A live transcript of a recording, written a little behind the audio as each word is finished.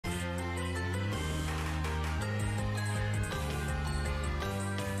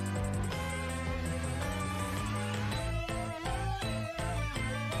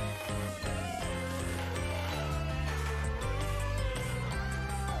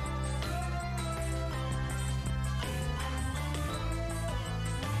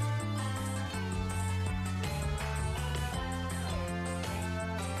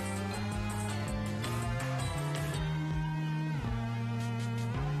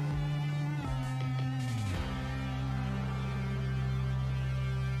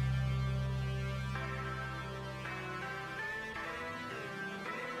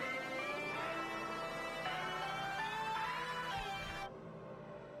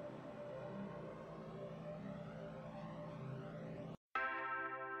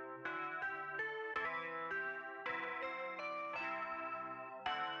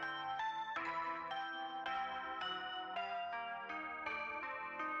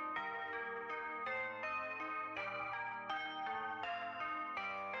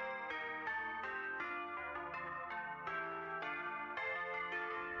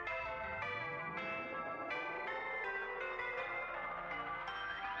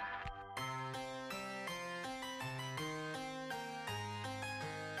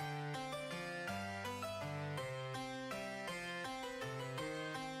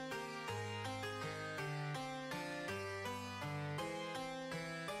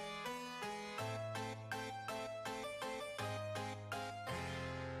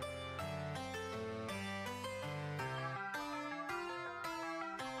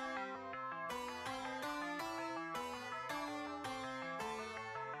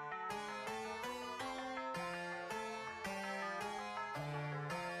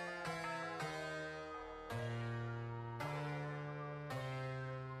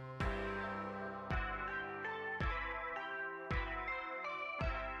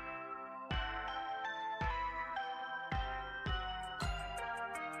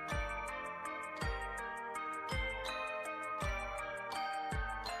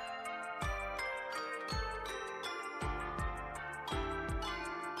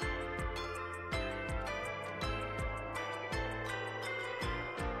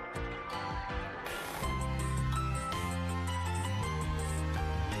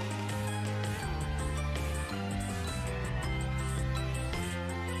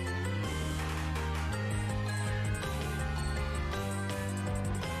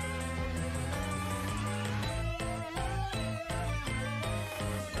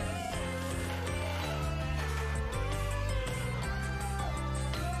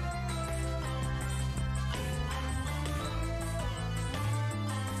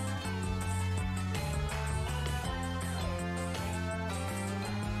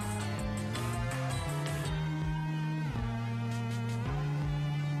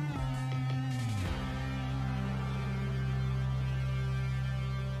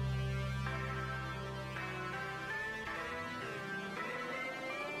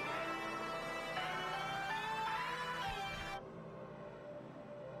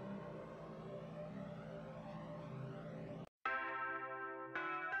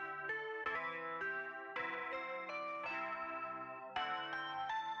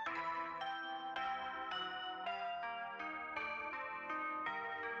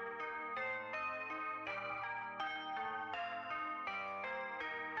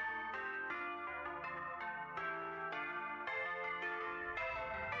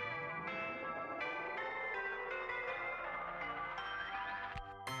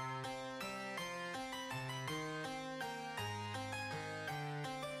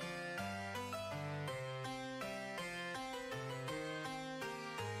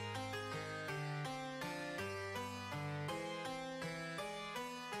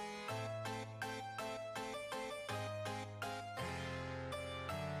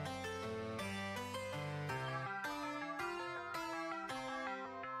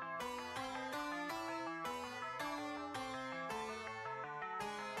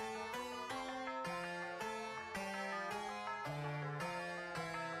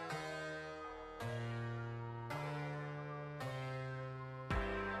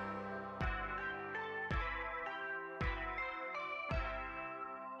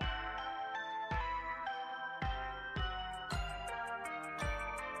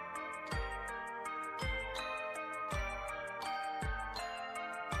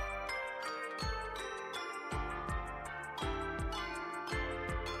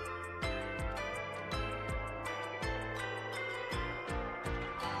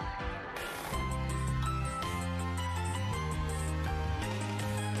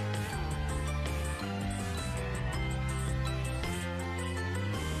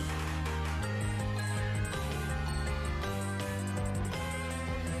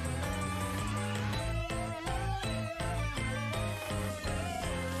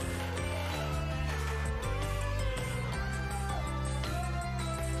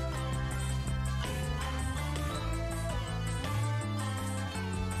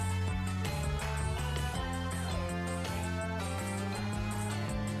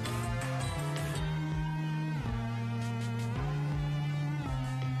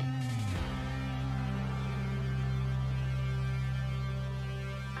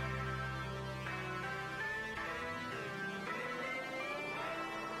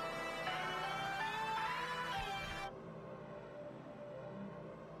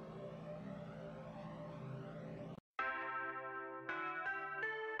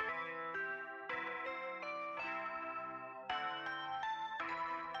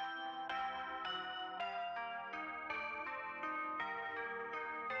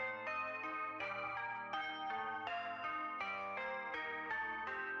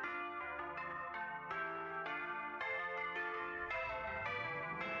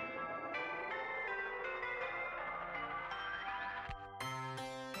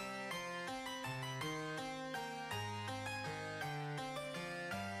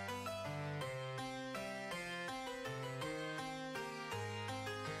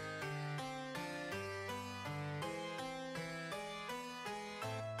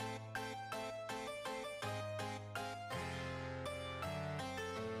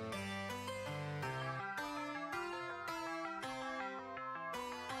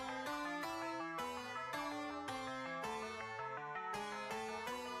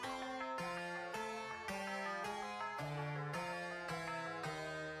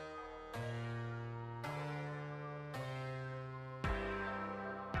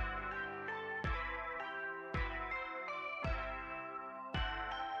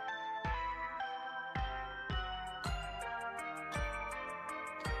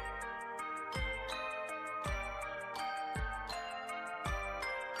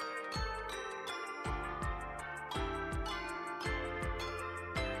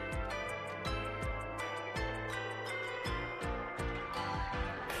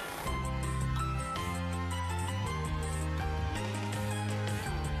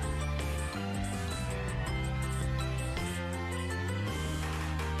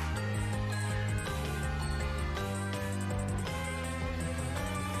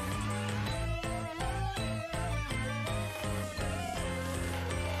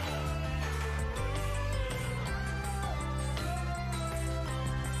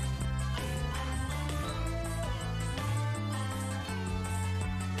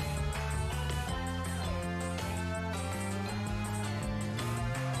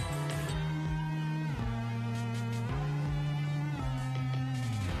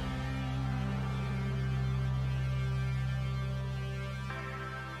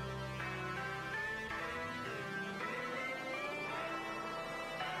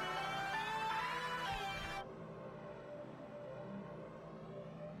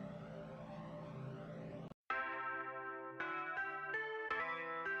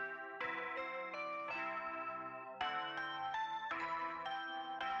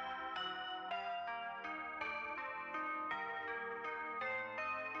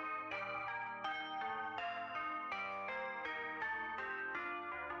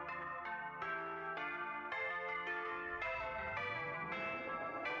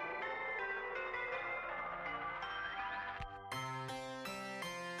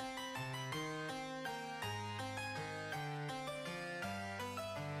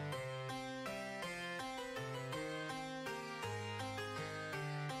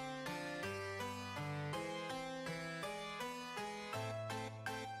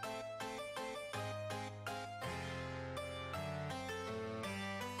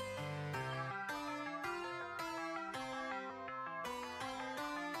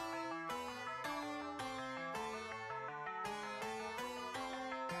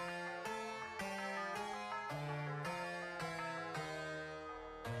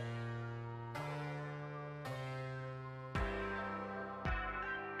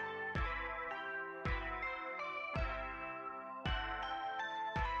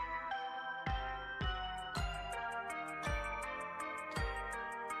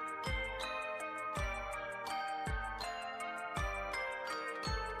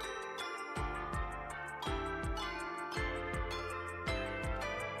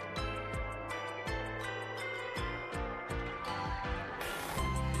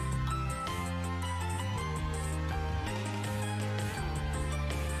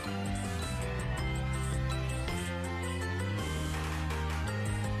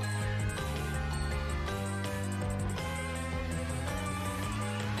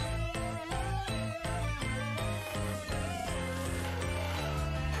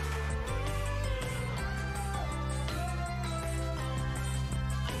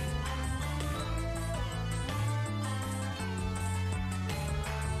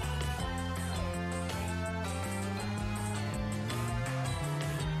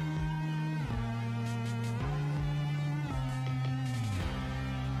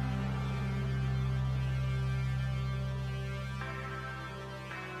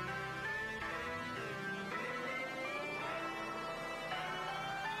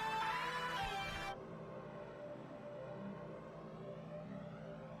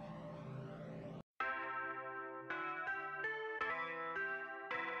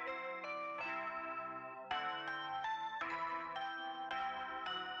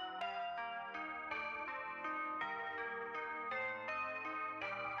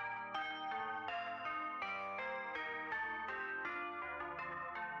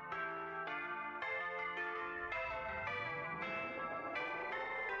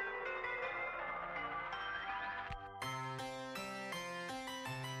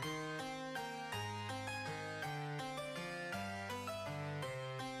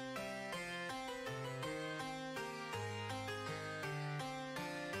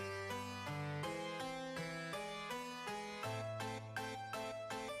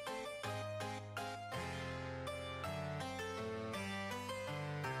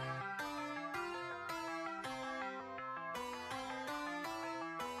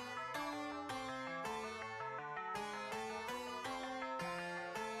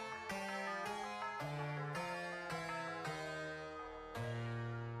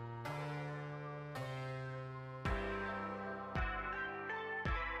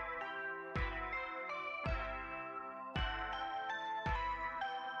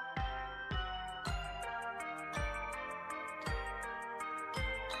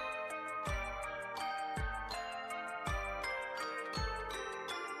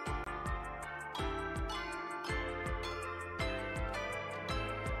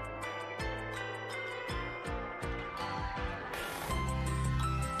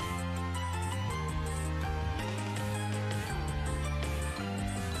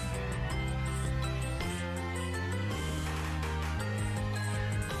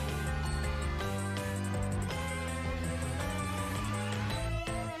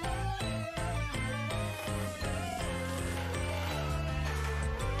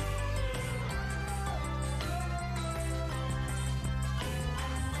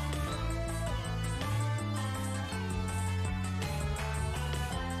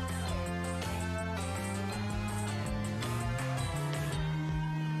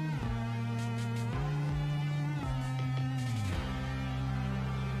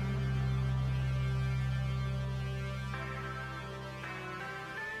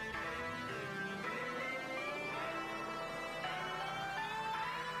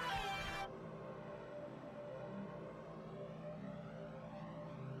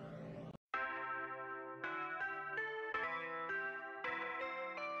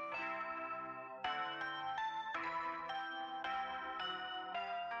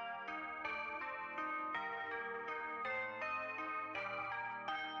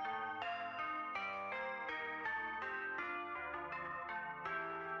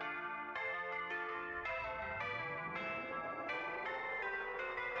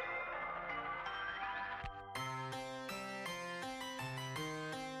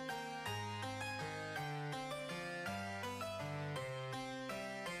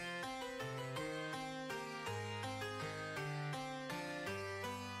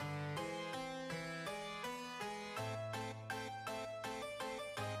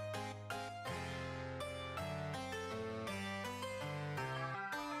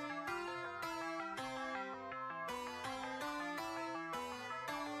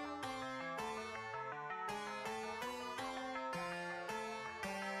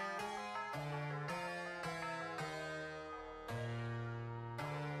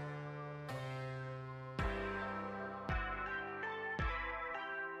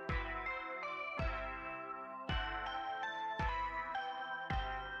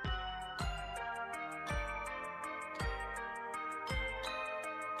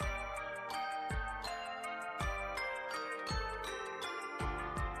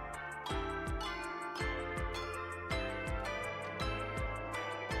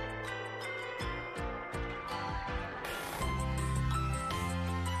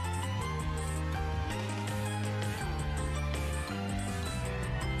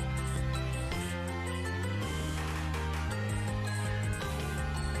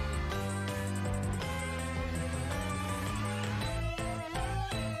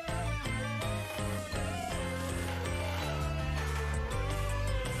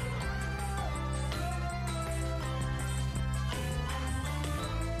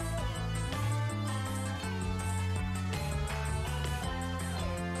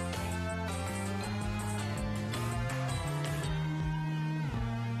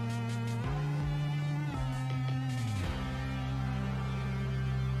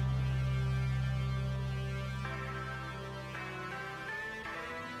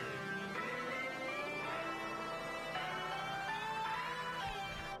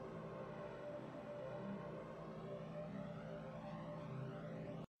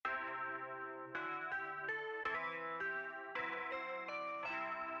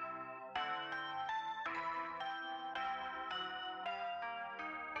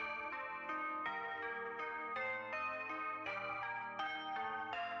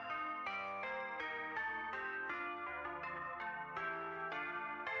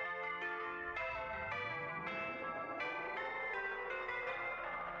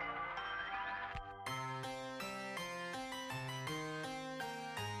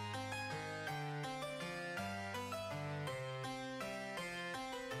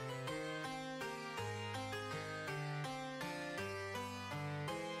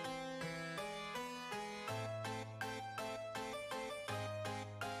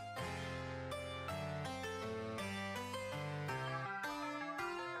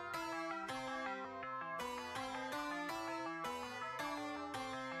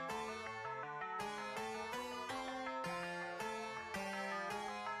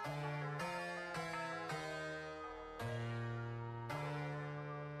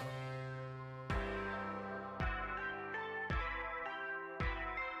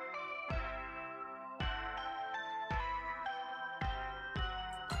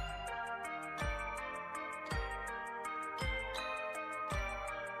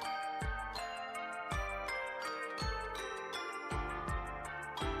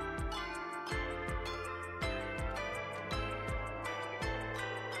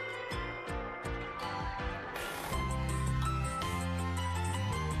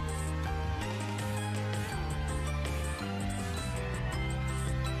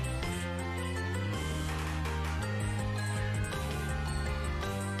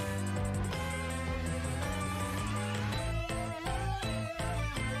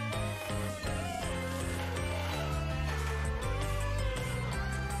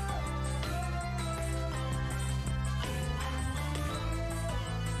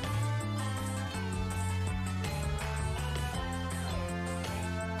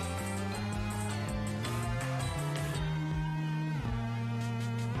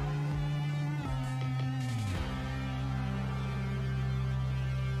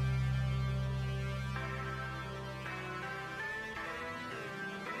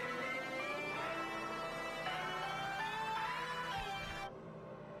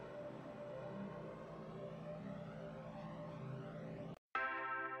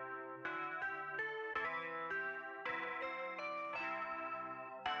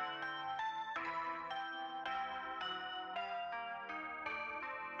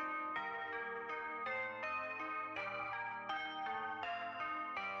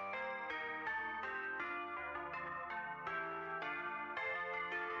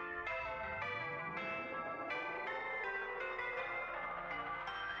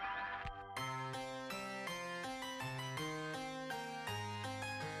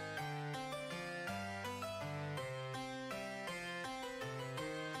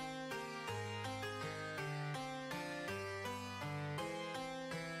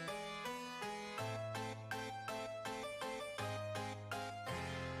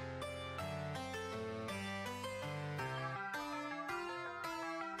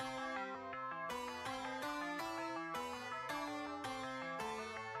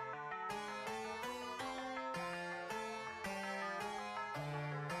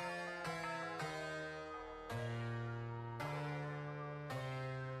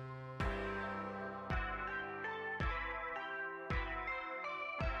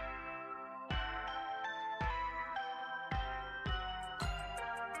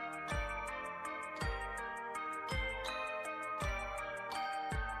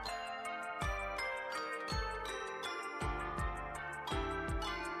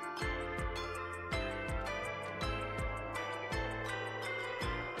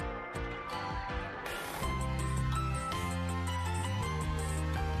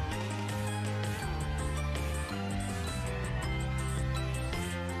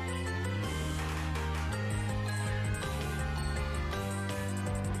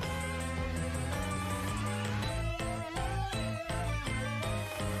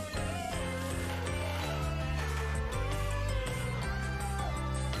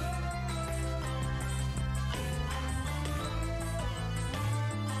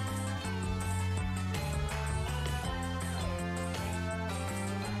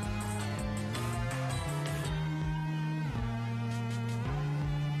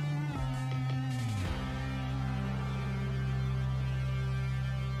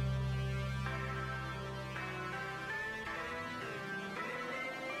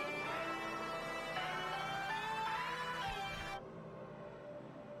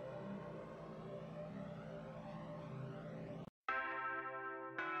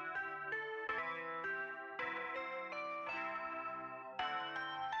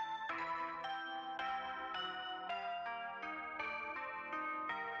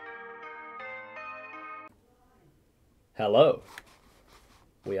Hello.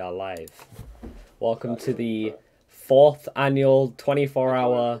 We are live. Welcome to the 4th annual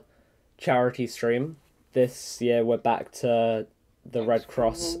 24-hour charity stream. This year we're back to the Red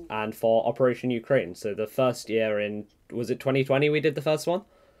Cross and for Operation Ukraine. So the first year in, was it 2020 we did the first one?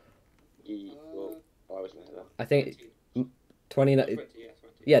 I think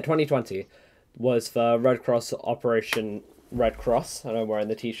 2020 was for Red Cross Operation Red Cross. I know I'm wearing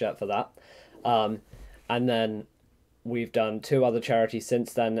the t-shirt for that. And then we've done 2 other charities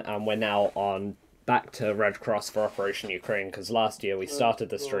since then, and we're now on back to Red Cross for Operation Ukraine, because last year we started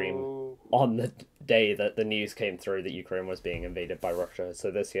the stream on the day that the news came through that Ukraine was being invaded by Russia.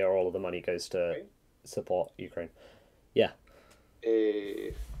 So this year all of the money goes to support Ukraine. Yeah.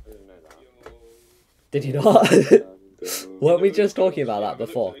 I didn't know that. Did you not? Weren't we just talking about that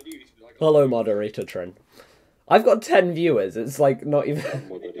before? Hello, moderator Trin. I've got 10 viewers. It's like not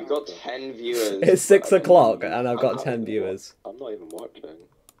even. You've got 10 viewers. It's 6 o'clock and I've got 10 viewers. I'm not even watching.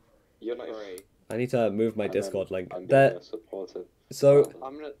 You're not even. I need to move my Discord link. I'm There. being supported. So.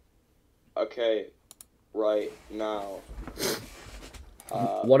 I'm gonna. Okay, right now.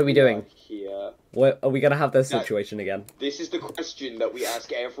 What are we doing? Here. What, are we gonna have this situation again? This is the question that we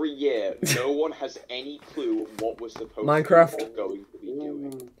ask every year. No one has any clue what we're supposed Minecraft? to be going to be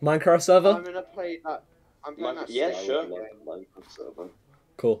doing. Minecraft server? I'm gonna play that. I'm playing that. Yeah, Stick sure. Fight. Minecraft server.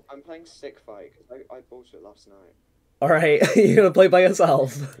 Cool. I'm playing Stick Fight because I bought it last night. Alright, you're gonna play by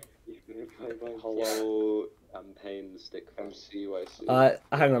yourself? Hello, campaign stick MCYC.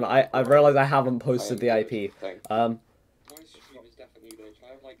 Hang on, I've realised I haven't posted the IP. Thank My stream is definitely glitched.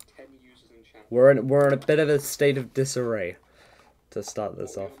 I have like 10 users in chat. We're in a bit of a state of disarray to start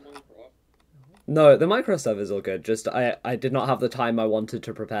this off. No, the Minecraft server is all good, just I did not have the time I wanted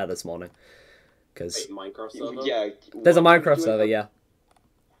to prepare this morning. Because Minecraft server? Yeah. there's a what time did Minecraft you server, wake up? yeah.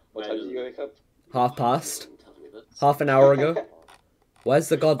 What time did you wake up? Half past. Don't tell me this. Half an hour ago. Where's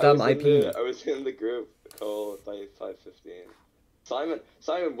the goddamn IP? I was in the group called by 5:15. Simon,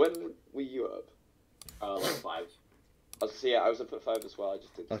 when were you up? Like 5. I was up at 5 as well. I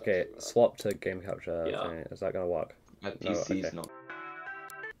just did. Okay, swap to game capture. Yeah. Thing. Is that gonna work? My No, PC's okay. not.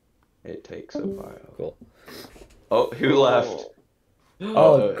 It takes a while. Cool. Oh, who left?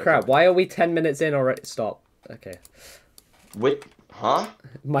 Oh crap! Why are we 10 minutes in already? Stop. Okay. Wait, huh?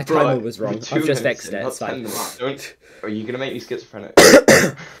 My Bro, timer was wrong. we're 2 I've just minutes fixed in, it. not It's 10 fine. minutes. Don't. Are you gonna make me schizophrenic?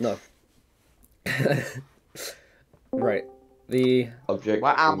 No. Right. The Object.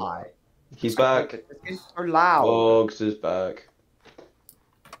 Where am I? He's back. It's so loud. Bugs is back.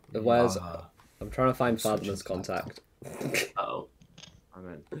 where's I'm trying to find Fathom's contact Uh-oh. I'm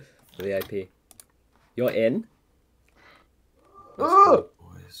in. for the IP. You're in? Oh!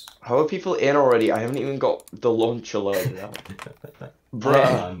 How are people in already? I haven't even got the launcher loaded up.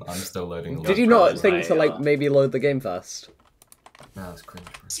 Bruh. I'm still loading. Did you not think to like maybe load the game first? No, it's cringe.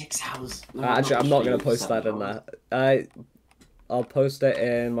 6 hours. No, Actually, I'm not gonna streaming post that 7 in hours. there. I'll post it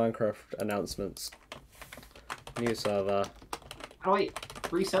in Minecraft announcements. New server, How do I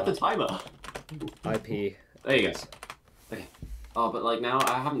reset the timer? IP. There you go. Okay. Oh, but like now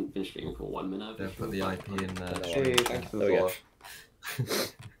I haven't been streaming for 1 minute. I've been Don't put the streaming IP in there. Hey, thank you for the There we go. follow.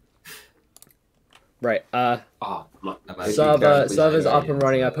 Right. Oh, look. Server's up and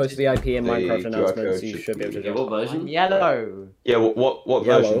running. I posted the IP in The Minecraft QR announcements. code You should should be able to be- do What it. version? Yellow. Yeah, what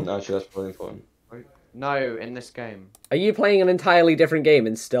Yellow. version? Actually, that's probably important. No, in this game. Are you playing an entirely different game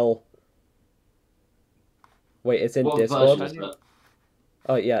and still? Wait, it's in What Discord. version is it?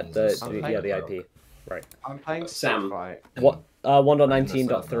 Oh yeah, I'm the playing IP. Right. I'm playing Sam. Stick Fight. What?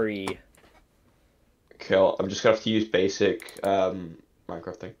 1.19.3. Okay, I'm just gonna have to use basic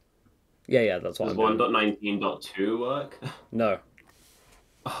Minecraft thing. Yeah, that's what Does I'm doing. 1.19.2 work? No.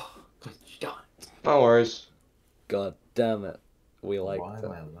 Oh, good darn. No worries. God damn it. We like Why am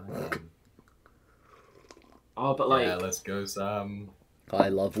that. I lagging? Oh, but like. Yeah, let's go, Sam. I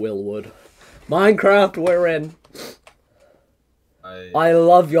love Willwood. Minecraft, we're in. I I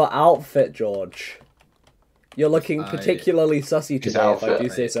love your outfit, George. You're looking I- particularly sussy His today, if I outfit. do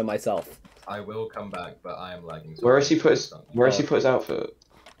say so myself. will come back, but I am lagging. so Where has he put his stop. Where has he put his outfit?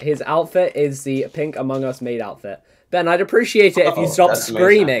 His outfit is the Pink Among Us maid outfit. Ben, I'd appreciate it if you Oh, stopped that's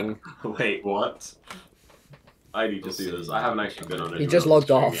amazing. screaming. Wait, what? I need to see this. I haven't actually been on it. He just logged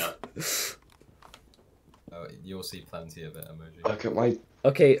off. Oh, you'll see plenty of it, emoji. Look at my.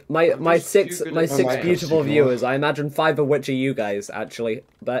 Okay, my six stupid my at six Minecraft beautiful super viewers. I imagine 5 of which are you guys, actually.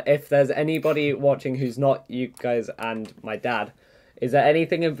 But if there's anybody watching who's not you guys and my dad, is there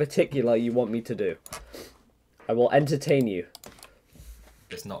anything in particular you want me to do? I will entertain you.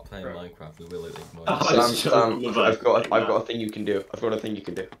 It's not playing Minecraft. We will ignore Oh, it. it's just I've got a thing you can do. I've got a thing you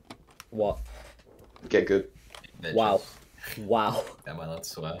can do. What? Get good. Bitches. Wow. Wow. Am I allowed to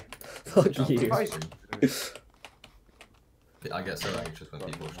swear? Fuck Jump you. on the stream. I get so anxious when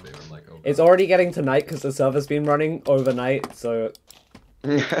people stream. I'm like, oh. It's God. already getting to night because the server's been running overnight, so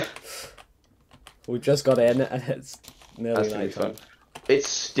we just got in and it's nearly That's gonna be night fun. time. It's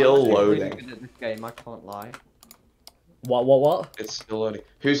still I'm really loading. good at this game, I can't lie. What? It's still loading.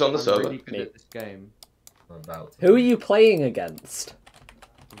 Who's on the I'm server? really good Me. at this game. I'm about to. Who are you playing against?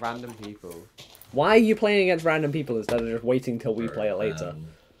 Random people. Why are you playing against random people instead of just waiting till we play it later? Wait,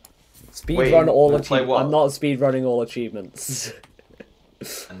 Speedrun all we'll play achievements. what? I'm not speedrunning all achievements.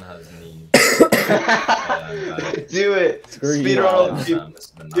 And has needs. Do it. Screw you, Speedrun all the Alan.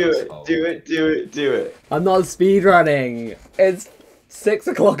 people. Do it. Do it. Do it. Do it. I'm not speedrunning. It's 6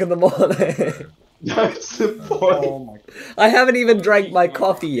 o'clock in the morning. That's the point. Oh my god. I haven't even drank my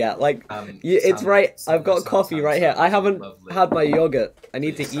coffee yet. Like, it's Sam- right. Sam- I've got Sam- coffee Sam- right here. Sam I is haven't lovely. had my yogurt. I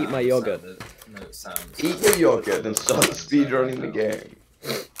need to Sam- eat my Sam, yogurt. no, Sam, Eat your yogurt and start speedrunning the game.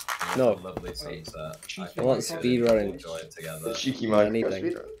 No. Lovely sunset. I want speedrunning. Enjoy it together. Cheeky Minecraft Anything.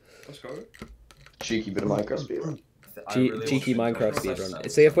 speedrun. Let's go. Cheeky bit of Minecraft speedrun. I really want Cheeky to enjoy Minecraft the speedrun.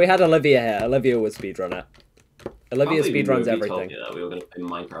 sunset. See, if we had Olivia here, Olivia would speedrun it. Olivia Can't believe speedruns nobody told everything. me that we were going to play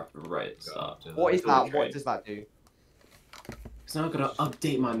Minecraft right at the start. What is It's all that? What trade. does that do? Because now I've got to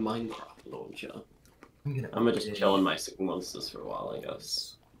update my Minecraft launcher. I'm I'm just chill on my sick monsters for a while, I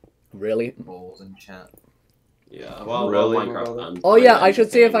guess. Really? balls and chat. Yeah, well, Really? Minecraft and Oh yeah, I should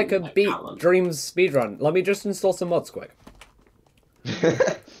see if I entertaining could beat talent. Dream's speedrun. Let me just install some mods quick.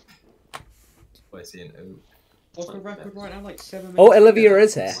 I see an oak. What's the record right now? Like 7 minutes. Oh, Olivia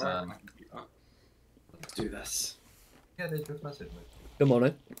is here. Let's do this. Yeah, they just messaged me. Good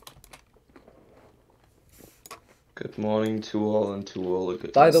morning. Good morning to all and to all a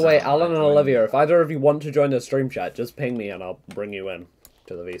good. By the way, Sam, Alan I and joined. Olivia, if either of you want to join the stream chat, just ping me and I'll bring you in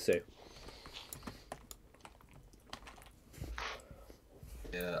to the VC.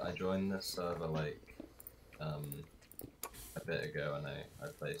 Yeah, I joined this server like a bit ago, and I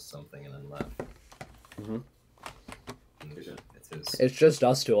placed something and then left. Mhm. And it is. It's just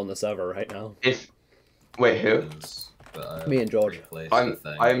us two on the server right now. Wait, who? it is, but I Me and George. replaced the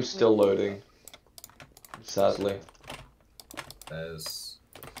thing. I'm still loading. Sadly. There's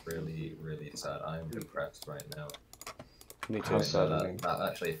really sad. I'm depressed right now. Me How too. sad. That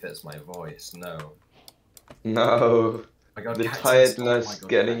actually fits my voice. No. No. My God, The Cactus. tiredness Oh my God,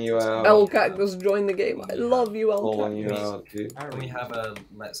 getting you Cactus. out. El Cactus, join the game. I love you, El Pulling you Cactus. out, dude. Can we have a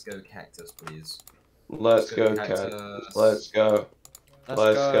Let's Go Cactus, please? Let's go, Cactus. Let's go.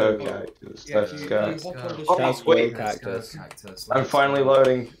 Let's go, Cactus. Yeah, Let's you- go. you hop on the Oh, stream. Let's wait. go, Cactus. I'm finally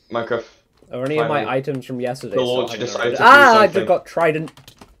loading Minecraft. Are any of my Finally. items from yesterday The still launcher hanging decided around? to do Ah, I something. just got trident.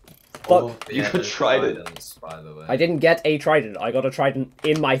 Fuck. Oh, you Yeah, could there's try it. tridents, by the way. I didn't get a trident. I got a trident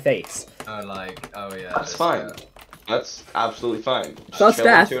in my face. Oh, oh yeah. That's this fine. guy. That's absolutely fine. Just First chill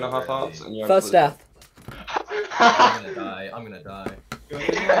on death. 2.5 hearts and you're First absolutely- death. I'm gonna die. I'm gonna die. Yo, if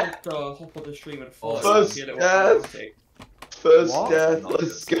anyone wants to hop on the stream and follow First see a little death. animatic. First What? death,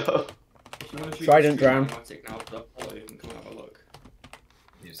 let's go. If you want to shoot Trident the stream drown. animatic now to follow, you can come have a look.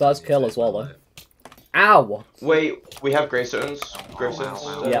 First kill as well, though. Ow! Wait, we have Greystones. Greystones.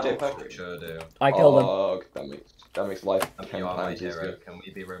 wow. Yeah. Jetpack? Sure do. I killed him. Oh, that makes life 10 You are my times hero. easier. Can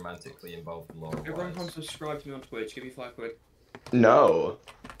we be romantically involved with Laura Everyone come Wise? subscribe to me on Twitch, give me £5. No.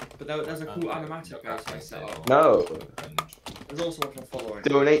 But there's a cool animatic guys I set up. No. There's also one for following.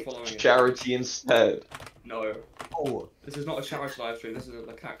 Donate Following to it. charity instead. No. Oh, This is not a charity live stream, this is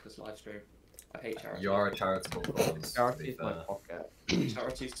a Cactus live stream. I hate charity. You are a charitable cause. To charity be is my fair. pocket.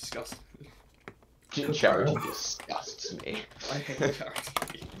 Charity is disgusting. Charity disgusts me. I hate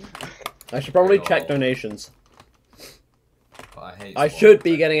charity. I should probably You're check all- donations. But I hate. I small should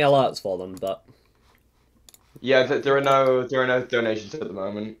be things. getting alerts for them, but Yeah, there are no donations at the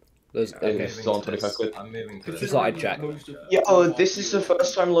moment. there's I'm okay. moving It's still on to this- 25 quid. I'm moving to Just this. thought I'd check. Yeah, oh, this is the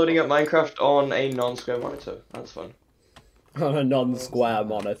first time loading up Minecraft on a non-square monitor. That's fun. On a non-square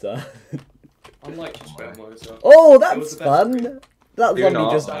monitor. I like your square monitor. Oh, It that's was the best fun! thing. That Do zombie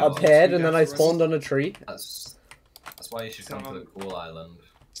not. just Oh, appeared you and then I guys spawned on a tree. That's why you should come to the cool island.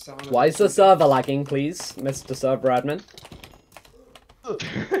 Sound Why is the server lagging, please, Mr. Server Admin?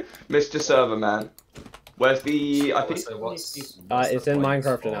 Mr. Serverman. Where's the IP? Also, what's It's the in point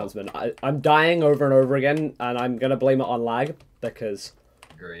Minecraft for- announcement. I'm dying over and over again, and I'm gonna blame it on lag because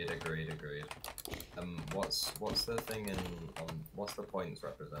Agreed. What's the thing what's the points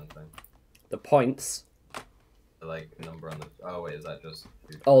representing? the points. The like number on the. Oh wait, is that just?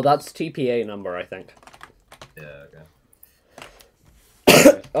 Oh, that's TPA number, I think. Yeah. Okay.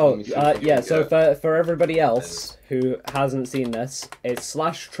 Oh, Let me see if I can yeah. get So it. for everybody else who hasn't seen this, it's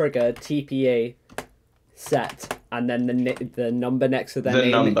 /trigger TPA set, and then the number next to their The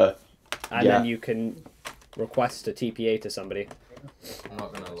name, number. and yeah. then you can request a TPA to somebody. I'm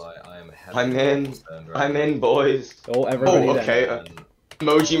not gonna lie, I am I'm heavily in. concerned right I'm now. in, boys. Oh, everybody Oh, then. okay. And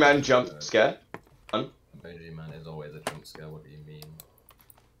Emoji Man jump scare. Emoji Man is always a jump scare, what do you mean?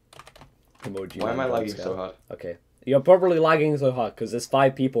 Emoji Why am man I jump lagging scare. so hard? Okay. You're probably lagging so hard because there's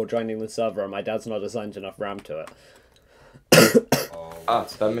 5 people joining the server and my dad's not assigned enough RAM to it. Oh, Ah, what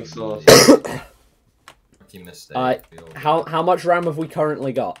that do makes a you lot of mean? sense. Rookie mistake. we all do How much RAM have we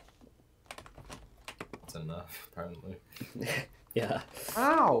currently got? That's enough, apparently. Yeah.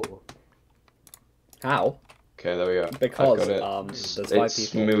 Ow! How? Okay, there we go. Because I've got it. there's 5 It's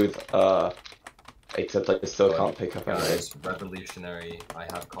people. smooth. Except I still But, can't pick up anything. Guys, revolutionary. I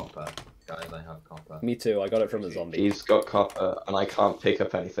have copper. Guys, I have copper. Me too. I got it from a zombie. He's got copper, and I can't pick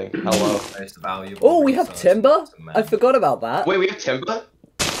up anything. Hello. Most valuable Oh, we have resource timber. to man. I forgot about that. Wait, we have timber?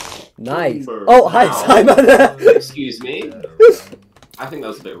 Nice. Timber. Oh, hi Wow. Simon. Excuse me. Yeah, I think that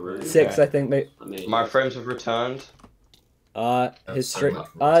was a bit rude. 6, Okay. I think. Mate. I mean, My frames have returned. His so stream. much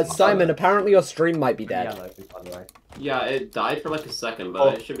for Simon. Apparently your stream might be Pretty dead. yellow, by the way. yeah, it died for like a second, but Oh.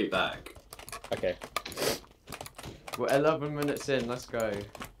 it should be back. Okay. We're 11 minutes in, let's go.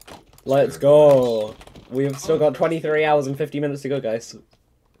 Let's go. We've still got 23 hours and 50 minutes to go, guys.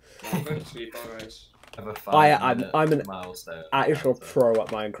 I'm going to sleep, alright. I have a I'm an milestone. Actual counter. pro at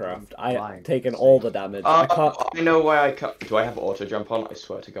Minecraft. I've Flying. taken all the damage. I can't. I know why I can't. Do I have auto jump on? I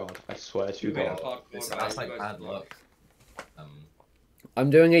swear to God. I swear to You got God. hardcore, That's guys, like you bad guys- luck. I'm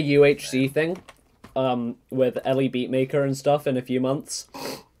doing a UHC thing, with Ellie Beatmaker and stuff in a few months.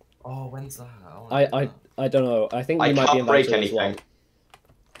 Oh, when's that? wanna do that. I don't know. I think you I might be can't break invited as well. anything.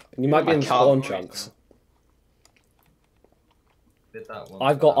 You might be I in can't spawn break chunks. Did that one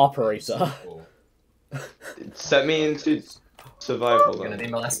I've got time, operator. that was so cool. Set me into survival Gonna be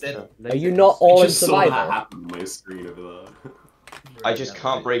then. molested. Are you not all in just saw that survival? happen on my screen over there. I just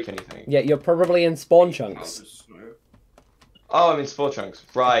can't break anything. Yeah, you're probably in spawn Out chunks. of snow. Oh, I'm in spawn chunks.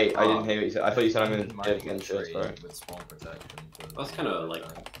 Right, I didn't Oh. hear what you said. I thought you said I'm in Mining a shit, tree sorry. with spawn protection. That's kinda like-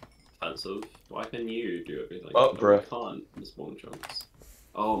 Offensive. Why can you do everything? Oh, but bruh. I can't in spawn chunks.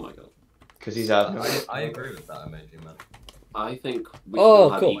 Oh my god. Because he's admin. I agree with that emoji, man. I think we should Oh, all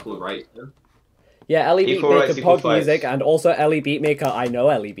have cool. equal rights here. Yeah, Ellie Equal rights, Beatmaker, equal Pog Music, fights. and also Ellie Beatmaker. I know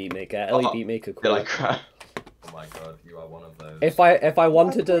Ellie Beatmaker. Ellie Oh, Beatmaker, You're cool. like crap. Oh my god, you are one of those. If I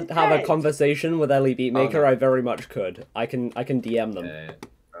wanted to have a conversation with Ellie Beatmaker, Oh, no. I very much could. I can DM them.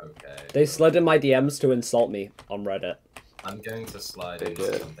 Okay. They slid in my DMs to insult me on Reddit. I'm going to slide They into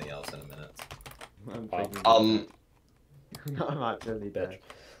did. something else in a minute. I'm Oh. thinking- I'm actually dead.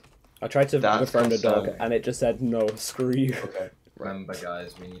 I tried to That's befriend a dog, concerning. and it just said no. Screw you. Okay. Remember,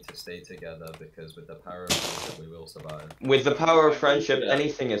 guys, we need to stay together because with the power of friendship, we will survive. With the power of friendship,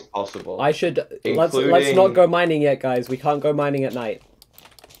 anything is possible. I should let's Including- not go mining yet, guys. We can't go mining at night.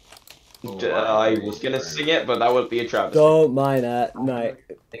 I was gonna sing it, but that would be a travesty. Don't mine at night.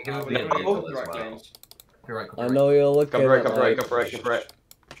 Think it would be No. illegal as Right, well. James. Copyright, I copyright. know you're looking Copyright, at copyright, like copyright,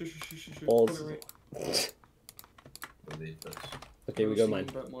 copyright. balls. Believe this. Okay, we go mine.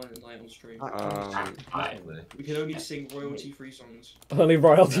 But mine at night on stream. Actually, We can only sing royalty-free songs. Only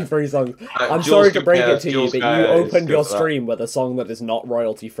royalty-free songs. I'm Jules sorry to could- break yeah, it to you, Jules but you guy is opened good your for that. stream with a song that is not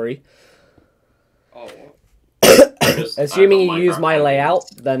royalty-free. Oh, what? Assuming you use my layout,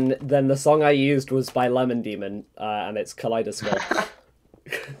 then the song I used was by Lemon Demon, and it's Kaleidoscope.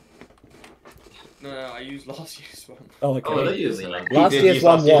 No, I used last year's one. Oh, okay. Oh, that is like Last did year's use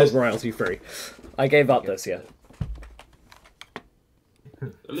one last year's. was royalty-free. I gave up this year.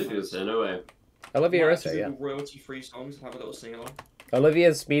 Olivia's here, no way. Olivia Might is here, actually yeah. do royalty-free songs and have a little sing-along.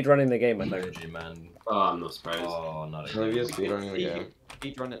 Olivia's speedrunning the game, I think. emoji, man. Oh, I'm not surprised. Oh, not again. Olivia's speedrunning the game.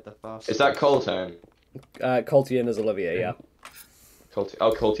 Speedrun it the fastest. Is that Colton? Coltian is Olivia, yeah.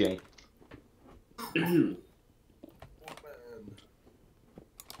 Oh, Coltian.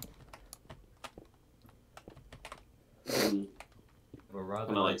 Mm, We're rather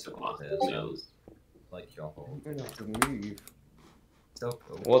kinda like late took to off. this, Yeah, like your hole. I'm gonna have to move. Still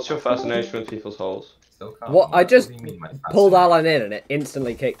cool. What's your fascination with people's holes? Still can't What? I move. just do you mean, my Pulled fascination? Alan in and it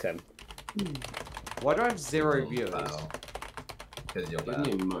instantly kicked him. Why do I have 0 Oh, viewers? wow. Because you're Give bad.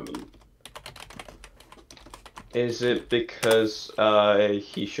 me a moment. Is it because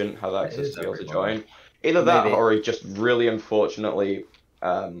he shouldn't have access is to be able to everyone. join? Either that, Maybe. or he just really unfortunately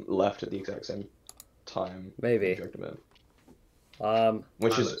left at the exact same time. Maybe. we dragged him in,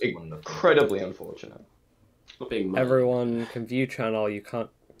 which That is looks wonderful. incredibly unfortunate. Not being Everyone can view channel, you can't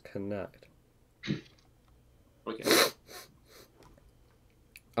connect. Okay.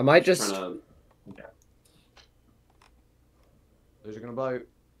 I might just... Trying Those are gonna blow.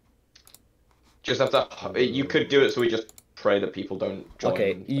 Just have to. You could do it so we just pray that people don't join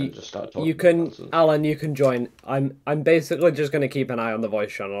Okay, and just start talking. You can, nonsense. Alan. You can join. I'm basically just gonna keep an eye on the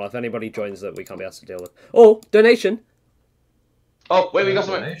voice channel. If anybody joins that we can't be asked to deal with. Oh, donation! Oh wait, we got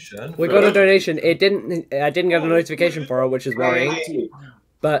something. Donation. We got a donation. It didn't. I didn't get a notification for it, which is worrying.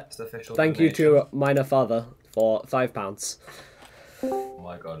 But It's official thank you donation. to Minor Father for £5. Oh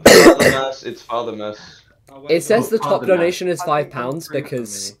my god. Father Mess, it's Father Mess. It says the Oh, top Father Mess. donation is £5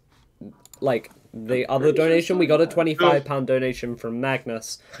 because, like, the other donation, we got a £25 donation from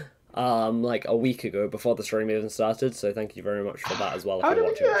Magnus, like a week ago before the stream even started. So thank you very much for that as well. If How you're did we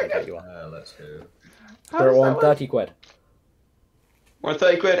watching, do that which I bet again? you are. Let's go. Spirit one, 30 quid. We're on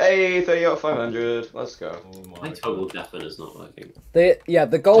 30 quid. Hey, 30 out of 500. Let's go. Oh My my toggle god. deafen is not working. The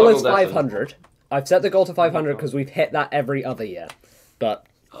goal Toggle is deafen. 500. I've set the goal to 500 because we've hit that every other year. But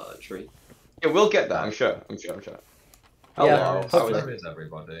Tree. Yeah, we'll get that. I'm sure. Yeah, Hello. How Where is is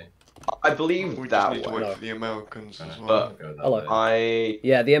everybody? I believe We just that need to way. wait for the Americans as well. But I'll go that Hello. way. I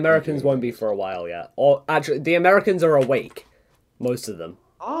yeah, the Americans won't be for a while yet. Or actually, the Americans are awake, most of them.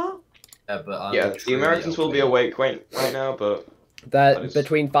 Yeah, but are yeah, they the truly Americans will be awake right now, but They're That is-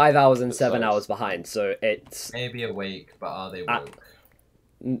 between 5 hours and that 7 sucks. hours behind, so it's Maybe awake, but are they Ah. woke?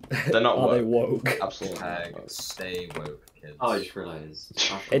 they're not are they woke. woke? Absolutely. Tag, not. stay woke, kids. Oh, I just realised.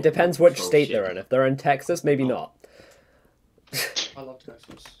 It depends which state they're in. If they're in Texas, maybe not. I love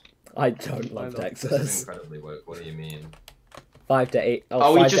Texas. I don't love This is Texas. incredibly woke. What do you mean? 5 to 8. Oh,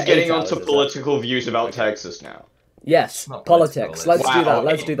 Are we 5 just to 8 getting hours, onto is it? political views about Texas now? Yes, Not politics. political, Let's it's- do that. Wow.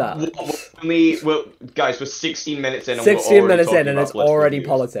 Let's do that. Guys, we're 16 minutes in and 16 we're already minutes in talking and about it's political already views.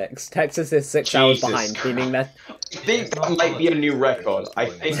 politics. Texas is 6 hours Jesus behind, Christ. meaning that. I think It's that not might be a new politics, record. it's I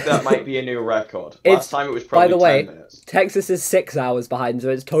just think politics. that might be a new record. It's- Last time it was by probably the way, 10 minutes. Texas is 6 hours behind, so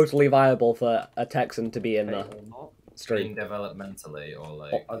it's totally viable for a Texan to be in the stream. Being developmentally or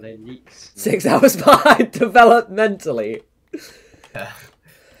like. Are they leaks? 6 hours behind developmentally. Yeah.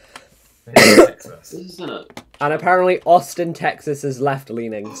 Texas. This isn't a. And apparently Austin, Texas is left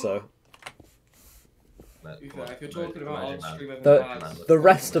leaning, so. If you're talking about on stream of The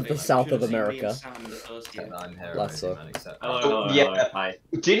rest of the South of America. I'm here, Less so. man, except Oh, yeah. hi.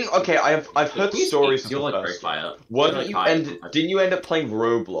 I've heard stories of You're the like very first. quiet. Didn't you end up playing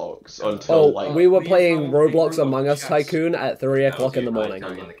Roblox until Oh, like we were we playing used to play Roblox Roblox Among Us chess. Tycoon at 3 o'clock in the Go morning.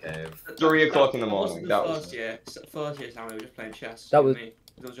 in the cave. 3 o'clock in the morning? That was First year time we were just playing chess. That was- me.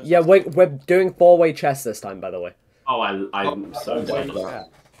 It was just Yeah, us. we're doing 4-way chess this time, by the way. Oh, I'm so Oh, excited. wow.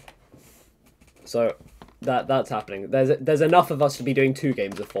 So that's happening. There's enough of us to be doing 2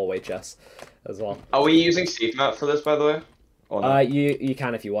 games of 4-way chess as well. Are we using Steve Map for this, by the way? Or not? You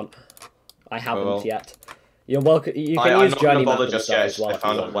can if you want. I haven't well. yet. You're welcome. You can I'm use not gonna Journey Map bother and just stuff yet. as well. I if you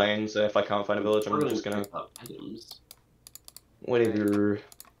found a want. plane, so if I can't find a village, I'm just gonna whatever.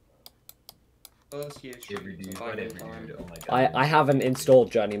 First year Every dude, survival every time. dude, oh my god. I haven't installed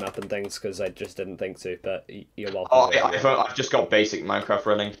Journey Map and things because I just didn't think to. But you're welcome. Oh, to if you want. I've just got basic Minecraft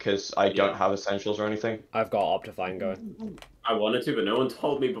running because I don't have essentials or anything. I've got Optifine going. I wanted to, but no one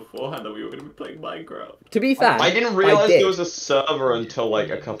told me beforehand that we were going to be playing Minecraft. To be fair, I didn't realize did. there was a server until like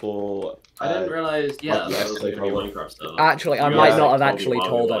a couple. I didn't realize. Yeah, like that was like a yesterday, probably. Minecraft stuff. Actually, I You might guys, not have like, actually told me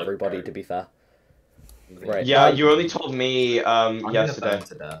told while we were, everybody. like, To be fair. Right. Yeah, you only told me I'm gonna yesterday. burn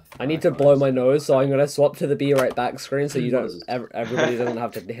to death. I need to blow my nose, so I'm gonna swap to the be right back screen so you don't. Noses. Everybody doesn't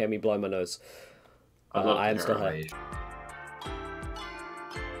have to hear me blow my nose. I'd love to I am hear still it. here.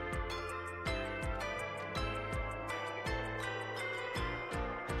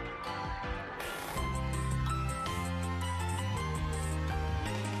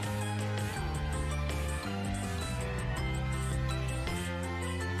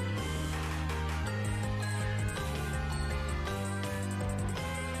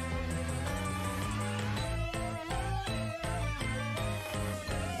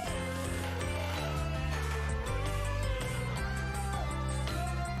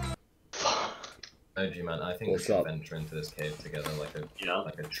 OG man, I think What's we should up? venture into this cave together like a Yeah.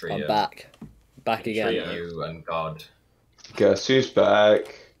 trio. I'm back. Back again. Trio. You and God. Guess who's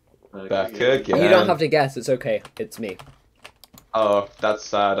back? Back again. You don't have to guess. It's okay. It's me. Oh, that's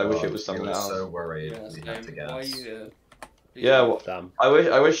sad. I wish Oh, it was someone we were else. so worried Yeah, we had to same. Why are you guess. here? Yeah, well, Damn. I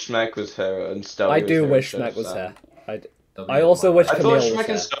wish Schmeck was here and Stubby I was do here wish instead of Schmeck was Sam. here. W I also wish I Camille thought was Schmeck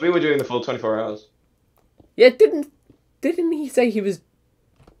here. and Stubby were doing the full 24 hours. Yeah, didn't he say he was?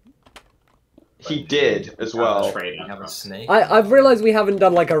 He did as well. Trade. We have a snake. I've realized we haven't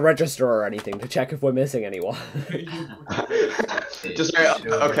done like a register or anything to check if we're missing anyone. Just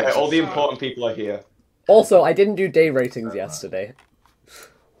okay, all the important people are here. Also, I didn't do day ratings yesterday.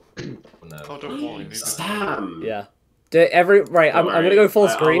 No. Oh, don't worry. Sam! Yeah. Right, I'm Don't gonna worry, go full I'll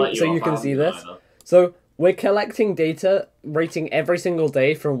screen let so off, you I can haven't see this. either. So we're collecting data, rating every single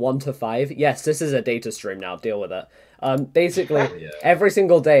day from 1 to 5. Yes, this is a data stream now. Deal with it. Basically, Yeah. every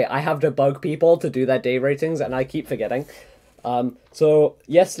single day I have to bug people to do their day ratings, and I keep forgetting. So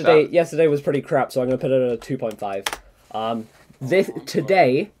yesterday was pretty crap, so I'm gonna put it at a 2.5.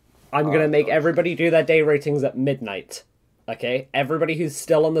 Today, I'm gonna make everybody do their day ratings at midnight. Okay, everybody who's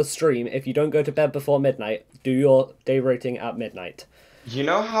still on the stream, if you don't go to bed before midnight, do your day rating at midnight. You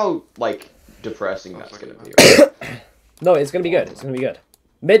know how like depressing that's gonna be. No, it's gonna be good. It's gonna be good.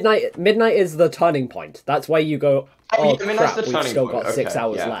 Midnight is the turning point. That's why you go, oh I mean, crap, that's the we've turning still point. got 6 Okay,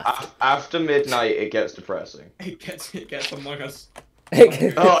 hours yeah. left. After midnight, it gets depressing. It gets Among Us.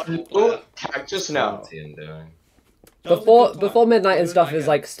 Oh, Cactus now. What's Ian doing? Before midnight and stuff is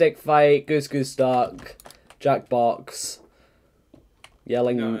like stick fight, goose goose duck, Jackbox,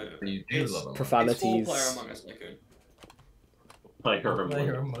 yelling You do love Among Us. profanities. It's 4-player Among Us, Tycoon. Like, Player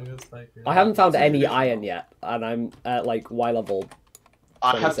remember. Among Us Tycoon. I haven't found That's any original. iron yet, and I'm at like Y level.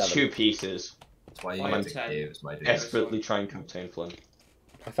 I have 27. 2 pieces. That's why you I'm go to 10. caves, my dude. Desperately trying to contain Flynn.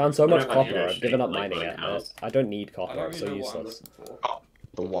 I found so I don't much know if I need copper. to I've given up like, mining like it. house. I don't need I copper. don't It's so even know what I'm useless. looking for.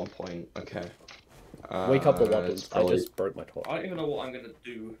 The 1 point. Okay. Wake up the it's weapons. probably- I just broke my torch. I don't even know what I'm gonna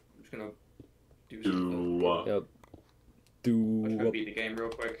do. I'm just gonna do Do something. what? Yep. I'm just gonna Do beat the game real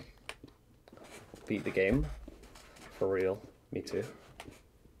quick. beat the game. For real. Me too.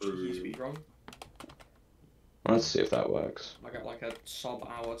 Cheeky speedrun. Let's see if that works. I got like a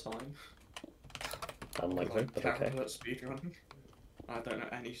sub-hour time. Unlikely, but okay. Character speedrun. I don't know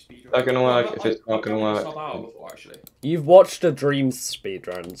any speedrun. Not gonna work. I've- If it's not I've gonna done a work- sub-hour before, actually. You've watched a Dreams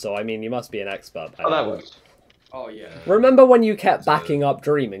speedrun, so I mean, you must be an expert. by Oh, that now. works. Oh yeah. Remember when you kept backing up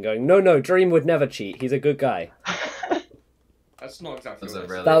Dream and going, no, Dream would never cheat. He's a good guy. That's not exactly That's what a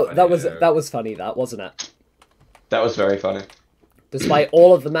I really said. That was funny that was funny. That wasn't it. That was very funny. Despite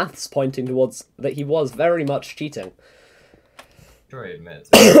all of the maths pointing towards that he was very much cheating. Sure, I admit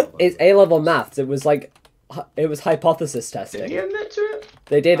It's A-level maths. It was like, it was hypothesis Did he testing. admit to it?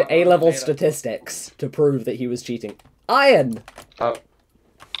 They did Oh, A-level A-level. statistics to prove that he was cheating. Iron! I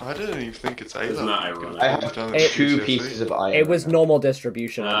don't even think it's Isn't A-level. that ironic? I have You've done 2 GCSE. pieces of iron. It was normal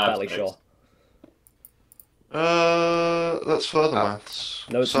distribution, I'm fairly okay. sure. That's further maths.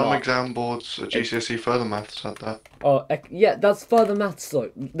 No, it's Some not. exam boards at GCSE further maths had that. Oh, yeah, that's further maths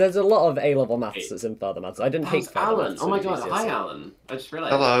though. There's a lot of A-level maths that's in further maths. I didn't take How's further Alan? maths Oh my at god, hi GCSE. Alan. I just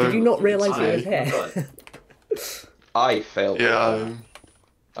realised. Hello. Did you not realise he Hi. was here? I failed. Yeah,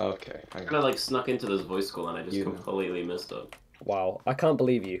 Okay. Hang I on. kind of like snuck into this voice school and I just You know. completely missed it. Wow, I can't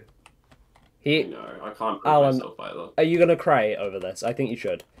believe you. I know, I can't prove Alan, myself either. Are you gonna cry over this? I think you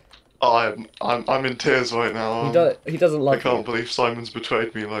should. I'm in tears right now. He doesn't I love can't you. believe Simon's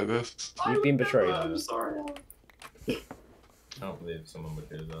betrayed me like this. You've been betrayed. I'm sorry. Alan. I can't believe someone would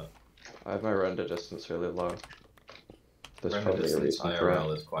do that. I have my render distance really low. There's Render probably a distance reason for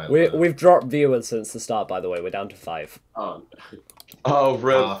IRL it. is quite low. We've dropped viewers since the start, by the way. We're down to 5. Oh, Oh,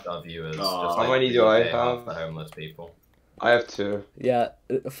 rip. Half our viewers. Aw. Just How like many the do I UK, half have? the homeless people. I have 2. Yeah,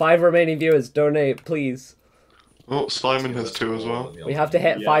 5 remaining viewers. Donate, please. Oh, Simon has 2 as well. We have to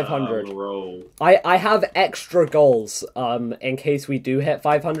hit yeah, 500. on a roll. I have extra goals in case we do hit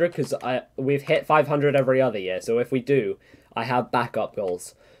 500 because we've hit 500 every other year. So if we do, I have backup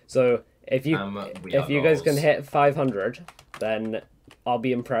goals. So if you We if have you guys can goals. hit 500, then I'll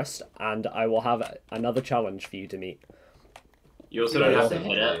be impressed and I will have another challenge for you to meet. You also don't have to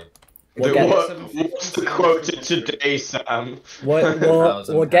hit it. We'll get, What's the quote to today, Sam?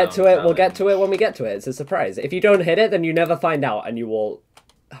 we'll get to it. We'll get to it when we get to it. It's a surprise. If you don't hit it, then you never find out, and you will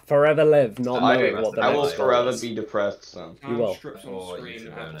forever live not knowing what the I will next goal forever is. be depressed, Sam. You will. Strips Or on you screen should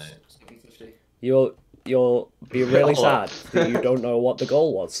at donate. 750. You'll be really Oh. sad that you don't know what the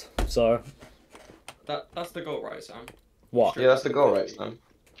goal was. So That's the goal, right, Sam? what? Yeah, that's the goal, right, Sam?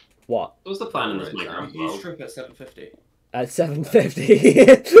 What? What's the plan in this Right, Minecraft you world? strip at 750. At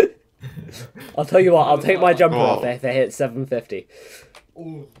 750. I'll tell you what. I'll take my jumper off Oh. if it hits 750.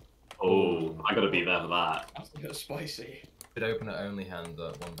 Ooh, Oh, I gotta be there for that. that's a bit spicy. Should open it only hands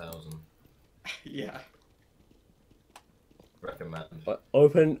at 1,000. Yeah. Recommend.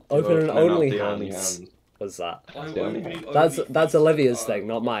 Open and Open up only the hands. What's that? That's That's Olivia's thing,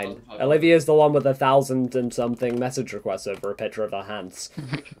 not mine. Olivia's the one with 1,000 and something message requests over a picture of her hands.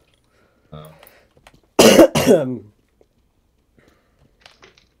 Oh.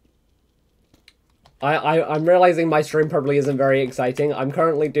 I'm realizing my stream probably isn't very exciting. I'm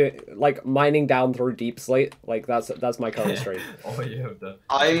currently doing mining down through Deep Slate. Like that's my current stream. Oh, you have the.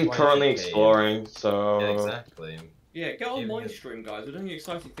 I'm Why currently is it cave? exploring, so... Yeah, exactly. Yeah, get on my stream, guys. We're doing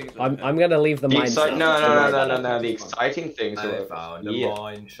exciting things. over here. I'm gonna leave the The mine. exci- stuff no, to no, no, right no, now. no, no. The exciting things I are found here. a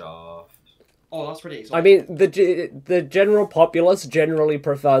mine shaft. Oh, that's pretty exciting. I mean, the general populace generally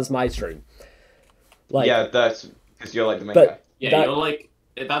prefers my stream. Like, Yeah, that's because you're like the main but- guy. Yeah, That- you're like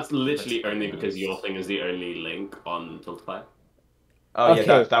that's literally only because your thing is the only link on Tiltify. Oh yeah,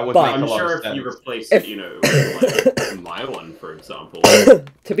 Okay, that would but- make a I'm lot sure of if you sense. replace, If- you know, like, my one, for example.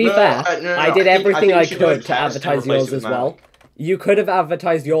 to be No, fair, no, I did I think everything I you should do a could to test and advertise replace yours it with as well. mine. You could have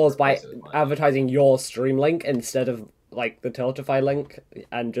advertised yours by Replace it with mine. advertising your stream link instead of like the Tiltify link,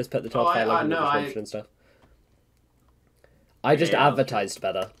 and just put the Oh, Tiltify link in the no, description and stuff. I just Yeah. advertised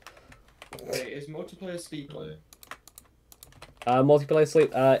better. Wait, is multiplayer sleep on? Multiplayer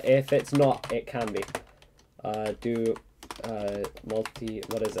sleep. If it's not, it can be. Do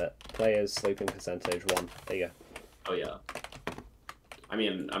what is it? Players sleeping percentage 1. There you go. Oh yeah. I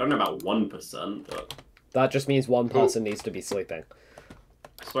mean, I don't know about 1%, but That just means one person needs to be sleeping.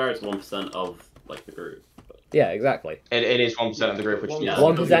 I swear it's 1% of like the group. Yeah, exactly. It is 1% of the group, which Yeah. means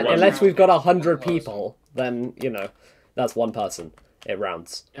 1%. One Unless we've got person. 100 people, then you know, that's one person. It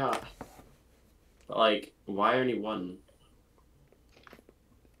rounds. Yeah. But like, why only one?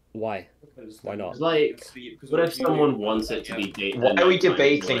 Why? Because Why not? It's like, sleep, because what if obviously someone you- wants it to be date? Why are we nighttime,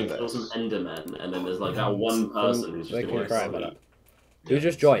 debating like, kill this? some Endermen, and then there's like that one person who's just They can gonna cry like, about sleep. it. Who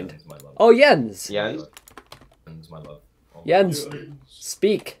just joined? Jens, my love. Oh, Jens! Jens? Jens, my love. Oh, Jens,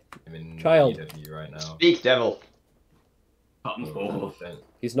 speak. I'm in Child. need of you right now. Speak, devil. Come forth. Don't-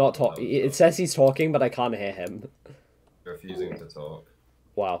 He's not talking. It says he's talking, but I can't hear him. You're refusing to talk.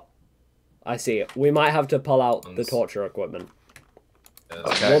 Wow. I see. We might have to pull out the Jens. torture equipment. There's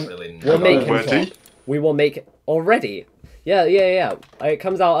Okay. really We'll no- make him Already? talk. We will make already. Yeah. It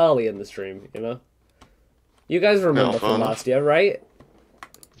comes out early in the stream, you know. You guys remember from fun. last year, right?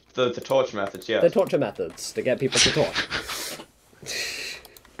 The torture methods, yeah. The torture methods to get people to talk.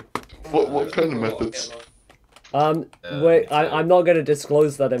 What kind of methods? I'm not going to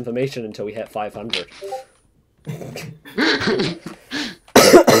disclose that information until we hit 500.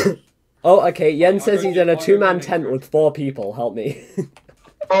 Oh, okay. Yen says he's in a 2-man tent with 4 people. Help me.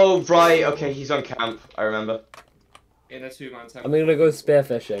 Oh, right, okay, he's on camp, I remember. In a 2-man tank. I'm gonna go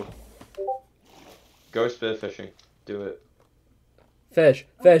spearfishing. Go spearfishing. Do it. Fish,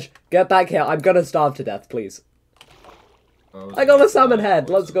 get back here. I'm gonna starve to death, please. Oh, I got a salmon head.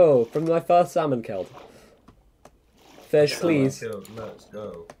 Let's go. From my first salmon killed. Fish, please. Let's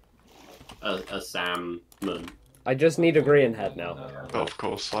go. A salmon. I just need a green head now. Of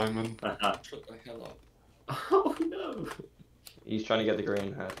course, Simon. Shut the hell up. Oh no. He's trying to get the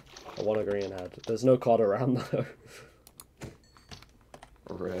green head. I want a green head. There's no cod around though.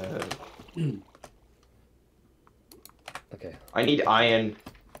 Red. Okay. I need iron.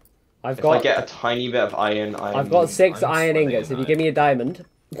 I've If I got get a tiny bit of iron, I've got 6 I'm iron sweating ingots. If you iron. give me a diamond.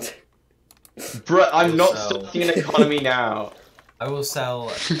 Bruh, I'm not So- starting an economy now. I will sell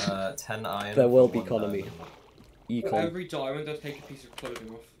 10 iron. There will for be 1 economy. diamond. For Econ. every diamond, I'd take a piece of clothing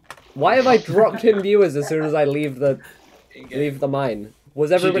off. Why have I dropped in viewers as soon as I leave the mine?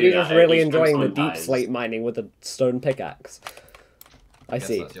 Was everybody do that just really every time enjoying the someone deep dies. slate mining with a stone pickaxe? I guess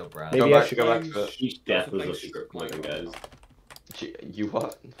see. That's your brand. Maybe Go I back, should go back to it. Each death was a secret clothing, guys. You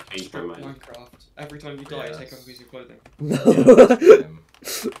what? Change my mind. Minecraft. Every time you die, you take off a Yes. piece of clothing.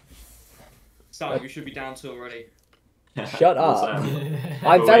 No. Sam, you should be down to already. Shut up.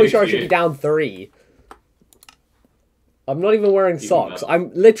 I'm Oh, fairly wait, sure I should you- be down 3. I'm not even wearing Even socks. better.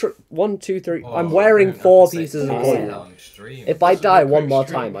 I'm literally 1, 2, 3. Oh, I'm wearing don't have 4 to say pieces of that clothing. on stream. If I This is a die quick one more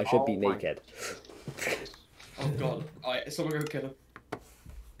stream. time, I should be Oh my- naked. Oh god. Alright, someone go kill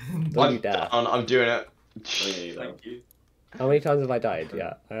him. Don't you dare. I'm doing it. There you go. Thank you. How many times have I died?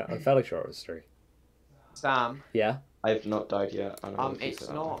 Yeah, I'm fairly sure it was 3. Sam, Yeah? I've not died yet. I don't know if you it's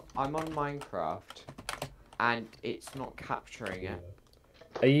said not. I'm on Minecraft, and it's not capturing it.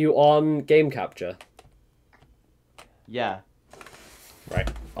 Are you on game capture? Yeah. Right.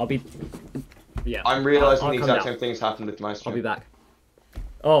 I'll be... Yeah. I'm realizing I'll the come exact down. same things happened with my I'll stream. be back.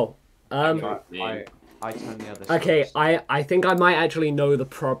 Oh. I turn the other. Okay, switch. I think I might actually know the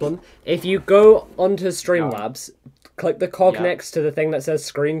problem. If you go onto Streamlabs, click the cog Yeah. next to the thing that says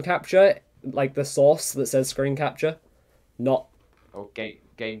screen capture, like the source that says screen capture. Not, Or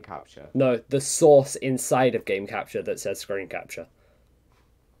game capture. no, the source inside of game capture that says screen capture.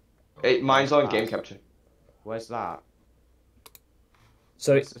 Mine's on game capture. Where's that?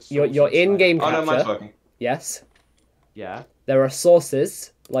 So What's the you're source in inside? game Oh no, mine's capture, working. yes. Yeah. There are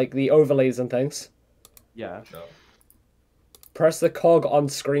sources, like the overlays and things. Yeah. No. Press the cog on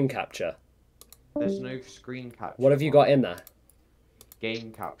screen capture. There's no screen capture. What have you got in there?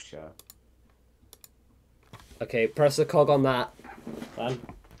 Game capture. Okay, press the cog on that. Then.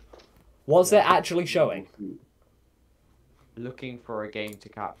 What's it actually showing? Looking for a game to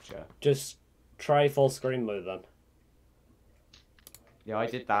capture. Just try full screen mode then. Yeah, I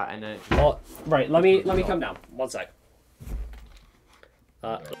did that, and then. Oh, right. Let me come down. 1 sec.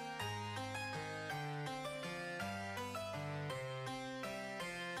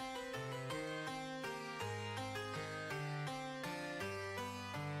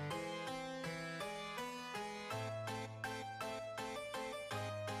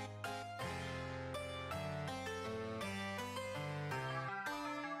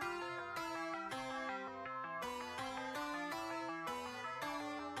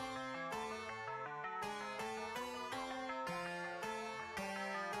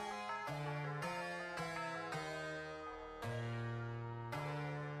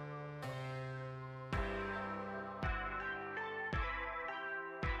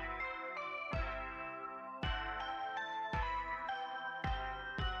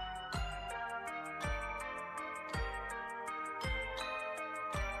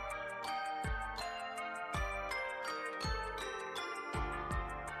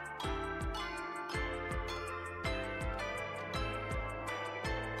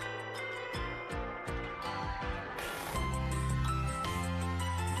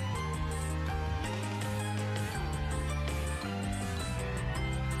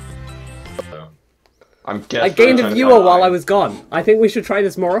 I gained a viewer while I was gone. I think we should try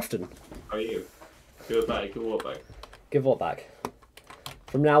this more often. How are you? Give it back. Give what back? Give what back?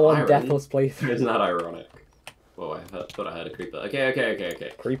 From now on, Iron? deathless playthrough. Isn't that ironic? Well, thought I had a creeper.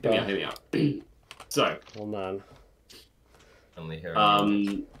 Okay. Creeper. Hear me out. So. Oh man. Only here.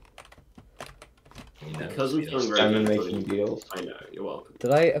 Because we've done Simon great. making deals. I know. You're welcome.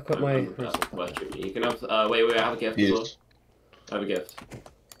 Did I equip my? You can have. Wait. I have a gift as well. I have a gift.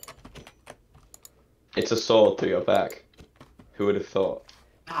 It's a sword through your back. Who would have thought?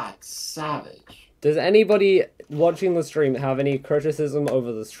 That's savage. Does anybody watching the stream have any criticism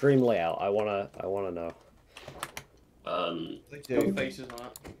over the stream layout? I wanna know. No faces on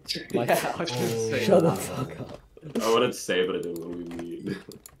it. My Yeah, I was gonna say Shut the that. fuck up. I wanted to say, but I didn't want to be mean.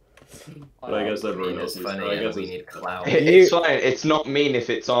 But I guess everyone else It's is. funny, I guess we it's need clout. It's fine. It's not mean if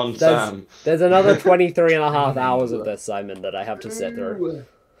it's on Sam. There's another 23 and a half hours of this, Simon, that I have to sit through.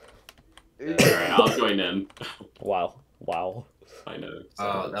 Alright, I'll join in. Wow. I know.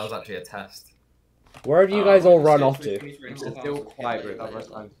 Oh, that was actually a test. Where have you guys all run off to? It's still quiet, but that was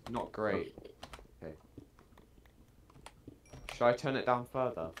not great. Okay. Should I turn it down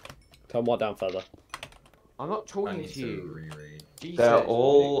further? Turn what down further? I'm not I talking need to to you. reread. Jesus. They're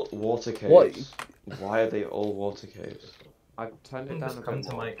all water caves. What? Why are they all water caves? I've turned it down a Just come bit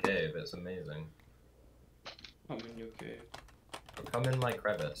to more. my cave, it's amazing. I'm in your cave. Or come in my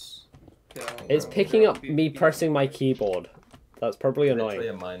crevice. Yeah, It's picking up me pressing my keyboard. That's probably Literally annoying.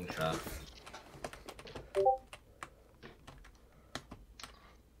 a mine shaft.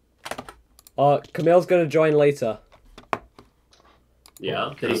 Camille's gonna join later.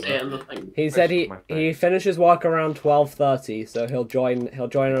 Yeah, did he say it in the thing? He said he my phone. he finishes work around 12:30, so he'll join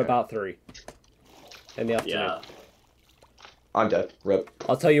at about 3 in the afternoon. Yeah. I'm dead. Rip.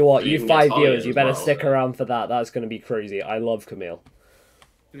 I'll tell you what, You you can get 5 Talia viewers, as you better well, stick so- around for that. That's gonna be crazy. I love Camille.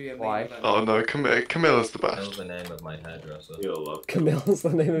 Why? Oh no, Camilla's the That best. was the name of my hairdresser. You'll love. Camille's the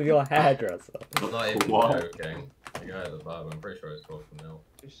name of your hairdresser. I'm not even What? joking. The guy at the barber, I'm pretty sure it's called Camille.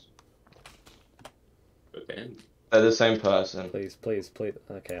 Okay. They're the same person. Please.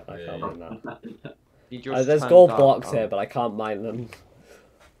 Okay, I can't mine that. You just There's turned gold down- blocks oh. here, but I can't mine them.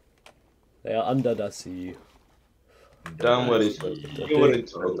 They are under the sea. Don't worry, sir. You wouldn't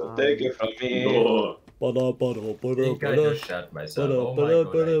take it from me. Oh, I think I just shot myself. Oh my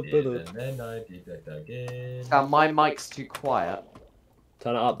god, I did. And then I did it again. Sam, my mic's too quiet.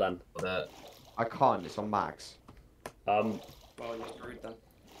 Turn it up then. That I can't, it's on max. Well, you're screwed then.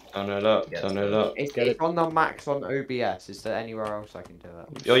 Turn it up. Yes, Turn it sir. up. It's, Get it's on the max on OBS. Is there anywhere else I can do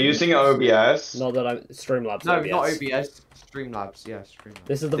it? You're using OBS. Not that I'm Streamlabs. No, OBS. not OBS. Streamlabs. Yeah, Streamlabs.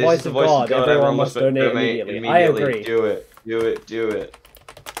 This is the This voice is the of voice God. Everyone must donate immediately. I agree. Do it. Do it. Do it.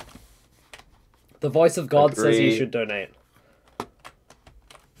 The voice of God says you Agree. should donate.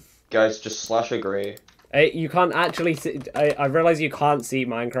 Guys, just slash agree. Hey, you can't actually see. I realize you can't see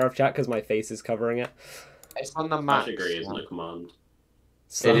Minecraft chat because my face is covering it. It's on the Slash max. agree isn't a command.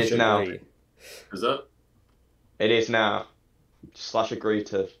 Slash is now. agree. Is it? It is now. Slash agree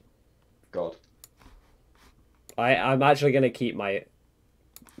to God. I'm actually gonna keep my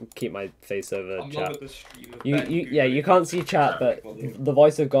face over I'm chat. loving the stream of You Ben yeah, you can't see chat, but the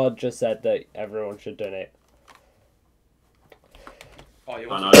voice of God just said that everyone should donate. Oh, you I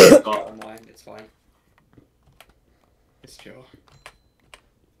want know, to it's got- online, it's fine. It's chill.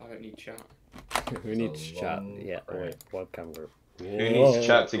 I don't need chat. Who needs a chat? long Yeah, oh break. wait, webcam group. Who needs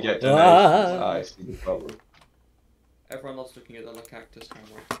chat to get Ah. donations? I see the problem. Everyone loves looking at the cactus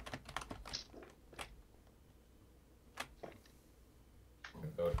camera. Oh my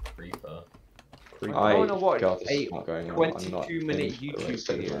god, creeper. I wanna watch God, this a is not going on. 22-minute YouTube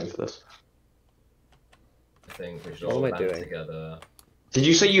video. For this. I think we should What all am I band doing? together. Did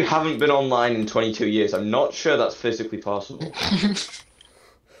you say you haven't been online in 22 years? I'm not sure that's physically possible. I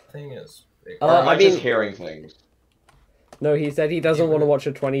think it's. Or am I I mean- just hearing things? No, he said he doesn't want to watch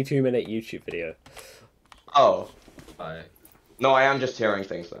a 22-minute YouTube video. Oh. I No, I am just hearing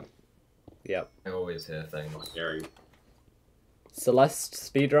things then. Yep. always hear things. Hearing. Celeste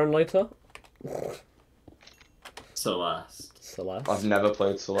speedrun later? Celeste. Celeste? I've never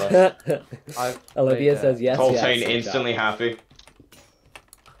played Celeste. I've Olivia played, says yes, Coltane yes. instantly happy.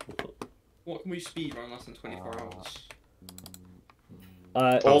 What can we speed run less than 24 hours?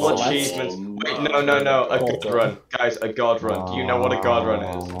 All Celeste? achievements. Wait, no. A god God. run. Guys, a god run. Do you know what a god run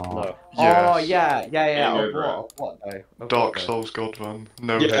is? No. Oh Yes. yeah. Game Of over. what though? Of Dark what, though? Souls God Run.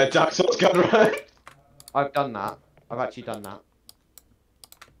 No. Yeah, Dark Souls god run. I've done that. I've actually done that.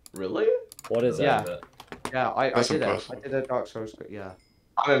 Really? What is Yeah. it? Yeah, I That's did it. impressive. I did a Dark Souls. Yeah.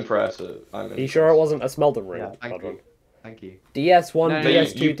 I'm impressive. Are you sure it wasn't a Smelden Ring? Yeah. Thank God run? you. Thank you. DS1, No,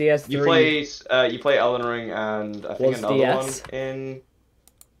 DS2, DS3. You play Elden Ring and I think Was another DS? one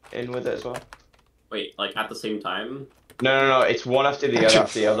in with it as well. Wait, like at the same time? No. It's one after the other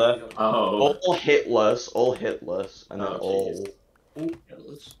after the other. Oh. All hitless, and then Oh, all Jesus. All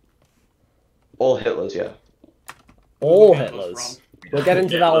Hitlers. all hitless. Yeah. All Hitlers Hitlers. run. We'll get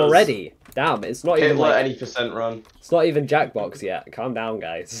into that Hitlers. already. Damn, it's not even Hitler like, any percent run. it's not even Jackbox yet. Calm down,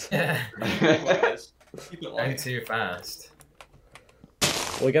 guys. Keep it Going light. too fast.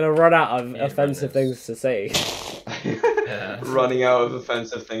 We're gonna run out of Yeah, offensive runners. things to say. Yeah. Running out of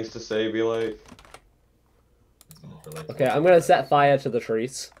offensive things to say, be like. Okay, I'm gonna set fire to the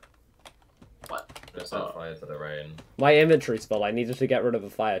trees. Gonna set fire to the rain. My inventory's full. I needed to get rid of a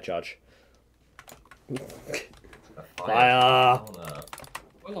fire charge. A Fire. Oh, no.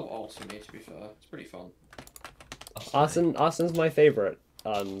 I love arson here, to be fair. It's pretty fun. Arson's my favorite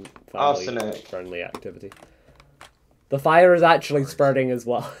family Arsenic. friendly activity. The fire is actually spreading as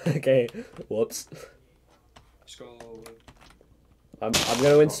well. Okay, whoops. Let's go. I'm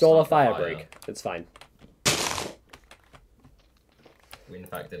gonna install a start fire the fire. break. It's fine. We in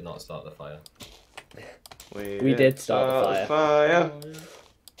fact did not start the fire. We did start the fire.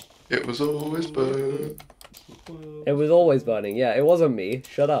 It was always burnt. It was always burning. Yeah, it wasn't me.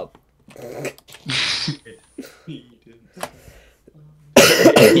 Shut up.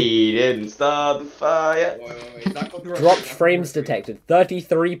 He didn't start the fire. Wait. Is that copyright? Dropped That's frames copyright. detected.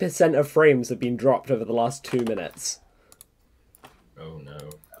 33% of frames have been dropped over the last 2 minutes. Oh no.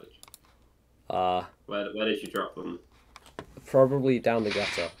 Where did you drop them? Probably down the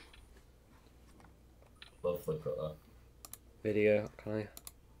gutter. Love the gutter. Video, can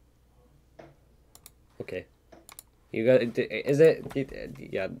I? Okay. You got? Is it?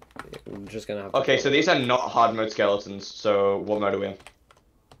 Yeah. I'm just gonna have. To Okay, so these are not hard mode skeletons. So what mode are we in?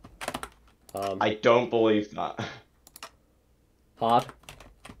 I don't believe that. Hard.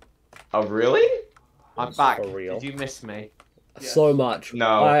 Oh really? I'm back. For real. Did you miss me? So much.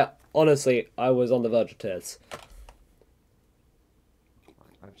 No. I honestly, I was on the verge of tears.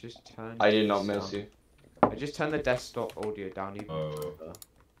 I've just turned. I did not this miss down. you. I just turned the desktop audio down even Oh. further.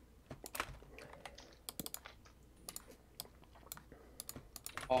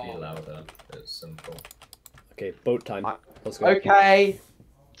 Be Oh, louder. It's simple. Okay, boat time. Let's go. Okay.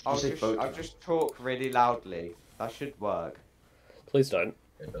 I'll say boat I'll time? just talk really loudly. That should work. Please don't.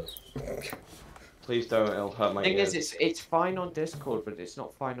 It does. Please don't. It'll hurt my Thing ears. is, it's fine on Discord, but it's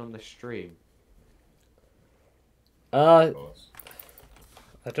not fine on the stream. Of course.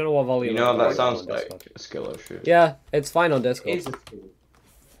 I don't know what volume. You know I'm that on sounds Discord. like a skill issue. Yeah, it's fine on It Discord. is. I haven't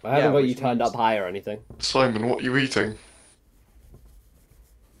yeah, got you which turned means- up high or anything. Simon, what are you eating?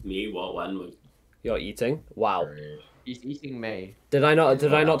 Me? What? When? You're eating. Wow. Great. He's eating me. Did I not?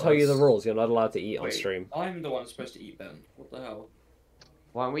 Did I not Wow, tell you the that's- rules? You're not allowed to eat on wait, stream. I'm the one supposed to eat Ben. What the hell?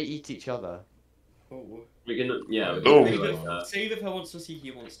 Why don't we eat each other? Oh. We can. Yeah. We Oh. can do like that. Save if I wants to see he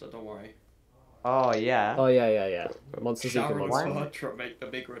monster, don't worry. Oh yeah. Oh yeah. Monster Seeker Sharon's monster. Vertra make the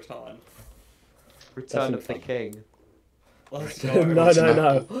big return. Return That's of the King. Let's go.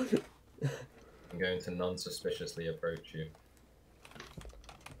 no. I'm going to non-suspiciously approach you.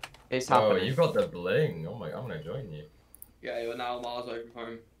 It's Oh, happening. you've got the bling. Oh my, I'm gonna join you. Yeah, you're now Mars open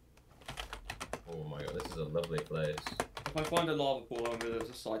home. Oh my god, this is a lovely place. If I find a lava pool over there's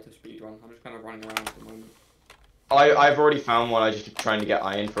a site of speedrun, I'm just kind of running around at the moment. I've already found one. I just trying to get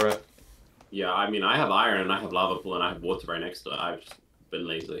iron for it. Yeah, I mean, I have iron and I have lava pool and I have water right next to it. I've just been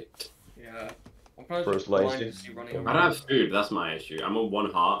lazy. Yeah. I'm kind of Bro's just lazy. mindlessly running I around. don't have food. That's my issue. I'm on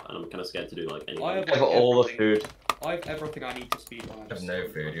 1 heart and I'm kind of scared to do like anything. I have I have like all the everything. food. I have everything I need to speedrun. I have no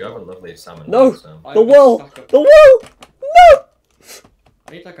food. You have a lovely salmon. No! Sam. I The have a wall! stack of- The wall! No!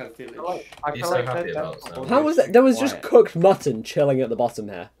 I need like a village. I He's feel so like happy that- about that's Sam. not How was always that? There was just quiet. cooked mutton chilling at the bottom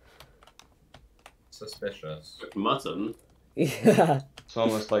here. Suspicious. Mutton. Yeah. It's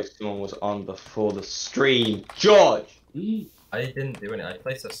almost like someone was on before the stream. George! I didn't do anything. I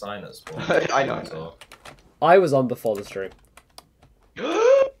placed a sign at spawn. I know. That's all. I was on before the stream.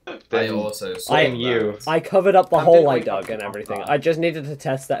 I Then also saw blame that. you. I covered up the Sam hole didn't I wake up dug and to everything. that. I just needed to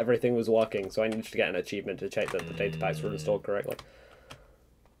test that everything was working, so I needed to get an achievement to check that the data packs were installed correctly.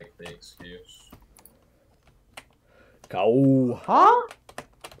 Pick the excuse. Cow. Huh?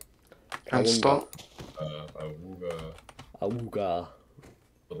 And stop. Awooga. Awooga.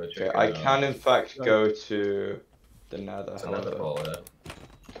 For the Okay, chicken, I can in fact go to the nether. It's another however. ball there.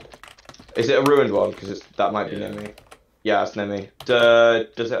 Is it a ruined one? Because that might be Yeah. near me. Yeah, it's near me.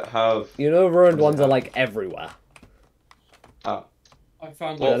 Does it have... You know, ruined What ones is are that? like everywhere. Oh. I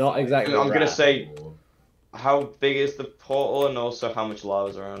found They're like not 5. exactly I'm gonna rare. say Ooh, how big is the portal and also how much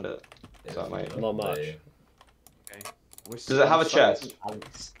lava's around it. it's that might- Not much. lovely. Does it have a chest?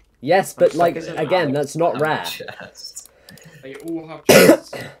 Yes, but I'm like, stuck as an again, Alex. that's not Have a rare. chest. They all have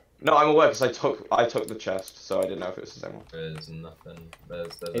chests. No, I'm aware because I took the chest, so I didn't know if it was the same one. There's nothing. There's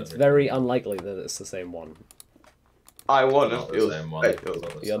It's everything. very unlikely that it's the same one. I won. Not It the was same one. fake. There's other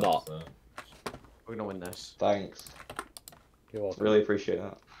You're stuff, not. so. We're gonna win this. Thanks. You're welcome. Really appreciate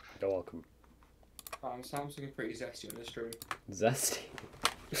that. You're welcome. Sam's looking pretty zesty on this stream. Zesty.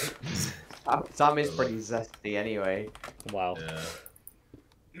 Sam is pretty zesty anyway. Wow. Yeah.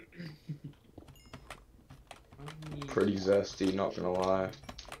 Pretty zesty, not gonna lie.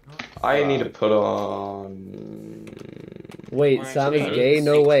 I need to put on. Wait, Alright, Sam so is you gay?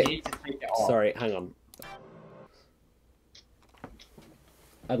 No You way. need to take it off. Sorry, hang on.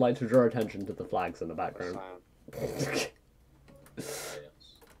 I'd like to draw attention to the flags in the background.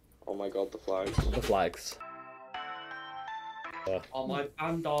 Oh my god, the flags. The flags. Oh, my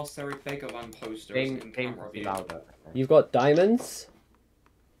Bandar Seri Begovan poster is in Game camera could be view. louder. You've got diamonds?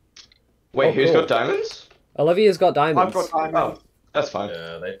 Wait, Oh, who's cool. got diamonds? Olivia's got diamonds. I've got diamonds. Oh, that's fine.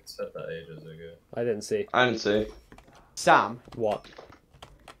 Yeah, they said that ages ago. I didn't see. I didn't see. Sam, What?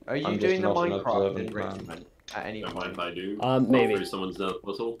 are you I'm just doing the not an Minecraft observant enrichment at any Don't mind point? if I do. Maybe. Through someone's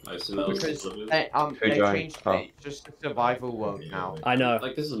portal. I assume that was Because Olivia's. Who they joined? changed Oh. it just to survival world now. I know.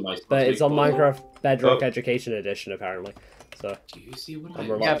 Like this is my. But it's on portal. Minecraft Bedrock Oh. Education Edition, apparently. So, Do you see what I'm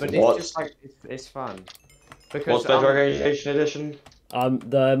I? reluctant. Yeah, but What? it's just like it's fun. Because What's Bedrock Education Edition?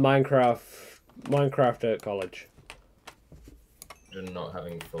 the Minecraft at college. You're not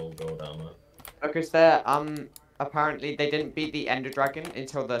having full gold armor. because they're apparently they didn't beat the Ender Dragon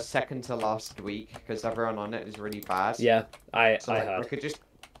until the second to last week because everyone on it is really bad. Yeah, I So I like, I heard. could just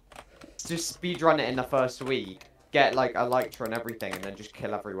speed run it in the first week, get like a Elytra and everything, and then just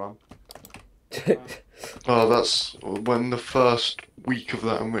kill everyone. Oh, that's when the first week of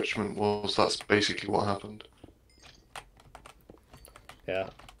that enrichment was. That's basically what happened. Yeah,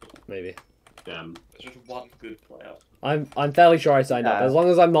 maybe. Damn. There's just one good player. I'm fairly sure I signed up. Yeah. As long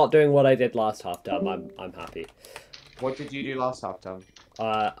as I'm not doing what I did last half term, I'm happy. What did you do last half time?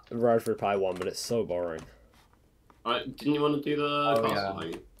 Raspberry Pi 1, but it's so boring. Alright, didn't you want to do the castle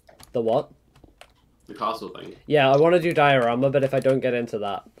thing? The what? The castle thing. Yeah, I want to do diorama, but if I don't get into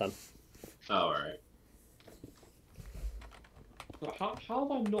that, then Oh, alright. But how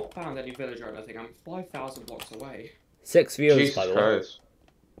have I not found any villager or anything? I'm 5,000 blocks away. 6 viewers Jesus by the way. Christ.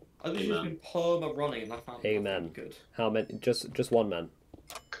 I've just Amen. been perma running and I found nothing Amen. good. How many? Just one man.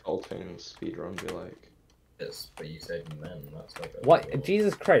 Culting speedrun be like. Yes, but you said men. That's like. What?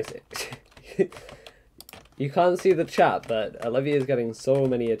 Jesus Christ! You can't see the chat, but Olivia is getting so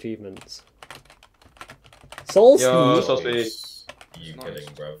many achievements. Soul Yo, Speed. so speed. You Nice.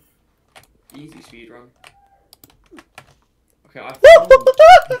 kidding, bro? Easy speedrun. Okay, I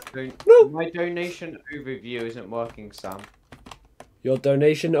found... No. My donation overview isn't working, Sam. Your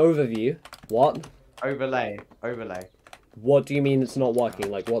donation overview. What? Overlay. What do you mean it's not working?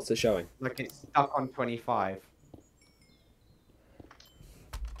 Like, what's it showing? Like it's stuck on 25.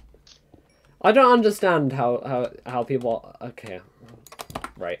 I don't understand how people. Okay,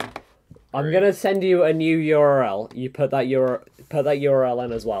 right. I'm Great. gonna send you a new URL. You put that URL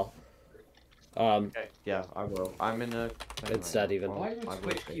in as well. Okay. Yeah, I will. I'm in a. It's dead even. Why I does will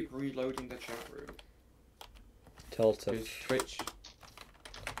Twitch be. keep reloading the chat room? Tilted. Because Twitch.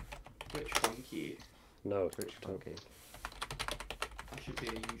 Twitch funky. No. Twitch don't. Monkey. I should be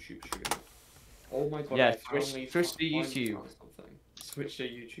a YouTube streamer. Oh my god. Yeah, I finally switch to finally YouTube. found something. Switch to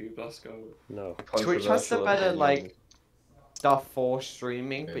YouTube. Let's go. No. Twitch has the Controversial better opinion. like stuff for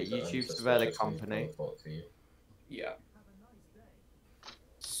streaming, but Maybe the YouTube's the ancestors better just need to company. teleport to you. Yeah.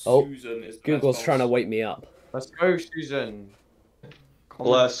 Oh, Susan is the Google's best trying to boss. wake me up. Let's go, Susan. Come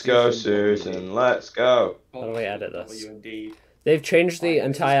on, Let's go, Bobby. Susan. Let's go. How do I edit this? W indeed. They've changed the Why is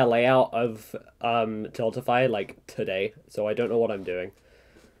entire layout of Tiltify like today, so I don't know what I'm doing.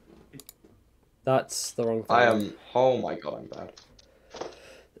 That's the wrong thing. I am. Oh my god, I'm bad.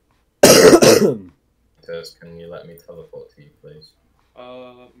 Tess, can you let me teleport to you, please?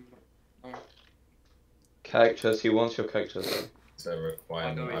 Oh, Cactus, he wants your cactus. It's a I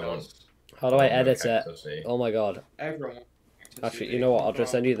requirement. know he I want. does. How do I want edit it? cactus-y. Oh my god. Everyone. wants to Actually, see you know what? I'll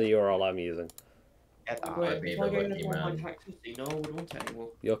just send you the URL I'm using. Get Oh, that. wait, I'd be if the I go lucky into my man. cactus, no one would want it anymore.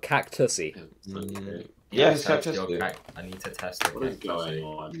 Your cactusy. Mm. Yes, Yes, that's cactus. your I need to test the What is cactus-y. going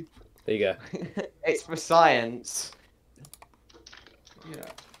on? There you go. It's for science. Yeah.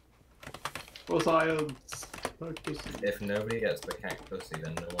 For science. If nobody gets the cactus-y,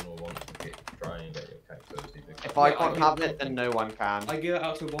 then no one will want to try and get your cactus-y. because- If I Yeah, can't I have mean- it, then no one can. I give it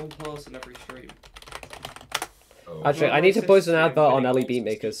out to one person every stream. Oh, Actually, I need to post an advert on Ellie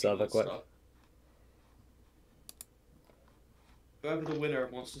Beatmaker's server quick. Whoever the winner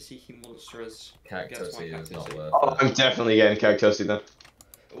of Monster Seeking Monsters gets my cactus-y is not cactus. worth Oh, it. I'm definitely getting cactusy then.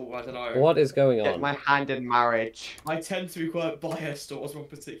 Oh, I don't know. What is going Get on? my hand in marriage. I tend to be quite biased towards one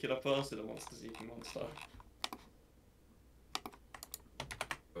particular person in Monster Seeking Monster.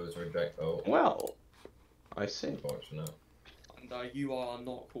 Was reject. Oh, Well, I see. unfortunate. And you are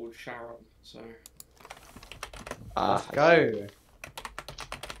not called Sharon, so. Let's go.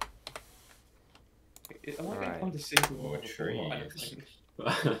 Am I going to Alright. find a single More one before I trees.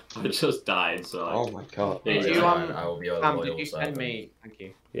 think? I just died, so Oh my god. There Did you you go. I will be a Sam, loyal did you send servant. me? Thank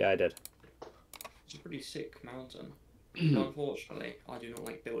you. Yeah, I did. It's a pretty sick mountain. Unfortunately, I do not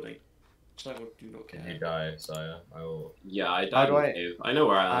like building. So I do not Did you care. die, Sire? I will. yeah, I How died do in I- the cave. I know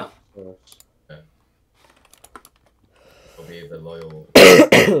where I am. Will be the loyal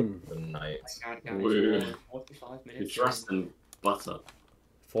the knight. God, guys, Woo. we're 45 You minutes. trust in butter.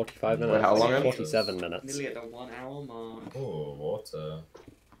 45 Wait, minutes. how long have- 47 minutes. Nearly at the 1 hour mark. Oh, water.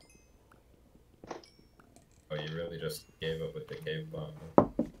 Oh, you really just gave up with the cave part. Huh?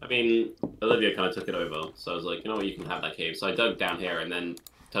 I mean, Olivia kind of took it over, so I was like, you know what, you can have that cave. So I dug down here, and then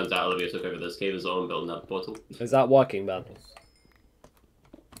turns out Olivia took over this cave as well and built another portal. Is that working, Ben? Doing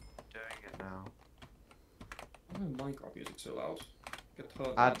it now. Why is Minecraft music so loud? Get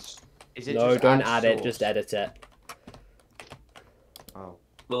turned Add. Is it No, just don't add add it, source? just edit it. Oh.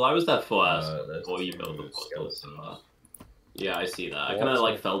 Well, I was there first there's before you two built the portal. So, skeletons. yeah, I see that. I What? kind of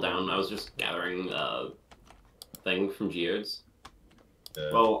like fell down. I was just gathering thing from geodes.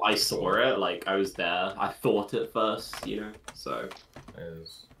 Well, I saw it. Like I was there. I thought it first, you know. So.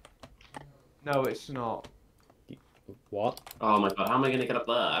 Is No, it's not. What? Oh my god, how am I gonna get up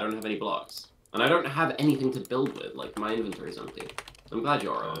there? I don't have any blocks. And I don't have anything to build with, like my inventory's empty. I'm glad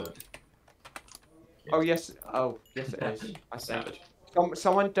you're uh, around. Oh yes. Oh yes, it is. I think. Savage.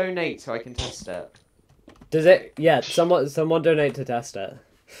 Someone donate so I can test it. Does it? Yeah, someone donate to test it.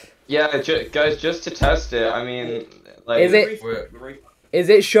 Yeah, guys, just to test it, I mean, like. Is it- We're- Is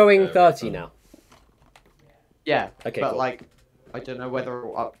it showing Yeah, 30 we've now? Yeah. Okay, but cool. like, I don't know whether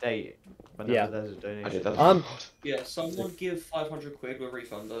it'll update whenever Yeah. there's a I donation. did that. Yeah, someone give 500 quid, we'll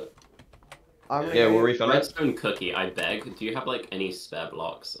refund it. I'm Yeah, we'll gonna- refund it. Redstone cookie, I beg. Do you have like any spare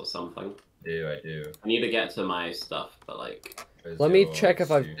blocks or something? I do. I need to get to my stuff, but like Where's Let me your check if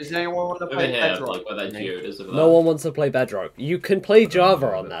I've- suit? Does anyone want to over play here, Bedrock? like where that with me? geode is over No there. one wants to play Bedrock. You can play Java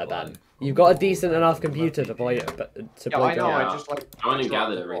no, on there, that's Ben. fine. You've got a Oh, decent I enough don't computer know to play that to Yeah, play I know. Java. I just like. I went and Bedrock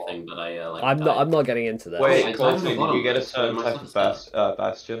gathered a lot. everything, but I like. I'm died. not getting into this. Wait, I Coffee, don't know did you get a about certain it. type of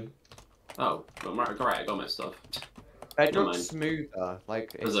bastion? Oh, well, right, I got my stuff. Bedrock's mind. smoother.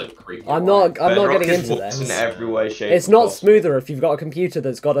 Like There's it's a creek. I'm not Bedrock getting is into worse this. in every way, shape, It's or not form. smoother if you've got a computer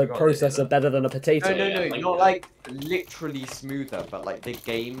that's got a I got it, processor yeah. better than a potato. No, no, Yeah, no, like- not like literally smoother, but like the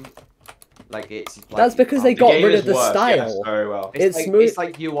game, like it's. Like, That's because they The got game rid is of the worse, style. Yes, very well. It's, it's like, smooth- It's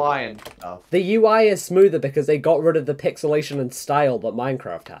like UI and stuff. The UI is smoother because they got rid of the pixelation and style that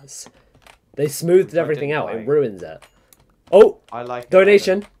Minecraft has. They smoothed Which I everything didn't out. It like. ruins it. Oh, I like it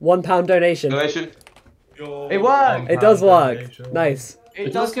donation. £1 donation. Donation? It worked. It does work. Nice. It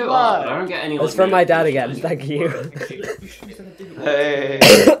It does does go up, but I work. don't get any. It's like, from my dad again. notifications. Thank you.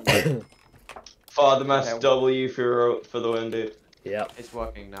 Hey. Father Mass Okay. W for the win, dude. Yep. It's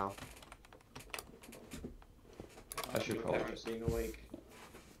working now. I should probably. Parents being awake.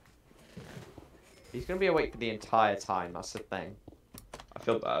 He's gonna be awake for the entire time. That's the thing. I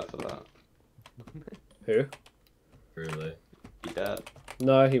feel bad for that. Who? Truly. He dead.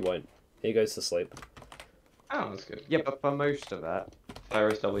 No, he won't. He goes to sleep. Oh, that's good. Yeah, but for most of it.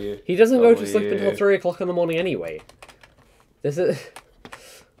 Iris W. He doesn't go to sleep until W. 3 o'clock in the morning anyway. This is.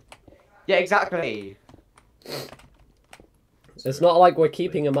 Yeah, exactly. It's not like we're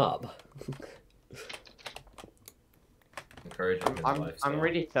keeping him up. Encouraging his I'm lifestyle.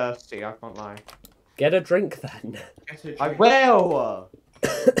 really thirsty. I can't lie. Get a drink then. Get a I drink. will.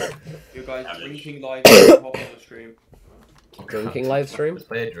 You guys drinking live hop on the stream. Drinking live stream? Let's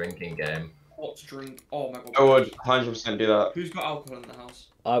play a drinking game. What's drink? Oh my god. I would 100% do that. Who's got alcohol in the house?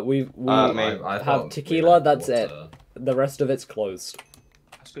 We Me. I have thought we tequila. had That's it. water. The rest of it's closed.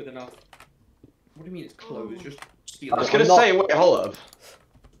 That's good enough. What do you mean it's closed? Just steal I was it. gonna I'm not- say, wait, hold up.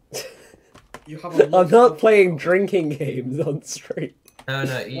 You have a lot I'm not of playing alcohol. drinking games on stream. No,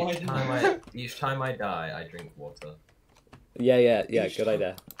 no. Why Each time I die, I drink water. Yeah. Each Good time.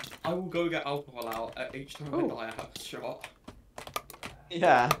 idea. I will go get alcohol out at each time Ooh. I die. I have a shot.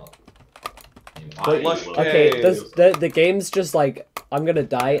 Yeah. But- Lush Okay, Cave. the game's just like I'm gonna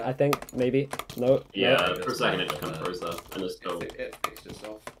die. I think maybe. No. Yeah, No. for a second it just kind of froze there, and it's still. It fixed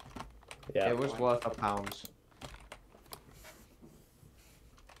itself. Yeah. It was worth £1.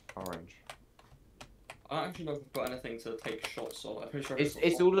 Orange. I don't actually know if I've got anything to take shots on. I'm pretty sure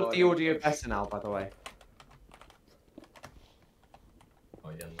It's all of the audio better now, by the way. Oh,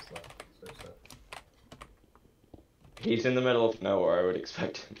 Yen's left. So sad. He's in the middle of nowhere, I would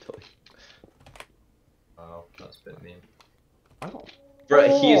expect him to leave. Wow, that's a bit mean. Oh.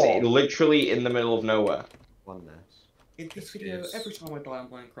 Bro, he Oh. is literally in the middle of nowhere. Won this. In this video, Excuse. every time I die on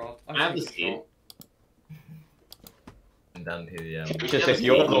Minecraft, I have take the a seed. shot. And down to the Just Yeah, if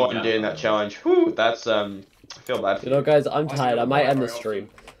you're the yeah. one doing that challenge, whew, that's I feel bad for You know, guys, I'm I tired. I don't might die end the very stream.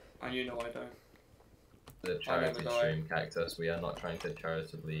 often, and you know I don't. the I never charity die. stream Cactus. We are not trying to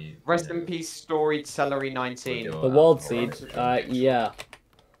charitably. Rest you in know, peace, storied celery 19. with your The world alcohol. seed. Yeah.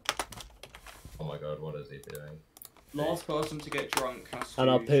 Oh my god, what is he doing? Last person to get drunk has to. And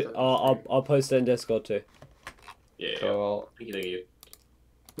I'll post it in Discord too. Yeah. So, Thank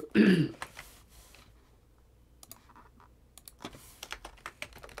you.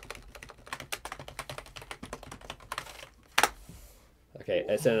 Okay,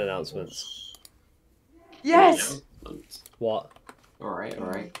 it's in announcements. Yes! What? Alright,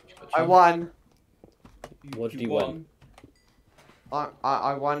 alright. I won. What did you win?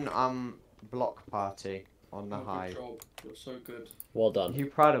 I won block party on the hive. You're so good. Well Are done. you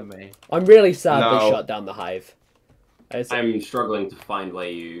proud of me? I'm really sad No. they shut down the hive. I'm struggling to find where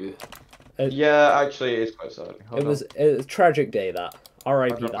you. yeah, actually, it's quite sad. Hold It was a tragic day that.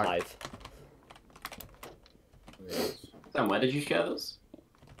 R.I.P. I'll the go back. hive. Sam, where did you share this?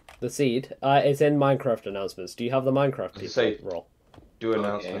 The seed. It's in Minecraft announcements. Do you have the Minecraft people Say- roll? Do Okay,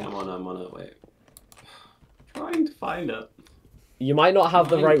 announcement. I'm on it. Wait. Trying to find it. You might not have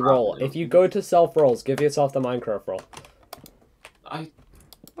the right Minecraft roll. If you go to self rolls, give yourself the Minecraft roll. I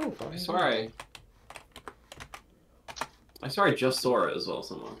swear I just saw it as well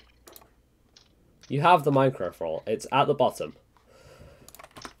somewhere. You have the Minecraft roll. It's at the bottom.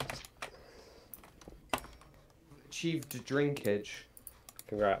 Achieved drinkage.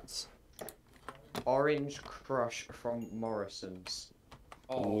 Congrats. Orange crush from Morrison's.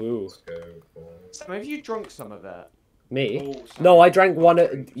 Oh. Ooh. Let's go for. Sam, have you drunk some of it? Me? Oh, sorry. No, I drank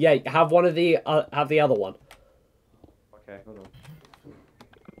one. Yeah, have one of the. Have the other one. Okay, hold on.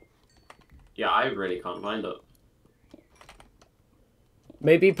 Yeah, I really can't find it.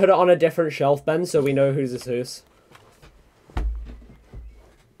 Maybe put it on a different shelf, Ben, so we know whose is whose.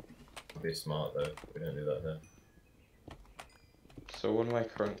 Be smart though. We don't do that here. So, what are my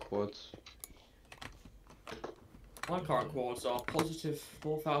current quads? My current quads are positive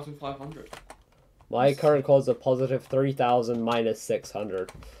 4,500. My current cause are positive 3,000 minus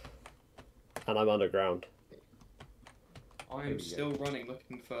 600. And I'm underground. I There am we go. still running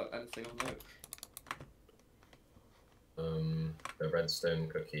looking for anything on note. The redstone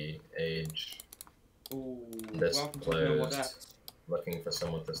cookie age. Ooh, This welcome to no more closed. death. Looking for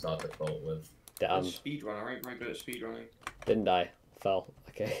someone to start a cult with. Damn, Speedrunner, I ain't very good at speedrunning. didn't die. Fell.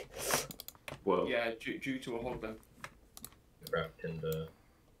 Okay. Whoa. Yeah, due to a hoglin. Craft Tinder.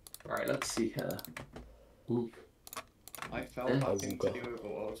 Alright, let's see here. I fell Oh, back into God. the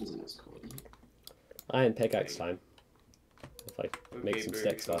overworld. What's this called? Iron pickaxe time. If I make Okay, some Boo,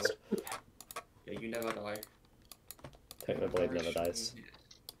 sticks so- first. Yeah, you never die. Technoblade never dies.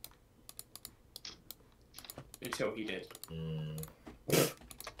 Until he did.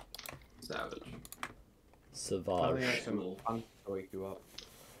 Savage. I Savage. have some fun to wake you up.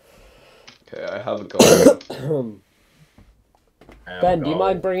 Okay, I have a goal. Ben, do you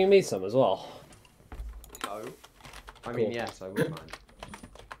mind bringing me some as well? No. I mean, Cool. yes, I would mind.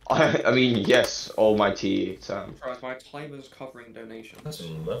 I mean, yes, almighty Sam. Right, my timer's covering donations. That's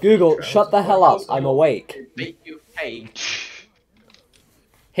some lovely Google, trousers. shut the hell up. I'm awake. Make you cake.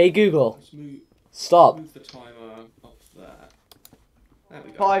 Hey Google, Let's move, stop. move the timer up there. There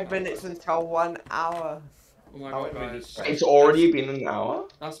we go. 5 minutes until 1 hour. Oh my Oh, god, really? guys. It's already been an hour?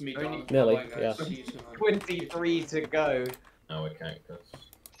 That's me Only- done. Nearly, Bye, guys. yeah. See you tonight. 23 to go. Our cactus.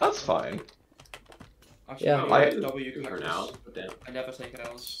 That's fine. Actually, Yeah. maybe I- W For cactus. now. Damn. I never take it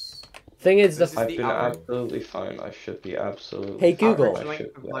else. Thing is, This the is I've the been hour. absolutely fine. I should be absolutely Hey, fine. Google. I Average should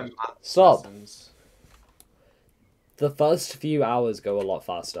length of be. my maths Stop. lessons. first few hours go a lot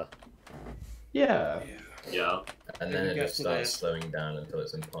faster. Yeah. Yeah. And Then then we it get just to starts the- slowing down until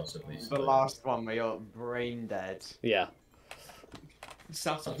it's impossibly The slow. last one where you're brain dead. Yeah.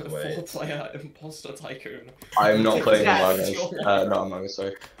 Sat on a Wait. 4-player imposter tycoon. I am not playing Yeah, Among Us. sure. Not Among Us,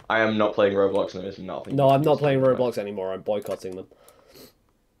 sorry. I am not playing Roblox and there is nothing. No, I'm not playing Roblox anymore. I'm boycotting them.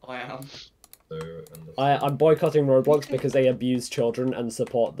 I am. So, I'm boycotting Roblox because they abuse children and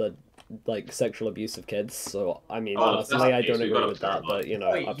support the sexual abuse of kids. So I mean, Oh, if that's personally, the I case, don't we've agree got with to that. turn But you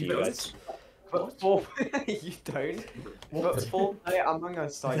know, Wait, up to you you don't- guys. But four, you don't. But 4 player Among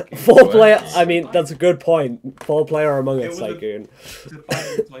Us tycoon. Four player. I mean, that's a good point. 4-player Among It Us was a- tycoon. It's a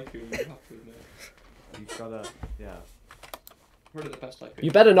bad tycoon, you have to admit. You gotta, yeah. Probably the best tycoon.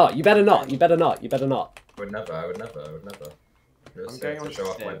 You better not. You better not. You better not. You better not. I would never. I'm going to on show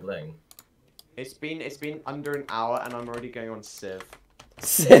off my Civ. bling. It's been under an hour and I'm already going on Civ.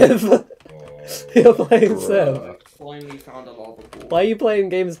 Civ. Oh. You're playing Civ. Bruh. Finally found a lava pool. Why are you playing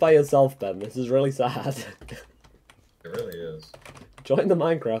games by yourself, Ben? This is really sad. It really is. Join the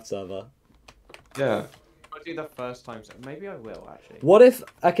Minecraft server. Yeah. I'll do the first time, so maybe I will actually. What if?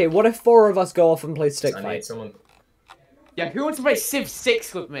 Okay, what if 4 of us go off and play stick I need fight? someone. Yeah, who wants to play Civ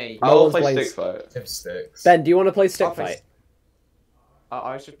 6 with me? No I will one's play playing stick fight. Tip sticks. Ben, do you want to play stick I'll play fight?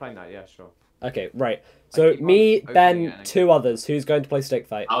 I was just playing that, yeah, sure. Okay, right. So keep on me, opening Ben, it and 2 others. Who's going to play stick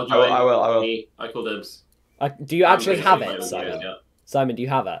fight? I'll I will, join. I will. Me. I call dibs. Do you actually I'm have gonna it, play Simon? with you, yeah. Simon, do you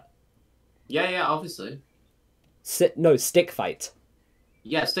have it? Yeah, obviously. No, stick fight.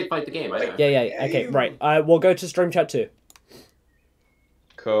 Yeah, stick fight the game. I know. Yeah. Okay, right. We'll go to stream chat 2.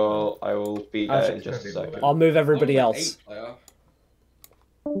 Cool. I will be there Actually- in just a second. I'll move everybody I'm like else. 8-player.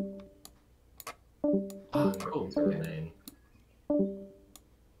 Oh, cool. To remain.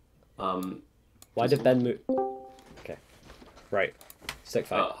 Why did Ben move? Okay. Right. Stick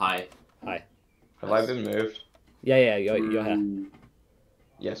fight. Hi. Have I been moved? Yeah, you're here.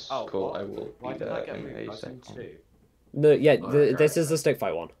 Yes. Oh, cool. what? I will Why be did I there get in moved? a I was in second. 2. No, yeah, Alright. this is the stick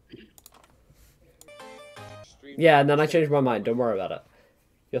fight one. Yeah, and then I changed my mind. Don't worry about it.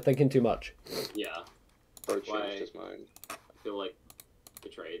 You're thinking too much. Yeah. Bro Why? changed his mind. I feel like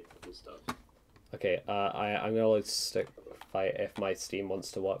betrayed and stuff. Okay, I'm gonna load stick fight if my Steam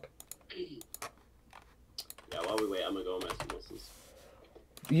wants to work. Yeah, while we wait, I'm gonna go on my monsters.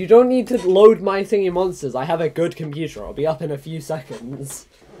 You don't need to load my thingy monsters. I have a good computer. I'll be up in a few seconds.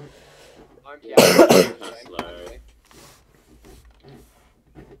 Yeah, kinda slow.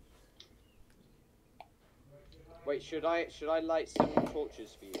 Wait, should I light some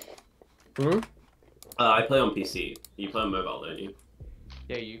torches for you? Hmm? I play on PC. You play on mobile, don't you?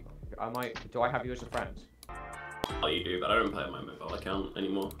 Yeah, do I have you as a friend? Oh, you do, but I don't play on my mobile account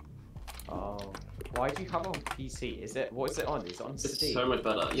anymore. Oh. Why do you have it on PC? What is it on? Is it on It's Steam? so much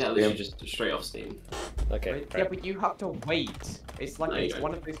better. Yeah, literally just straight off Steam. Okay. Yeah, but you have to wait. It's like No, you it's don't.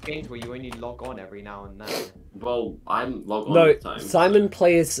 one of those games where you only log on every now and then. Well, I'm logged on No, all the time. Simon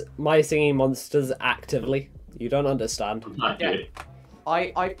plays My Singing Monsters actively. You don't understand. I Yeah. do.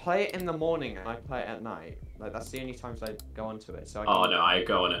 I play it in the morning and I play it at night. Like that's the only times I go onto it. So I can, Oh no, I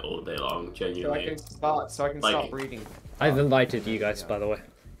go on it all day long, so I genuinely. can start Like- start breeding. I've invited you guys, by the way.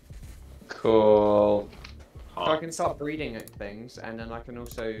 Cool. So I can start breeding things, and then I can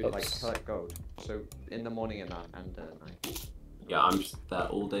also like Oops. collect gold. So in the morning and at night. Yeah, I'm just there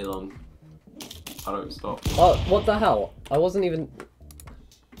all day long. I don't stop. Oh, what the hell? I wasn't even...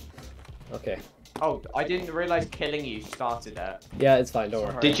 Okay. Oh, I didn't realize killing you started it. Yeah, it's fine, don't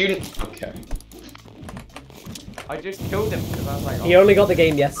worry. Sorry. Did you? Okay. I just killed him because I was like, He only got the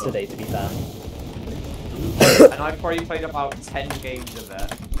game yesterday, to be fair. and I probably played about 10 games of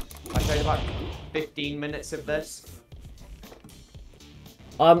it. I played about 15 minutes of this.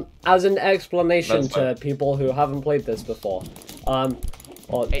 As an explanation That's to people who haven't played this before,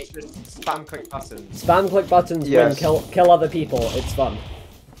 or It's just spam click buttons. spam click buttons Yes. when kill other people. It's fun.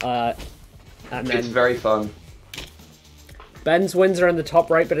 And It's then very fun. Ben's wins are in the top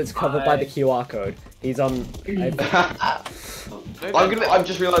right, but it's covered by the QR code. He's on. I'm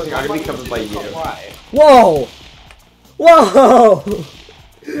just realizing I'm gonna be covered by you. Whoa! Whoa!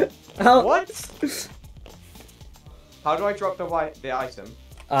 How? What? How do I drop the item?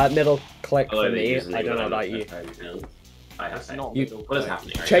 Middle click Although for they me. usually I don't know go about on you. the I have That's not You- middle What is click.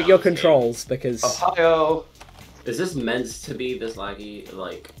 happening right Check now your in this game? controls because. Ohio. Is this meant to be this laggy?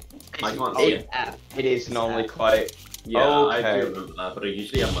 Like, I can't see It, it. it is normally quite. Yeah, I Okay. do remember that, but I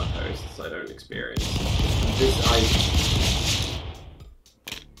usually have my host, so I don't experience this.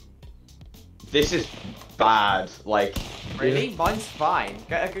 This is bad. Like. Really? Mine's fine.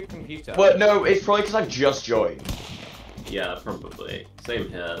 Get a good computer. But no, it's probably because I've just joined. Yeah, probably. Same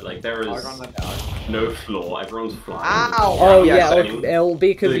here. Like, there I is run like that. no floor. Everyone's flying. Ow! Oh Yeah, yeah, so- it'll be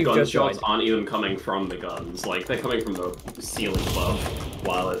because The you've just gunshots joined. aren't even coming from the guns. Like, they're coming from the ceiling above.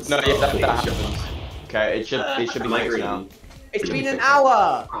 While it's No, yeah, that being shot. happens. Okay, it should be Am I fixed green? now. It's been an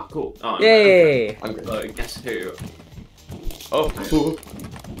hour! Oh, cool. Oh, I'm Yay! I'm good. Guess who? Oh,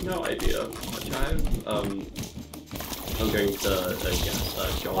 No idea. What child? I'm going to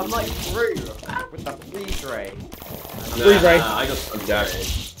guess John. I'm like Gru with the freeze ray. Freeze ray. I got some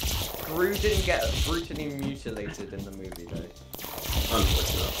Gru didn't get brutally mutilated in the movie though.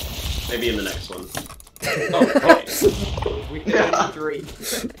 Unfortunate. Maybe in the next one. Oh, We can only dream.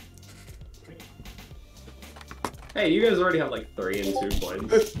 hey, you guys already have like 3 and 2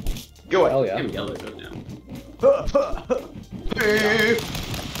 points. go Hell ahead. yeah. I'm yellow good now.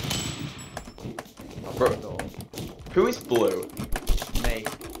 Bro, who is blue? Me.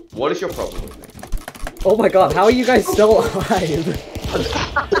 What is your problem with me? Oh my god, how are you guys still alive?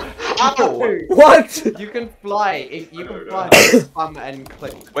 Ow! What? You can fly. If you can fly, spam and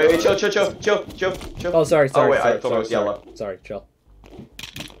click. Wait, chill. Oh, sorry. Oh, wait, I sorry, thought it was sorry, yellow. Sorry, chill.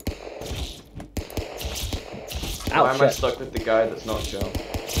 Why Ow, am I shit. stuck with the guy that's not chill?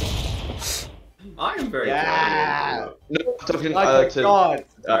 I am very Yeah. No, I'm talking Oh my to god.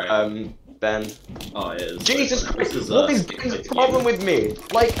 Ben. Oh, it is. Jesus This Christ! is, What is stick Ben's with problem you. with me?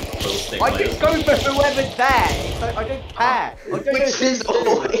 Like, Little stick I players. can go for whoever's there. It's like, I don't care. I don't know which is who's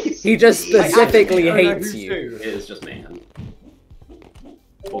always. He just me. specifically I actually don't know hates who's you. who. It is just mayhem.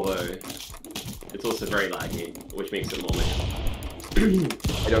 Although, it's also very laggy, which makes it more mayhem.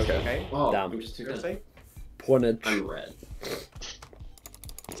 I don't care. Okay. Oh, Damn. I'm just too You're good. safe? Punnage. I'm red.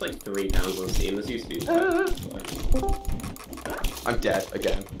 It's like £3 on Steam. This used to be. I'm dead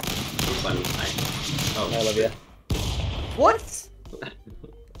again. Oh, I love you. What?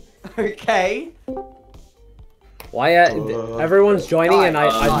 Okay. Why everyone's joining and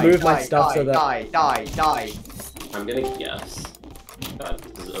I moved my stuff so that Die. I'm gonna guess that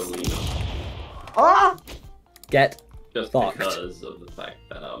this is Alina. Ah! get Just Fucked. because of the fact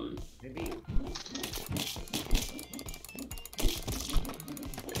that, Maybe.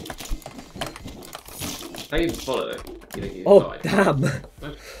 how you follow it? oh damn.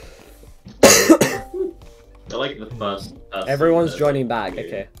 They're like the first person Everyone's that- joining back,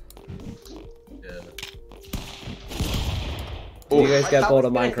 okay. Yeah. Do you guys I get thought bored it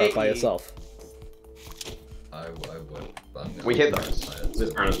of was gonna Minecraft hit by you. yourself? I would. But I'm gonna We hit try those. and This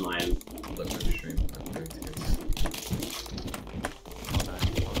is Brown's mine. look at the stream. I'm going to get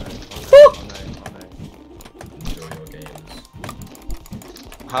enjoy your games.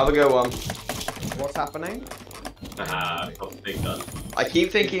 Have a good one. What's happening? Got the big gun. I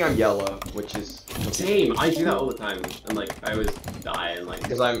keep thinking I'm yellow, which is Same, I do that all the time. And like, I always die and like.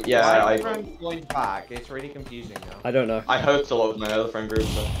 because I'm Why yeah. is everyone going back? It's really confusing now. I don't know. I host a lot with my other friend group.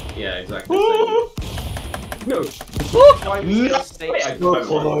 So. Yeah, exactly. Same. No! Why would you just say Wait, I-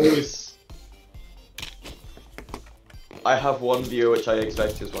 Close. I have one viewer, which I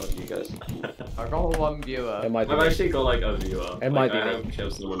expect is one of you guys. I got one viewer. It might be I've me. actually got like a viewer. It might be I me. have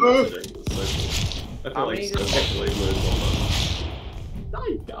just someone messaging. It's so cool. I feel How like many so did- actually moved on. I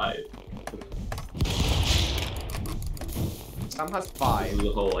died. Sam has This 5. is a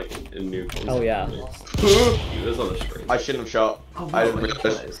whole like a new concept. Oh, yeah. Viewers on the stream. I shouldn't have shot. I didn't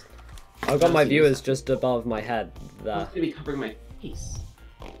realize. I've got my viewers just above my head I'm there. gonna be covering my face.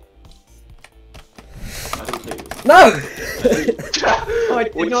 I don't think this. No! Oh, I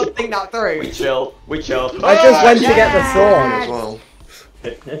did not think that through. We chill. We chill. I just went to get the As sword. well.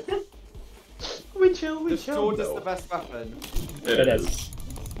 We chill. We The chill. sword is the best weapon. It is.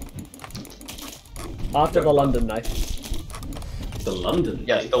 After the London knife. The London.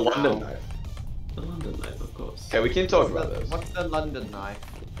 Yes, the knife. London knife. The London knife, of course. Okay, we can talk about this. What's the London knife?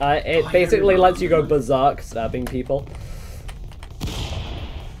 It basically lets you go berserk stabbing people.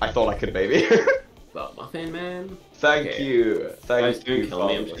 I thought I could maybe. But Muffin Man. Thank Okay. you. Guys, Thank you. don't kill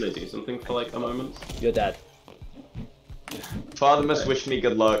me. I'm just gonna do something for like a moment. You're dead. Fathermas wished me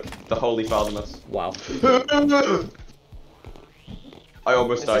good luck. The Holy Fathermas. Wow. I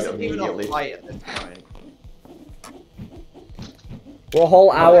almost This died isn't even a immediately. fight at this point. We're a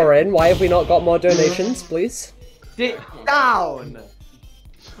whole hour in. Why have we not got more donations, please? Sit down!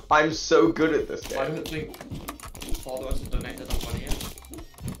 I'm so good at this I game. don't think Father has donated that money yet.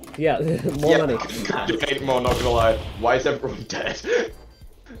 Yeah, more money. Could donate more, not gonna lie. Why is everyone dead?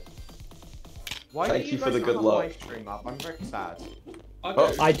 Why Thank do you you for guys the not good have luck. my stream up? I'm very sad. I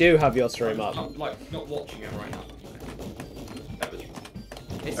Oh, do. I do have your stream up. I'm like not watching it right now. That was-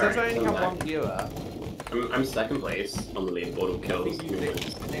 It says I Alright, only I'm have back. one viewer. I'm second place on the leaderboard of I kills. think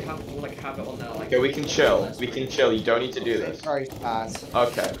they have it on there like. okay, we can chill. We can chill. You don't need to do this. It's very sad.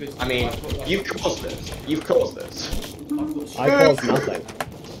 Okay. I mean, you've caused this. You've caused this. I caused nothing.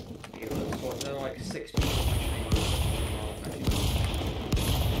 There are like 6 people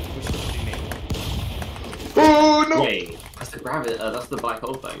which is pretty neat. Oh no! Wait, that's the that's the black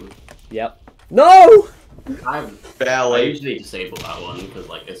hole thing. Yep. No! I Barely. usually disable that one because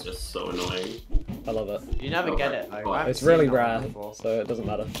like it's just so annoying. I love it. You never get it though. I haven't It's seen really that one rare, before. so it doesn't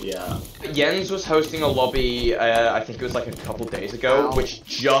matter. Yeah. Jens was hosting a lobby, I think it was like a couple days ago, Ow. which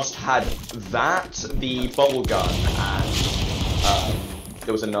just had that, the bubble gun, and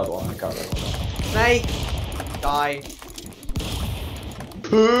there was another one, I can't remember what Snake! Die.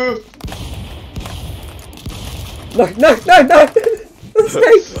 that. No! The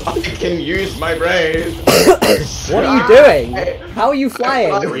snake! I can use my brain! What are you doing? How are you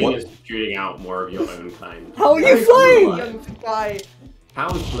flying? Green is shooting out more of your own kind. How are you flying? Die. How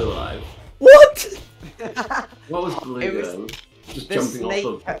is Blue alive? What? What was Blue It was- doing? Just The jumping snake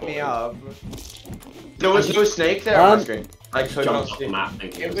off of kept me the up. There was no snake there on my screen. I could not Jumped off see. the map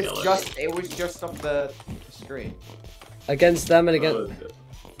thinking It it was just off the screen. Against them and against...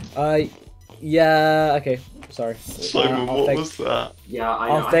 Yeah, okay. Sorry. Simon, I'll what fix, was that? Yeah, I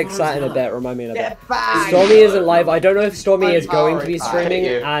know. I'll fix I that in a thought it bit. was Remind me in a bit. Get back! Stormy isn't live. I don't know if Stormy is going to be I'll streaming,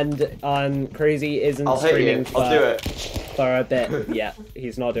 hit you. and Crazy isn't I'll hit streaming you. I'll do it. for a bit. Yeah,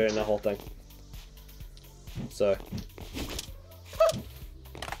 he's not doing the whole thing. So.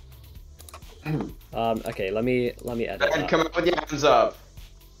 Okay, let me edit And that. come up with your hands up.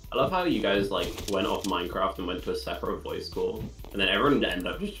 I love how you guys like went off Minecraft and went to a separate voice call, and then everyone ended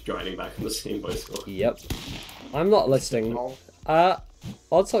up just joining back in the same voice call. Yep. I'm not listing. Oh.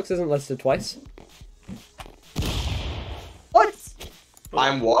 Oddsocks isn't listed twice. What?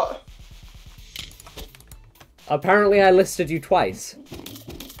 I'm what? Apparently, I listed you twice.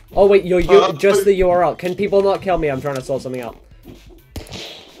 Oh wait, you're just the URL. Can people not kill me? I'm trying to sort something out.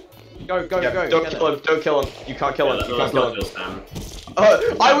 Go, go, Yeah, go. don't get kill it. him. Don't kill him. You can't kill him. You can't kill him. Just spam.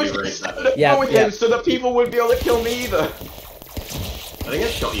 I was Very just savage. Yeah, with yeah. him so that people wouldn't be able to kill me either. I think I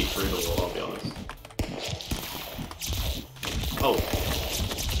shot you through the wall, I'll be honest. Oh,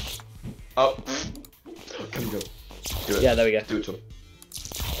 Oh. Come go. Do it. Yeah, there we go. Do it to him.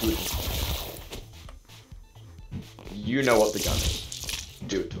 Do it to him. You know what the gun is.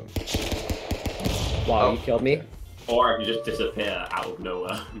 Do it to him. Wow, Oh, you killed me. or I could just disappear out of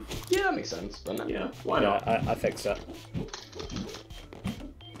nowhere. Yeah, that makes sense. Doesn't it? Yeah, why Yeah, not? I fixed it.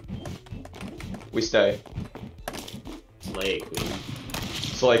 We stay. Slay Queen.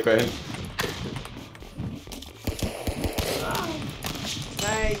 Slay Queen.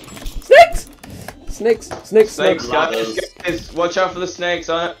 Snake! Snakes! Snakes! Snakes! Snakes, Snakes! guys. Watch out for the snakes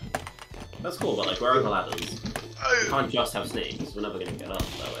on it. That's cool, but like, where are the ladders? We can't just have snakes. We're never gonna get up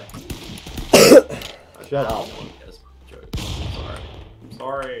that way. Shut up. No one cares about the joke. I'm sorry. I'm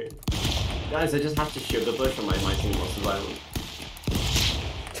sorry. Guys, I just have to sugar bush on my Mighty Monsters Island.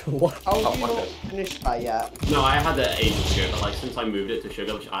 What? How Oh, have you fuck not it. finished that yet? No, I had that ages ago, but like since I moved it to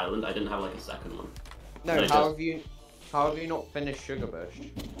Sugar Bush Island, I didn't have like a second one. No, No, how just- have you not finished Sugar Bush?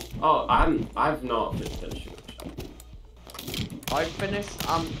 Oh, I've not finished Sugar Bush. I've finished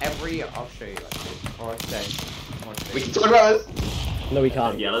I'll show you actually. Or I'll say. We can talk about this. No, we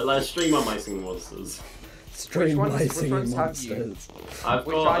can't. Yeah, let's stream on My Singing Monsters. Stream Which ones- my which singing ones have you? monsters. I've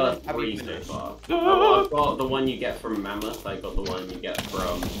Which got island have you 3 so finished? far. Well, I've got the one you get from Mammoth, I got the one you get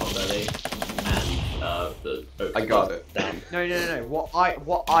from Potbelly, and the Oak I got it. Damn. No.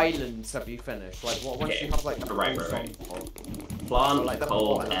 What islands have you finished? Like what ones Okay. you have like the Right, full right. song for? Plant, Like the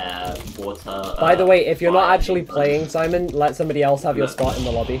cold, bottom. air, water. By the way, if you're not fire, actually playing, Simon, let somebody else have your No. spot in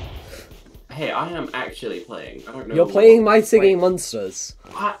the lobby. Hey, I am actually playing. I don't know. You're playing My Singing Wait. Monsters.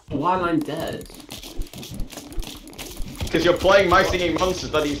 While I'm dead. Because you're playing My Singing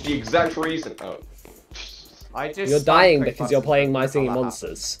Monsters, that is the exact reason. Oh. I just You're dying quick because you're buttons. playing My How Singing that happened.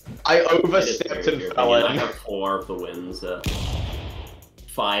 Monsters. I It is overstepped very and true. fell I in. have 4 of the wins.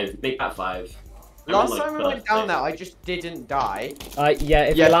 5. Make that 5. Last time I went down there, I just didn't die. Yeah,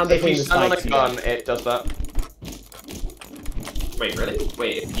 if you land between the stand on a spikes, gun, it does that. Wait, really?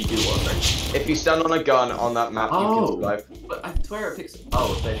 Wait, if you do what, sorry? If you stand on a gun on that map, you can survive. But I swear it picks.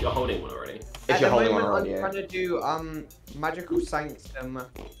 Oh, so if you're holding one already. If you're holding one already, I'm yeah. trying to do magical sanctum.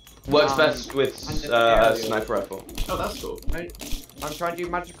 Works best with sniper rifle. Oh, that's cool. I'm trying to do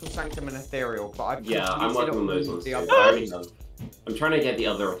magical sanctum and ethereal, but I've Yeah, I'm completed working on all those ones the too. other I already ones. have. I'm trying to get the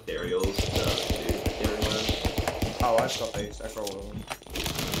other ethereals to do ethereal. Oh, I've got those. I've got all of them.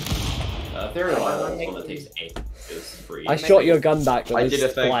 Ethereal Island is one that takes 8. It's free. I shot your gun back, but I it did a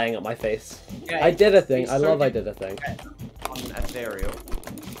was thing. flying at my face. Yeah, I did a thing. it's I so love I did a thing. On ethereal.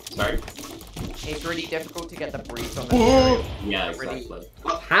 Sorry? It's really difficult to get the breeze on ethereal. Yeah, Really- exactly.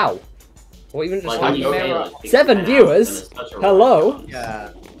 How? What even just Like, happened? when you Mirror. fail, it takes 7 10 viewers? hours, and it's such a Hello? rush. Yeah.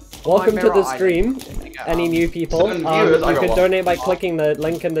 Welcome My to the mirror stream. island. Any new people? 7 viewers, I You got can one. donate by clicking the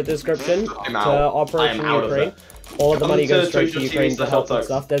link in the description I'm to out. Operation I am out of Ukraine. it. All of the Come money to goes straight to Twitch.tv Ukraine to help and /Helltug.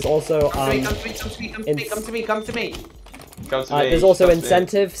 stuff. There's also Come to me, come to me, come to me, come to me, come to me, come to me. Come to me. there's also come to me.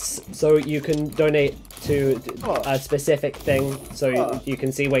 incentives, so you can donate to a specific thing, so you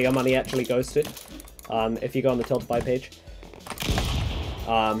can see where your money actually goes to. If you go on the Tiltify page.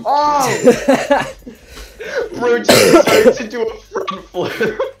 Bro just decided to do a front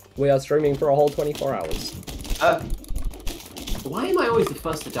flip. We are streaming for a whole 24 hours. Why am I always the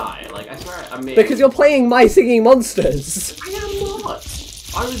first to die? Like, I swear, I mean... Because you're playing My Singing Monsters! I am not!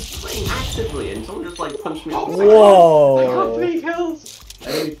 I was playing actively and someone just, like, punched me off. I got Whoa! 3 kills. I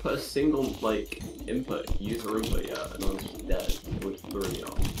didn't put a single, like, user input yet, and I was dead, which threw me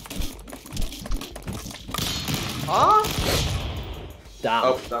off. Damn.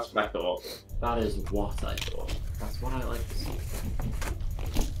 Oh, that's what I thought. That is what I thought. That's what I like to see.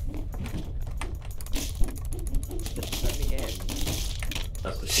 Let me in.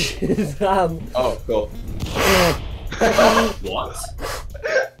 That's what she Damn. Oh, cool. What?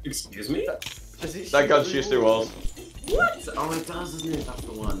 Excuse me? That gun shoots through walls. What? Oh, it does, doesn't it? That's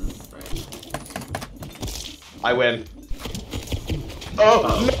the one. Right. I win.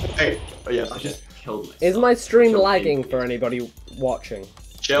 Oh, no! Hey. Oh, yes. I just killed myself. Is my stream Jumping. lagging for anybody watching?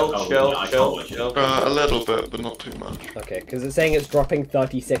 Chill, Oh, chill, yeah, I chill, can't chill. A little bit, but not too much. Okay, because it's saying it's dropping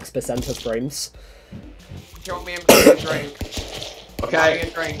 36% of frames. Kill me and buy a drink. Buy Okay.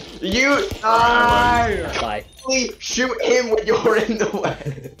 a drink. You No! Bye. please shoot him when you're in the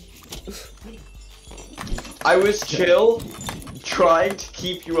way. I was chill, trying to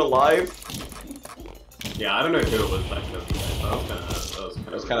keep you alive. Yeah, I don't know who it was back then.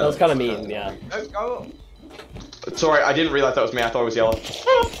 That was kind of. That was kind of mean, yeah. Let's go. Sorry, I didn't realize that was me. I thought it was yellow.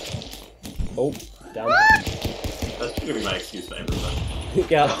 Oh, damn. That's gonna be my excuse for everything.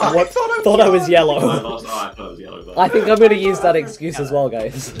 Yeah, I what? thought I was Thought I was I yellow. lost. Oh, I thought it was yellow. But... I think I'm gonna use that excuse as well,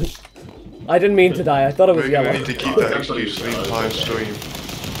 guys. I didn't mean to die, I thought it was We're gonna yellow. need to keep that excuse for the entire stream.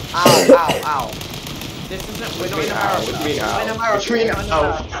 Ow, ow, ow. This isn't. We're not in America. What do you mean, We're in ow? America. What do you mean, We're not in ow?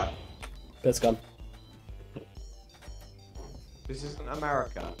 America. Piss gun. This isn't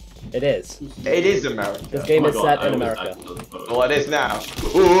America. It is. It is America. This game Oh my is God, set I in almost America. died to the photo. Well, it is now.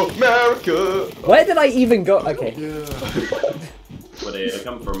 Ooh, America. Where did I even go? Okay. Where did I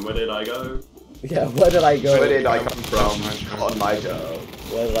come from? Where did I go? Yeah, where did I go? Where did I come from? On my job.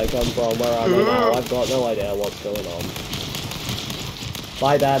 Where did I come from? Where am I now? I've got no idea what's going on.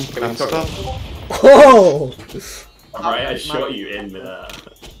 Bye, Dan. Can we And talk? stuff. Oh! Alright, I shot you in midair.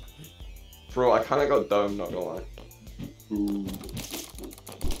 Bro, I kind of got dome, not gonna lie. Ooh.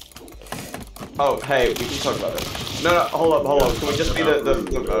 Oh, hey, we can talk about this. No, hold up. Can we just be the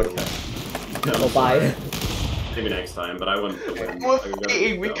okay. Oh, bye. Maybe next time, but I want to win. We're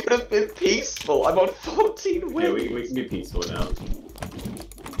fighting, we could have been peaceful. I'm on 14 Okay, wins. we can be peaceful now.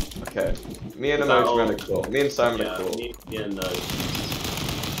 Okay. Me and Is that Emotion all? are cool. Me and Simon Yeah, are cool. me and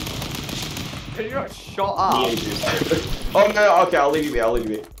Could you not shut me up? and Juice. Oh no, okay, I'll leave you be,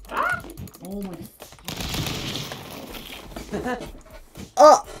 Oh my.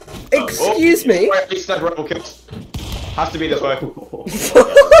 Excuse me? Wait, please said rebel kills. Has to be this way. Yeah,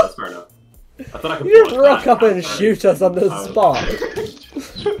 that's fair enough. I thought I could You just block rock that. up and shoot us on the I was- spot. I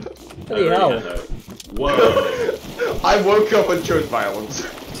Bloody already hell. had that. Whoa. I woke up and chose violence.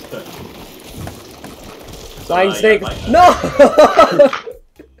 Flying yeah, snakes. like that.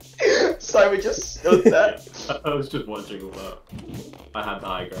 No! Simon just stood there. I was just watching all that. I had the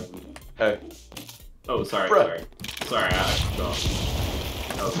high ground. Hey. Oh, sorry, Bruh. sorry, I forgot.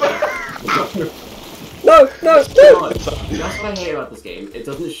 No, no, God, no! that's what I hate about this game. It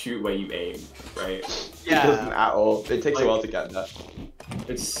doesn't shoot where you aim, right? It doesn't at all. It takes a while to get there.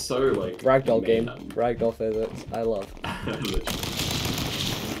 It's so like Ragdoll game. mayhem. Ragdoll physics. I love.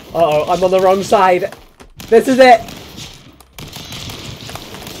 Uh-oh, I'm on the wrong side. This is it.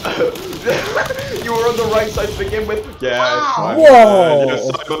 You were on the right side to begin with. Yeah. Whoa.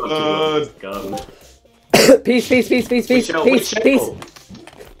 Yes, Gun. Peace, peace, peace, peace, peace, chill, peace, we peace. chill.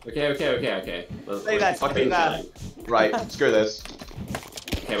 Okay. Say that, fucking say that. Right, screw this.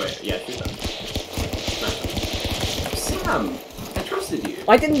 Okay, wait, yeah, shoot them. Sam! I trusted you.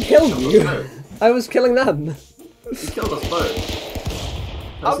 I didn't kill you. No, I was killing them. you killed us both.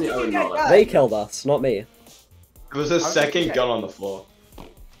 How Personally, did I you would get not like that? They killed us, not me. There was a How did second you get- gun on the floor.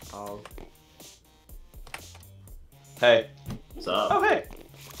 Oh. Hey. What's up? Oh, hey.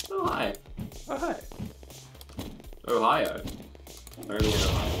 Oh, hi. Oh, hey. Ohio. Only in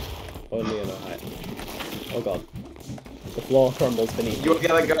Ohio. Only in Ohio. Oh god. The floor crumbles beneath You me. want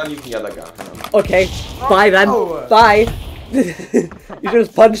the other gun? You can get that gun. Hang on. Okay, bye then. Oh. Bye. You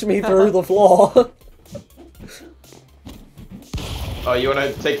just punched me through the floor. Oh, you want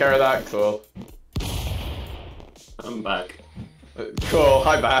to take care of that? Cool. I'm back. Cool.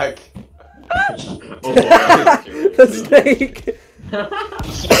 Hi, back. Oh, The snake.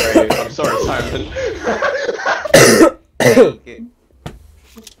 I'm sorry, Simon.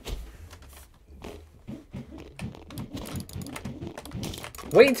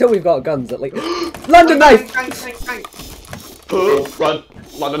 Wait until we've got guns at least. London knife! Run.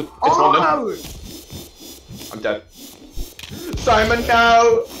 London. It's London. I'm dead. Simon,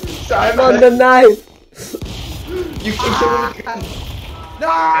 no! Simon! London knife! You keep killing the gun. No!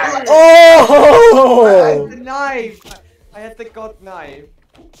 I Oh! had the knife! I had the god knife.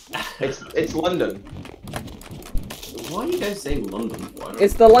 It's London. Why are you guys saying London for?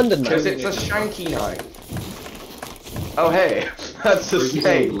 It's the London Because knife. it's a shanky knife. Oh, hey. That's a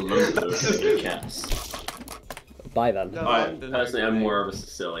snake. That's a... Yes. Bye then. The I, London personally, I'm knife. more of a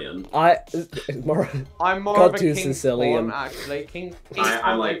Sicilian. More. I'm more God of a to King's Sicilian. Pawn, actually. King's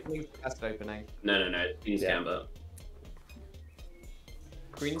I'm like- Queen's best opening. No. Queen's Yeah. Gambit.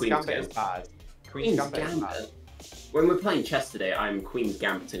 Queen's, Queen's Gambit is Gambit. bad. Queen's Gambit is bad. Gambit. When we're playing chess today, I'm Queen's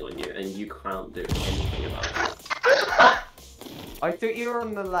Gambiting on you, and you can't do anything about it. I thought you were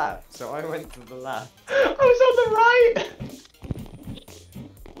on the left, so I went to the left. I was on the right!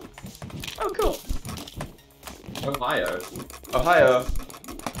 Oh, cool. Ohio. Ohio.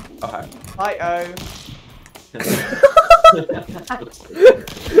 Ohio. Hi-oh.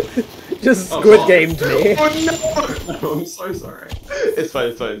 Just Oh, squid God. gamed me. Oh, no! I'm so sorry. It's fine,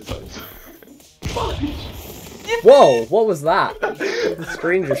 it's fine, it's fine. It's fine. Whoa, what was that? The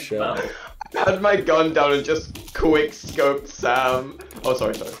screen just shut. Well, I had my gun down and just quick scoped Sam. Oh,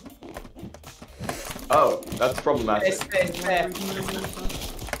 sorry. Oh, that's problematic.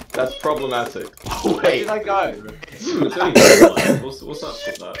 That's problematic. Oh, Where wait. did I go? it's only good. What's up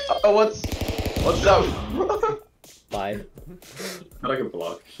with that? Oh, what's up? Bye. I like a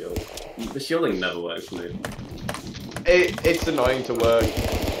block shield. The shielding never works for me. It's annoying to work.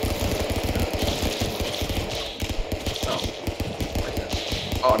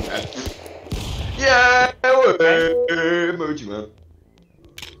 Oh, I'm dead. Yeah, emoji man.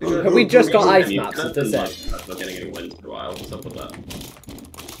 Have we just got ice And you- maps? that's Is been this it? like, not getting any wins for a while. What's up with that?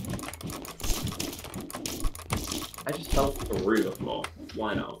 I just fell through the floor.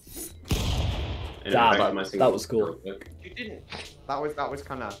 Why not? Anyway, Damn, back to my that single was cool. real quick. You didn't. That was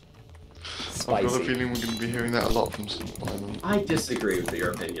kind of. I've got a Spicy. feeling we're going to be hearing that a lot from Simon. I disagree with your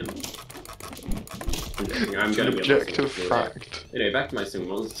opinion. I'm It's gonna an be objective honest. fact. Anyway, back to my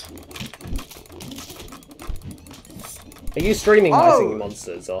singles. Are you streaming My Oh! Singing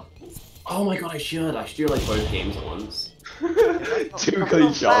Monsters or? Oh my god, I should like both games at once. Two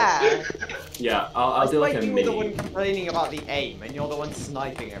clean shots. Yeah, I'll do like a you were the one mini. complaining about the aim, and you're the one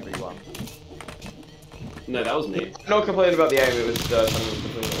sniping everyone. No, that was me. I'm not complaining about the aim, it was something was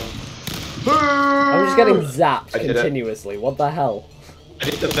complaining about. I'm just getting zapped I did it. continuously. What the hell? I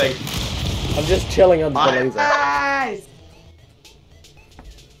did the thing. I'm just chilling under the laser. Nice!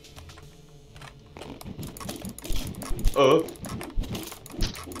 Oh.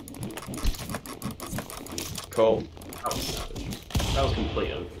 Cool. That was savage. That was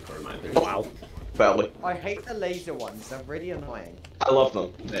completely unfair in my opinion. Wow. Badly. I hate the laser ones. They're really annoying. I love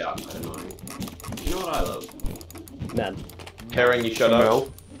them. They are quite annoying. You know what I love? Man. Karen, you shut up.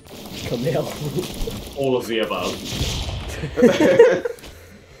 Mel. Camille. All of the above.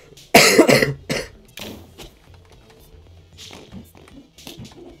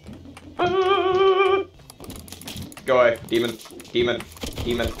 Go away, demon. Demon.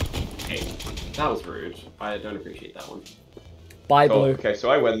 Hey, that was rude. I don't appreciate that one. Bye, Cool. Blue. Okay, so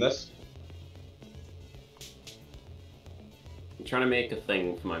I win this. I'm trying to make a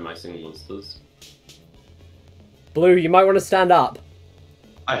thing for my Singing Monsters. Blue, you might want to stand up.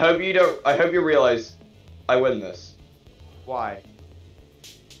 I hope you don't. I hope you realize I win this. Why?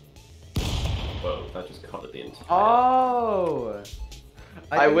 Whoa, that just covered the entire. Oh!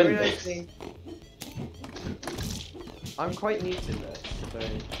 I didn't win realise this. I'm quite new to this, so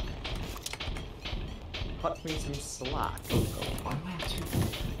cut me some slack. Why am I at 2?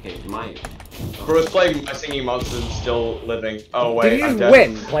 Okay, my. Bro's playing My Singing Monsters and still living. Oh Did wait, you I'm dead.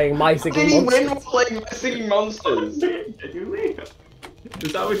 win playing My Did Singing he win Monsters? while playing My Singing Monsters? Genuinely?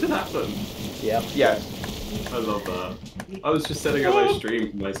 Is that what should happen? Yep. Yes. I love that. I was just setting up my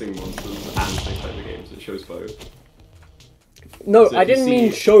stream for My Singing Monsters and Things Like the Games. It shows both. No, So I if you didn't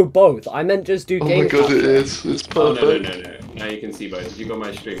mean see- show both. I meant just do Oh game my god, it capture. is. It's Oh, perfect. no. Now you can see both. If you go on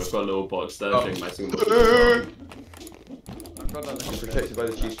my stream, I've got a little box there Oh. showing My Singing Monsters as well. I've got a I'm little protected by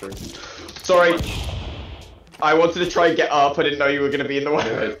the cheese string. Sorry. I wanted to try and get up. I didn't know you were gonna be in the way.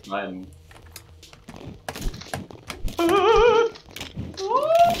 It's fine.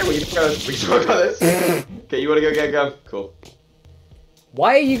 Okay, we can talk about this. Okay, you wanna go get a gun? Cool.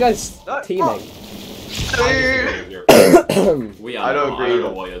 Why are you guys teaming? We I don't agree I don't know either.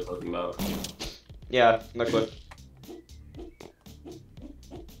 what you're talking about. Yeah, no clue.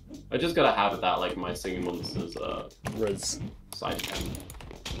 I just gotta have that, like, My Singing Monsters, Riz. side cam.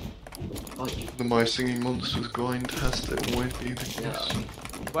 Like, The My Singing Monsters grind has to always be the case.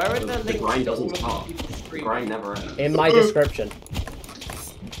 yeah. Where are the The links grind to all doesn't of stop. the people's The streams? grind never ends. In my description.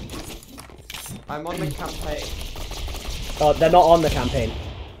 I'm on the campaign. Oh, they're not on the campaign.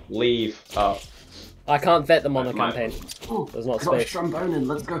 Leave. Oh. I can't fit them on the My- campaign. Oh, There's not I got a space. trombone in,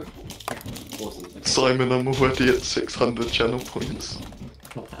 let's go. Awesome. Simon, I'm already at 600 channel points.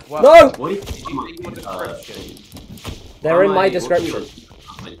 Well, No! What do you think your description. They're in my what do you description.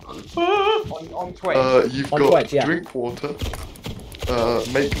 On Twitch. You've On got Twitch, yeah. drink water,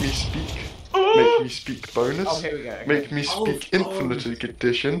 make me speak bonus, Oh, here we go. Okay. make me speak infinite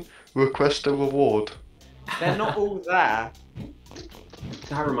edition, request a reward. They're not all there.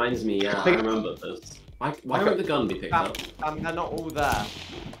 That reminds me, yeah, I remember this. Why won't the gun be picked up? They're not all there.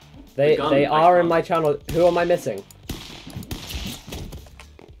 They gun they are in icon. my channel. Who am I missing?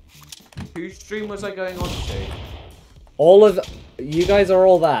 Whose stream was I going on to? All of you guys are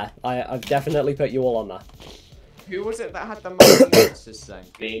all there. I've definitely put you all on there. Who was it that had the monsters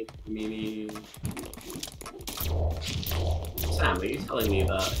thing? Me. Sam, are you telling me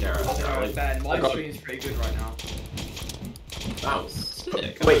that? Here, Alright, Ben, my got- screen is pretty good right now. that was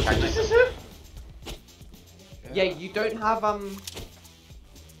sick. Wait, Cactus is here? Yeah, you don't have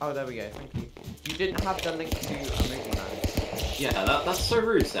Oh, there we go. Thank you. You didn't have the link to Movie Man. Yeah, that's so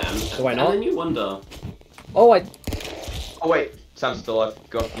rude, Sam. Do I not? And then you wonder. Oh, I. Oh wait, Sam's still alive.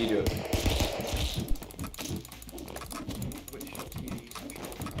 Go on, you do it. Which shot do you use?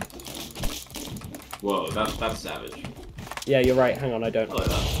 Whoa, that's savage. Yeah, you're right. Hang on, I don't. I like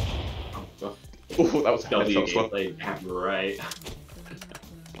that. Oh, Oh, that was W that was fun. gameplay, right?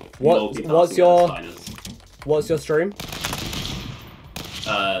 What's Multitasking your at its finest. what's your stream?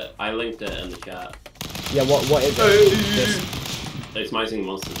 I linked it in the chat. Yeah, what is it? Just- It's My Singing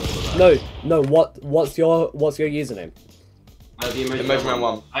Monsters. That's what that no, is. no. What's your username? The Emoji Emoji Man one.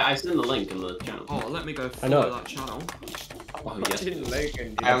 one. I sent the link in the channel. Oh, let me go I know. follow that channel. Oh, yes.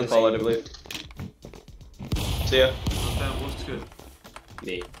 Logan. I am followed, I believe. See ya. Ben, what's good?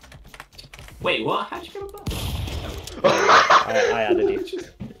 Me. Wait, what? How'd you get up there? I added you.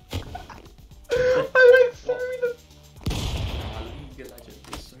 I went through the. League of Legends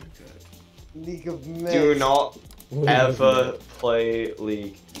is so good. League of Myths. Do not ever play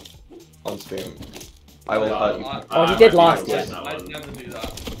League on stream. I will hurt you. Oh, he did last year. year. I'd never do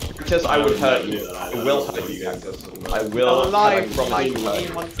that. Because I would hurt never you. do that. I will hurt you, Cactus. I will. I Alive, promise like you hurt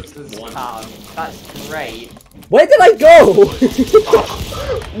you. monsters can. That's great. Where did I go?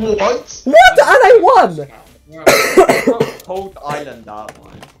 What? What? And I won. Hold Island up.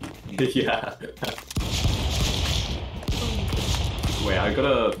 Yeah. Wait, I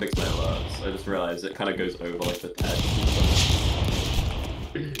gotta fix my alerts. I just realized it kind of goes over like the text.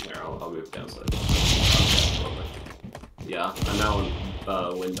 There, I'll move downside. Yeah, I'm now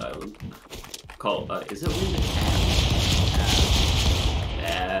on Wind Island. Call is it Wind?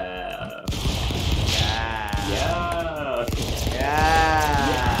 Yeah. Yeah. Yeah.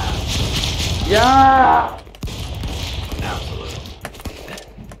 Yeah. Yeah. Absolutely.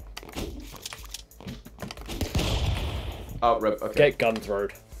 Oh, rip. Okay. Get gun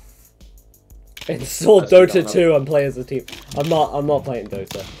throwed. Install That's the Dota gun 2 and play as a team. I'm not playing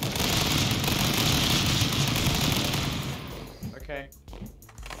Dota. Okay.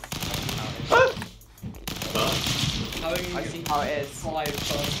 Having I see how it is. 5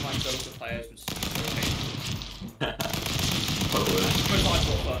 first-time Dota players was so painful.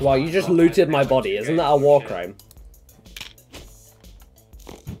 Oh, Wow, you just looted my body. Isn't that a war crime?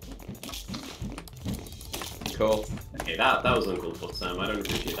 Cool. okay, that was uncalled for, Sam. I don't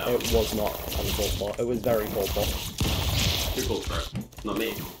appreciate that. It was not uncalled for. It was very called for. Who called for it? Not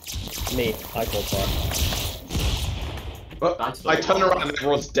me. Me, I called for it. Well, That's I the turn lava. around and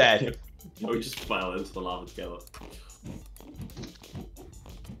everyone's dead. We just fell into the lava together.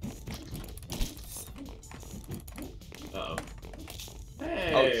 Uh-oh.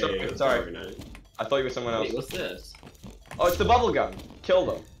 Hey! Oh, sorry. Very nice. I thought you were someone else. Wait, what's this? Oh, it's the bubble gun. Kill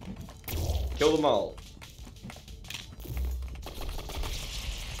them. Kill them all.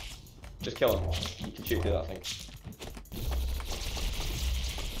 Just kill them. You can shoot through that thing.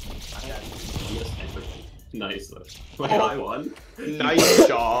 Nice though. Wait, I won. Nice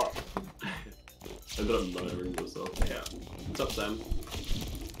shot. Ended up murdering yourself. Yeah. What's up, Sam?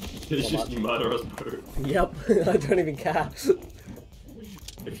 Did you just murder us both? Yep, I don't even care.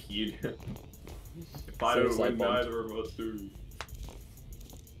 If you... If I don't Suicide win, bomb. neither of us do.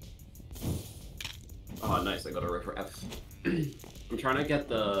 Oh, nice, I got a refresh. I'm trying to get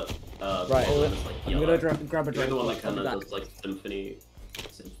the, Right, one that's, like, I'm yellow. gonna grab a You know drink. the one that I'll kind be of back. does, like, symphony?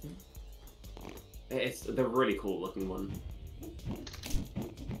 It's the really cool looking one.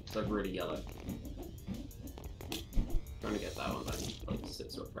 It's like really yellow. Trying to get that one back in like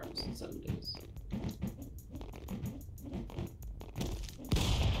 6 or perhaps in 7 days.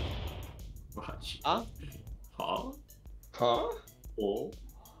 Watch. Huh? Huh? Huh? Oh?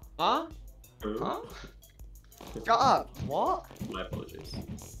 Huh? Huh? Shut up. What? My apologies.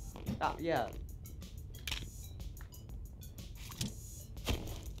 Yeah.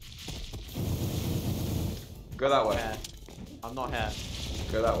 Go that way. Here. I'm not here.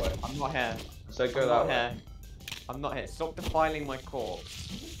 Go that way. I'm not here. So go I'm that not way. here. I'm not here. Stop defiling my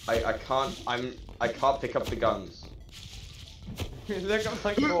corpse. I can't. I can't pick up the guns. Look at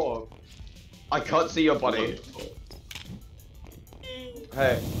my corpse. I can't see your body.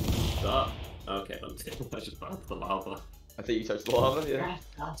 Hey, Ah, okay, then. I just bounced the lava. I think you touched the lava. Yeah.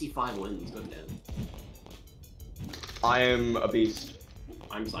 35 wins, good damn. I am a beast.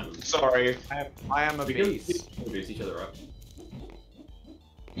 I'm Simon. Sorry. I am a We can beast. boost each other up.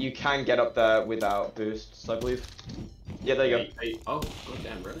 You can get up there without boosts, I believe. Yeah, there you go. Hey, oh, god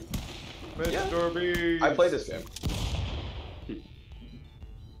damn, really? Mr. Beast. I played this game.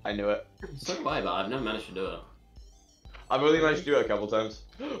 I knew it. So have I, but I've never managed to do it. I've only managed to do it a couple times.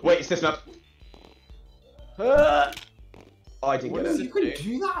 Wait, it's this map. Oh, I didn't What get is it. it? You can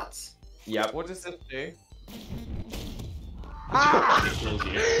do that? Yep. What does this do?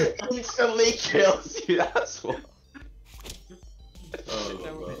 Instantly kills you, that's what. Oh, I don't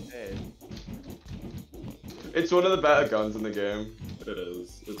know what my it did. It's one of the better guns in the game. god. It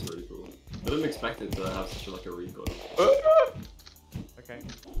is. It's really cool. I didn't expect it to have such like a recoil. Okay.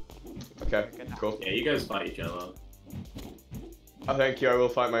 Okay, cool. Yeah, you guys fight each other. Oh, thank you, I will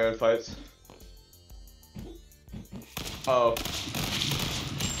fight my own fights. Oh.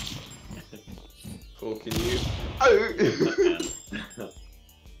 Cool, can you? Oh!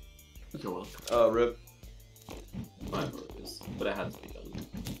 You're welcome. Oh, rip. My apologies. But it had to be done.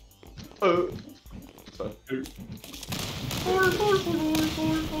 Oh. Sorry.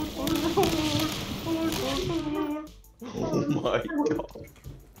 Oh my god.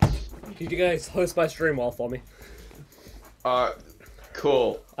 Could you guys host my stream while for me?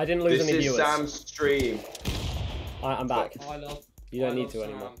 Cool. I didn't lose This any is viewers. Sam's stream. I'm back. I love. You don't I need love to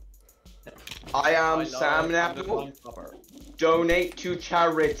anymore. I am I Sam love now. the cover. Donate to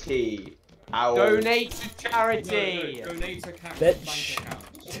charity. Ow. Donate to charity. No, donate to Cap's Bitch. bank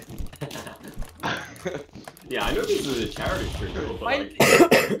account. Yeah, I know this is a charity stream, but Why- like, you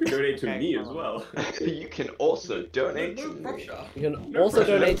can donate to Okay, me come as on. well. You can also donate No to me. pressure. You can also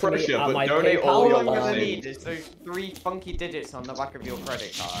pressure, donate no to me pressure, at but my donate PayPal all your All I'm gonna money. need is those 3 funky digits on the back of your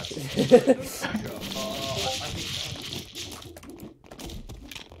credit card. I think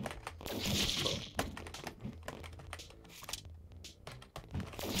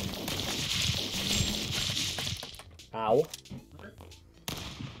Ow.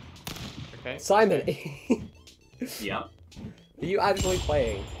 Okay. Simon, Yeah. are you actually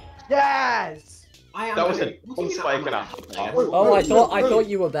playing? Yes! I am. That was doing- a what do you mean spike I'm and a not half. playing? Oh, I thought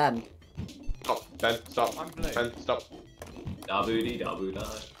you were Ben. Stop, Ben, stop. I'm blue. Ben, stop. Dabu-dee, dabu-da.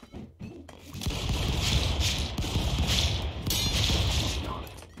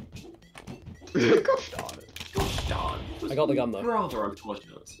 Gosh darn it. Gosh darn. I got the gun, though. Rather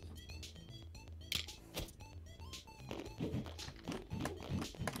unfortunate.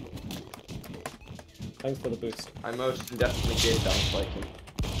 Thanks for the boost. I most definitely did down spiking.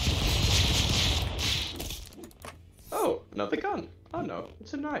 Oh, Another gun. Oh no,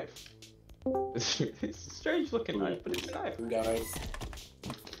 it's a knife. It's a strange looking knife, but it's a knife. Guys.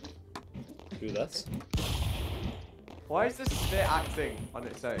 Do this. Why is this spit acting on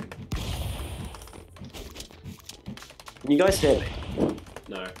its own? Can you guys hear me?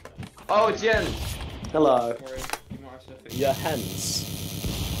 No. Oh, it's Yen. Hello. Sorry, you might have to fix Your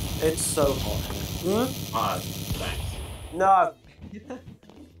hens. It's so hot. Hmm? Ah, thanks. No.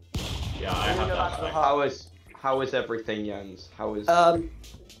 Yeah, I have that. How is everything, Jens? How is?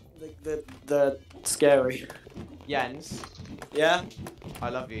 The scary. Jens, Yeah, I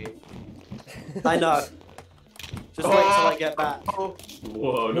love you. I know. Just wait till I get back.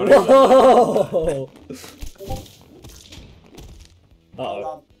 Whoa, not even. Whoa! Hold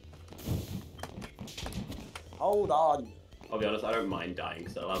on. Hold on. I'll be honest, I don't mind dying,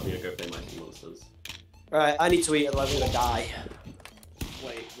 so allow me to go play my two monsters. Right, I need to eat otherwise I'm gonna die.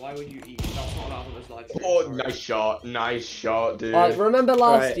 Wait, why would you eat? That's not allowed on this live stream. Oh, sorry. nice shot, dude. Remember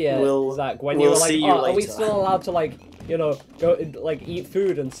last Right, year, we'll- Zach, when we'll you were like, see you oh, are we later." still allowed to, like, you know, go, like, eat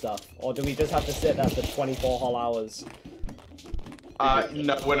food and stuff? Or do we just have to sit there for 24 whole hours? No,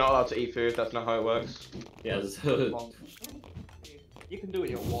 we're not allowed to eat food. That's not how it works. Yes. You can do it,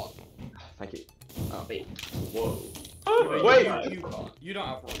 you what? Thank you. Wait. Whoa. Wait. You can't. You don't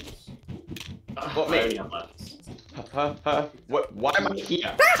have rights. What, I me? only have left. What? Why am I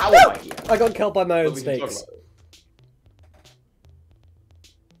here? How am I here? I got killed by my own We can talk snakes. about it.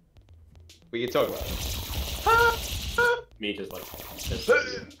 We can talk about it. Me just like.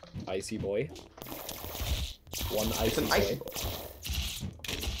 Icy boy. One It's icy an boy. ice ball.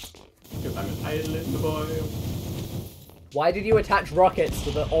 I'm an island boy. Why did you attach rockets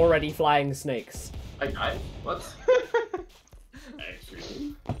to the already flying snakes? I died? What?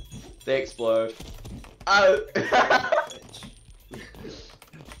 Actually. They explode. Oh!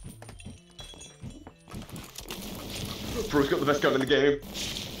 Bro's got the best gun in the game.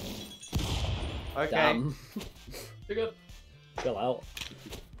 Okay. Damn. You're good. Chill out.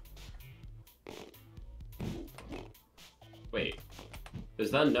 Wait.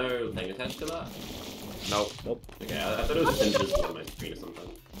 Is there no thing attached to that? Nope. Nope. Okay, I thought it was just invisible on my screen or something.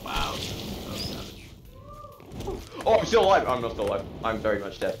 Wow. That was savage. Oh, I'm still alive. I'm not still alive. I'm very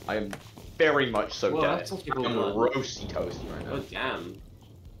much dead. I am very much so Well, dead. that's such a good I'm one. roasty toasty right now. Oh, damn.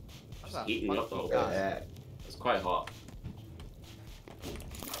 What's Just that? heating me up the whole Yeah. time. Yeah. It's quite hot.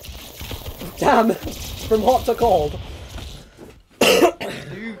 Damn! From hot to cold.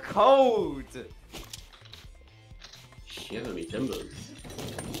 Too cold. Shiver me timbers.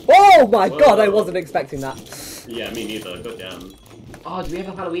 Oh my god, I Whoa. wasn't expecting that. Yeah, me neither. God damn. Oh, do we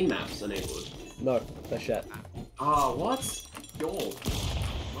have Halloween maps enabled? No, they're shit. Oh, what? Yo.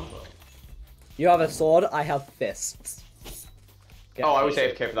 Mother. You have a sword, I have fists. Get Oh, I was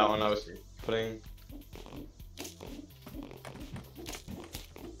fists. AFK for that one. I was putting.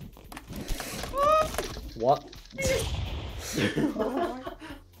 What?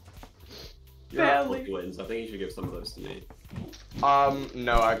 You're at 4 wins. I think you should give some of those to me.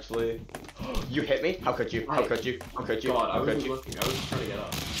 No, actually. You hit me? How could you? How could you? How could you? God, I How could wasn't you? looking. I was just trying to get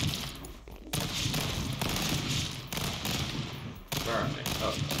up. Where am I?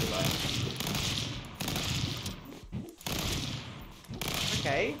 Oh, goodbye.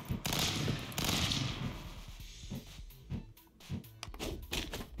 Okay.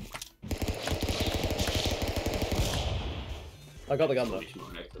 I got the gun though.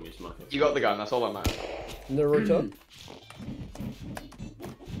 You got the gun. That's all that matters. Naruto?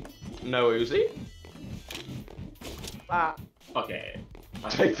 No Uzi. Ah. Okay.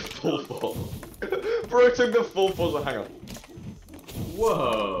 Take the full fall. Bro took the full fall. So hang on.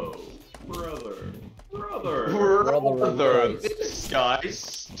 Whoa, brother. Brother, this guy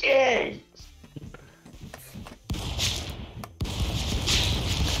stinks.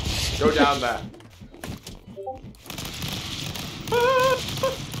 Go down there.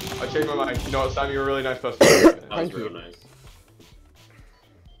 I changed my mind. You know what, Sam? You're a really nice person. That was Thank real you. nice.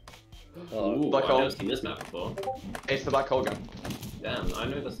 Oh, Ooh, black I've hole. never seen this map before. It's the black hole gun. Damn, I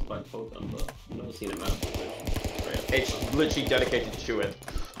know this is black hole gun, but I've never seen it map before. Great. It's literally dedicated to it.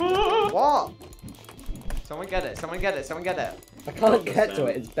 What? Someone get it. Someone get it. Someone get it. I can't get to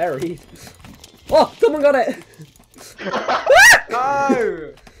it, it's buried. Oh, someone got it!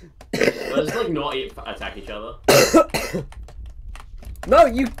 No. Let's just like not attack each other. No,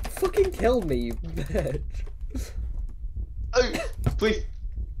 you fucking killed me, you bitch. Oh, please.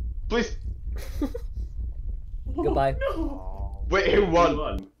 Please. Goodbye. Wait, who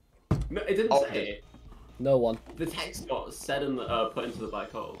won? No, it didn't Oh, say. No one. The text got said in the put into the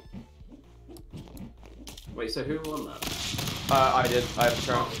black hole. Wait, so who won that? I did. I have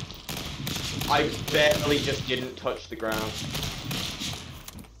the crown. I barely just didn't touch the ground.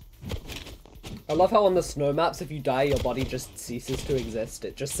 I love how on the snow maps, if you die, your body just ceases to exist.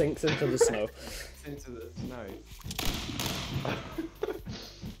 It just sinks into the snow. Into the snow.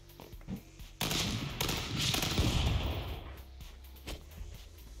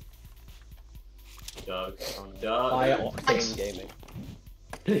 Doug. High octane gaming.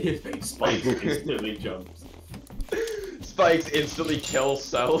 His big spike instantly jumps. Spikes instantly kill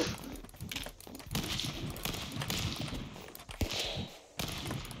self.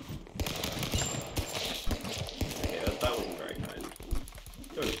 Okay, that wasn't very kind.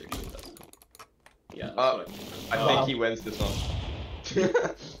 Don't appreciate that. Yeah, that's what I think he wins this one.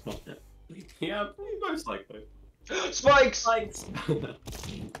 Yeah, most likely. Spikes! Spikes!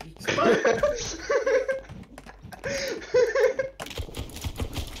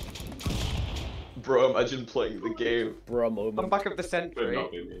 Bro, imagine playing the game. Bro, I'm moment. back of the Could century.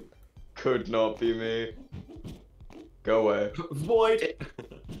 not be me. Could not be me. Go away. Void!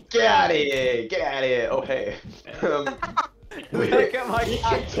 Get out of here! Get out of here! Oh, hey. Look at my We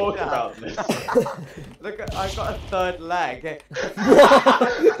can talk character. about this. Look at, I've got a third leg.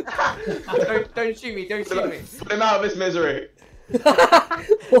 don't shoot me, don't shoot me. Put him out of his misery.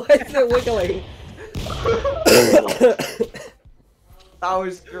 Why is it wiggling? That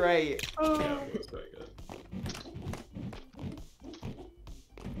was great. Yeah, that's very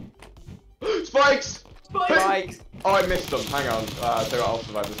good. Spikes! Spikes. Oh, I missed them. Hang on. So I'll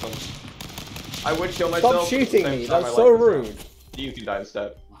survive this one. I would kill myself. Stop but at the shooting same me, time, that's I so like this rude. round. You can die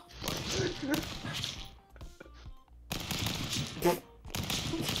instead.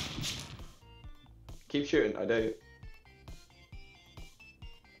 Keep shooting, I dare you.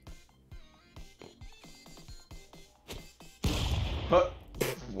 Huh?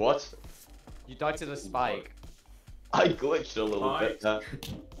 What? You died to the spike. I glitched a little bit there.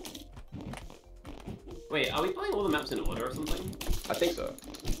 Wait, are we playing all the maps in order or something? I think so.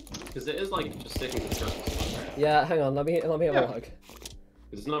 Because it is like just sticking to the circles, right? Yeah, hang on, let me have a look.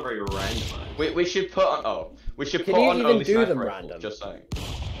 It's not very randomized. We should put on. Oh, we should Can put you on even only do sniper them rifle, random? Just saying.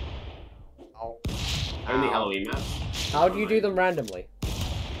 Only Halloween maps. How do you do them randomly?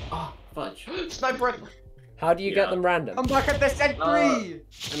 Oh, fudge. Sniper rifle. How do you get Yeah. them random? I'm back at the century.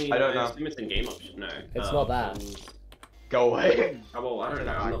 I mean, I don't know. assume it's in game option. No, It's not that. Go away. Oh, well, I don't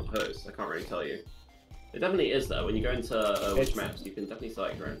know. I'm not the host. I can't really tell you. It definitely is though. When you go into which It's- maps, you can definitely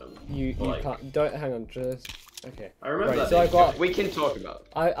select random. You Or, like, can't. Don't hang on. Just okay. I remember Right, that. so I've got. We can talk about.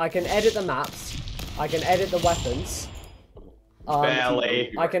 I can edit the maps. I can edit the weapons.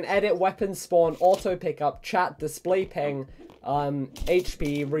 Barely. I can edit weapon spawn, auto pickup, chat, display ping,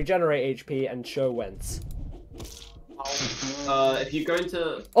 HP, regenerate HP, and show wins. If you go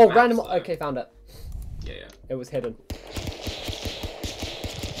into. Oh, maps, random. though- Okay, found it. Yeah, yeah. It was hidden.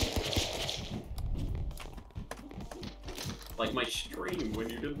 Like my stream when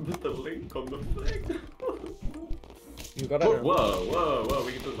you didn't put the link on the thing. You got Whoa, it. whoa!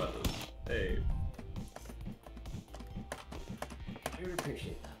 We can talk about this. Hey. I would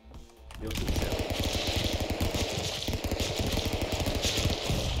appreciate that. You're sincerely.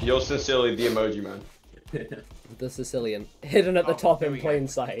 You're sincerely the emoji man. The Sicilian, hidden at the top there in we go. plain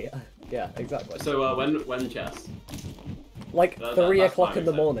sight. Yeah, exactly. So when chess? Like That- 3 that's o'clock fine, in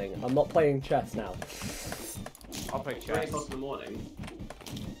the so- morning. I'm not playing chess now. I'll play 3 chess. o'clock in the morning.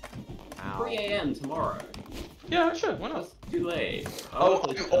 Ow. 3 a.m. tomorrow. Yeah, sure. Why not? That's too late. I Oh,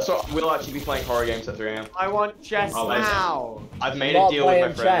 wanna play chess. also, we'll actually be playing horror games at 3 a.m. I want chess Oh, wait. now. I've made Not a deal with playing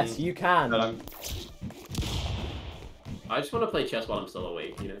my friend. chess. You can. that I'm. I just want to play chess while I'm still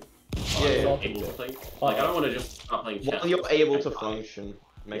awake, you know? While Yeah, I'm yeah. able to think. Like, I don't want to just start playing chess. While you're able to I- function.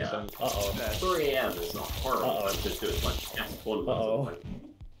 Makes Yeah. sense. Uh oh. 3 a.m. is not horrible. Uh-oh. I'm just doing like chess tournaments. Uh-oh. or something.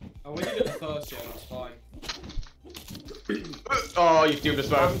 Oh, we did it the first year, that's fine. Oh, you've doomed us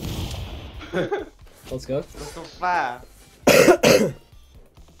both. Let's go. That's not fair.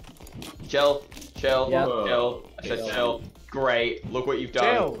 Chill. Chill. Yeah. Chill. I said Chill. chill. Great. Look what you've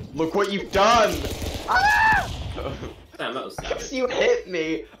done. Chill. Look what you've done. Damn, that was savage. You hit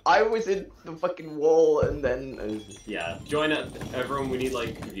me. I was in the fucking wall, and then. Yeah, join it. Everyone, we need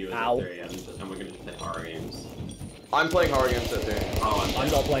like viewers Ow. at 3 a.m. and we're gonna just play horror games. I'm playing horror games at 3 a.m. Oh,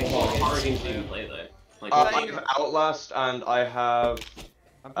 I'm not playing What horror horror games. games do you play though? Like, I have Outlast, and I have.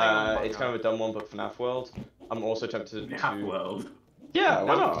 I'm playing Among It's Us. kind of a dumb one, but FNAF World. I'm also tempted to. Half World. Yeah,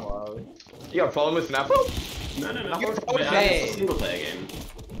 why not? You got a problem with FNAF World? No. You Wait, okay. it's a single player game.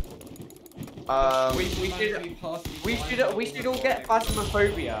 We should all get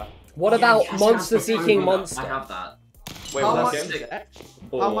Phasmophobia. What about Yes, Monster I have Seeking that. Monster? I have that. Wait, How what's much that is game? it?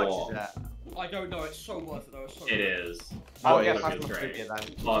 How much is it? I don't know. It's so worth it though. It's so It is. I'll What get is Phasmophobia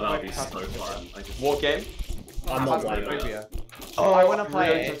then. Oh, that would be I'll so get fun. I just... What game? I'm not playing it. Phasmophobia. Oh, I wanna I'm play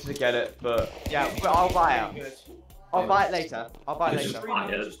really it. tempted to get it, but Yeah, but I'll buy Really it. good. I'll buy it later. I'll buy it It's later. free Buy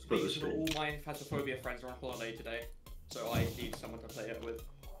now it just for the because stream. all my Phasmophobia friends are on holiday today, so I need someone to play it with.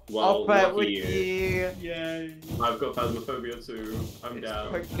 Well, I'll play it lucky with you. you. Yay! I've got Phasmophobia too. I'm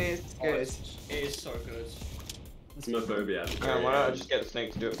down. Hopefully it's Oh, good. it is so good. Phasmophobia. yeah, why don't I just get the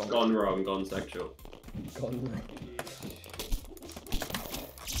snake to do it for me? Gone wrong, gone sexual. Gone wrong.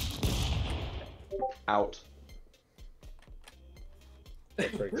 Out.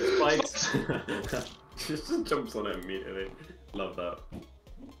 Spikes. Just jumps on it immediately. Love that.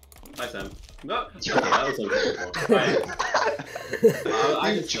 Hi Sam. No! Okay, that was uncomfortable.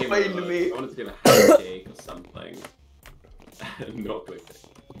 I You just gave joined a- me. I wanted to give a handshake or something. Not click it.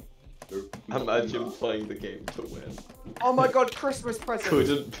 Imagine playing the game to win. Oh my god, Christmas present.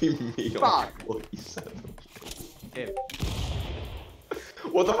 Couldn't be me on Fuck. 47. Him.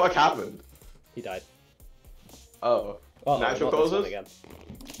 What the fuck happened? He died. Oh. Oh, Natural not this one causes? again.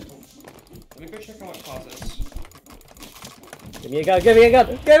 Let me go check out what class is. Give me a gun, give me a gun!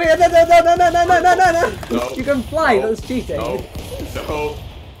 Give me a gun! No, no, no, no, no, no, no, no, no! No. You can fly, No. that's cheating. No. No.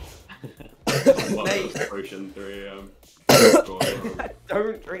 What Nate. was potion 3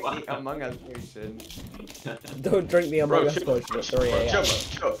 Don't drink the Among Us potion. Don't drink the Among Us chill, potion at chill, 3 bro, a.m.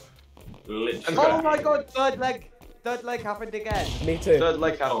 chill. Literally. Oh my god, third leg. Third leg happened again. Me too. Third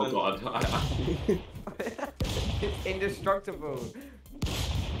leg Oh happened. god. It's indestructible.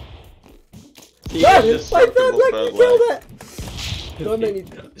 The No! My third indestructible leg, third you killed leg. it! Don't make me...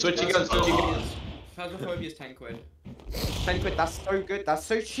 Switching guns, switching guns. Phasmophobia is 10 quid. 10 quid, that's so good. That's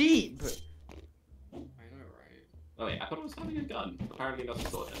so cheap. I know, right? Oh wait, I thought I was having a gun. Apparently not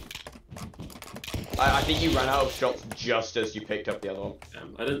sorted. I think you ran out of shots just as you picked up the other one.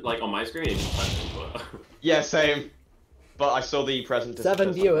 I didn't like on my screen. It didn't find it, but Yeah, same. But I saw the present.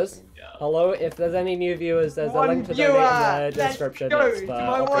 7 viewers. yeah. Hello, if there's any new viewers, there's a One link to viewer! donate in the Let's description. go It's to for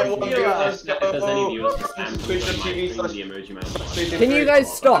my Operation one Viewer. viewer! If there's any viewers, just spam Please tweet on my TV screen the emoji man. Can you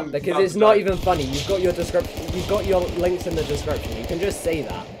guys stop? I'm Because about it's to not die. even funny. You've got your description. You've got your links in the description. You can just say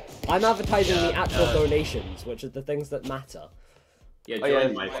that. I'm advertising the actual donations, which are the things that matter. Yeah, Oh, join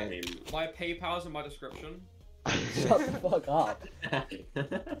yeah. my stream. My PayPal's in my description. Shut the fuck up.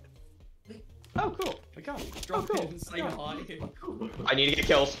 Oh, cool. I got it. Drop cool. in and say hi. I need to get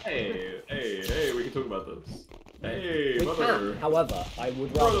kills. Hey, we can talk about this. Hey, We mother. can. However, I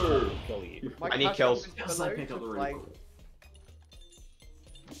would rather Brother. kill you. My I need cash kills. app is Yes, below, I pick up the just ring.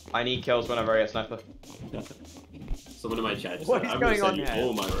 I need kills whenever I get sniper. Someone in my chat just What said, is I'm going gonna on send you here?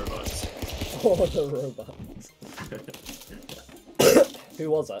 all my robots. Oh, the robots. Who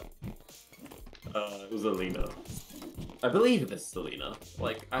was it? It was Alina. I believe it's Alina.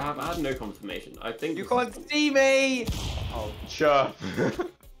 Like, I had no confirmation. I think You this can't is- see me! Sure.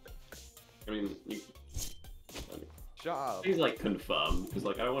 I mean, you Shut up. please like confirm, because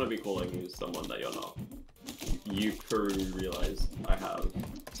like I don't want to be calling you someone that you're not. You probably realize I have.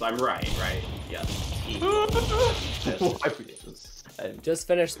 So I'm right? Yeah. Why would you just say? Just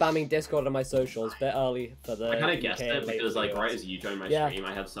finished spamming Discord on my socials. Bit early for the. I kind of UK guessed it late because like videos. right as you joined my Yeah. stream,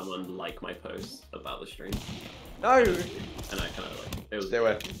 I had someone like my post about the stream, No! and I kind of like it was. Stay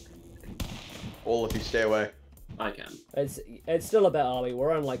away. All of you stay away. I can. It's still a bit early.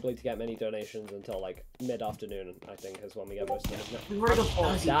 We're unlikely to get many donations until like mid-afternoon. I think is when we get most of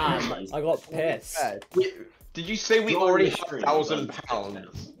them. Damn, I got pissed. Did you say we You're already on the have stream,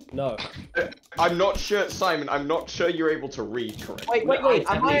 £1,000? No. I'm not sure, Simon. I'm not sure you're able to read correctly. Wait,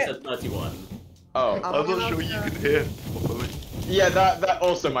 am I I... said 31. Oh. I'm not sure you can hear properly. Yeah, that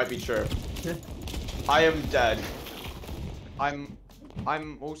also might be true. I am dead.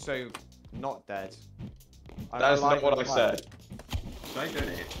 I'm also not dead. I'm That's alive not what I and said. Should I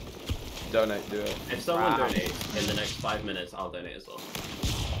donate? Donate, do it. If someone Wow. donates in the next 5 minutes, I'll donate as well.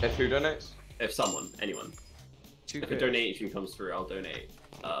 If who donates? If someone, anyone. Too If a good. donation comes through, I'll donate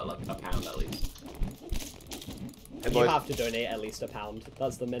like £1 at least. Hey, You boys. have to donate at least £1.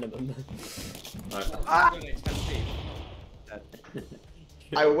 That's the minimum. Ah. Donate 10p.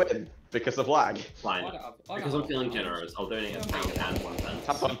 I win because of lag. Fine. I don't have- I Because don't I'm feeling have generous, I'll donate £1 and 1 pence.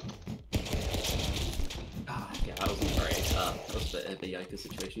 Have fun. Ah, yeah, that wasn't very. That was a bit of a Yika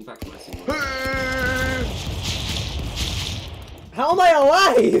situation. Back to my scene. How am I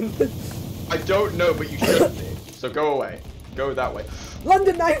alive? I don't know, but you should be. So go away. Go that way.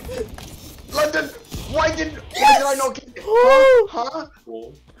 London knife. London! Why did I not get it? Oh! Huh?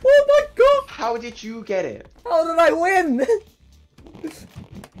 Cool. Oh my god! How did you get it? How did I win?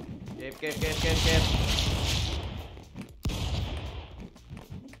 Give.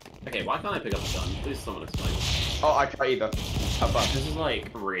 Okay, why can't I pick up a gun? Please someone explain. Oh, I can't either. Have fun. This is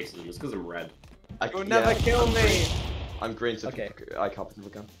like racism. It's because I'm red. You'll never kill me! I'm green, so Okay. I can't pick up a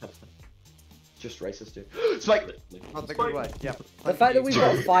gun. Just racist, dude. Spike! Not the good way. Yeah. The fact that we've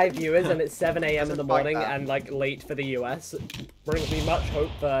got 5 viewers and it's 7 a.m. in the Doesn't like morning that. and like late for the US brings me much hope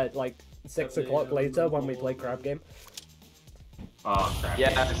for like 6 o'clock later when we play crab game. Oh crap.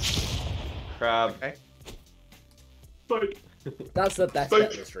 Yes. Crab. Okay. Spike. That's the best Spike.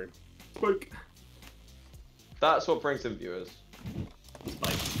 bit of the stream. Spike. That's what brings in viewers.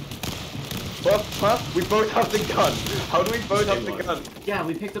 Spike. Huh? We both have the gun. How do we both have the Same gun? one. Yeah,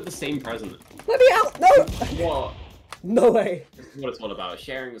 we picked up the same present. Let me out! No! What? No way! This is what it's all about.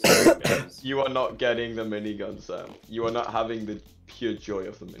 Sharing the same guns. You are not getting the minigun, Sam. You are not having the pure joy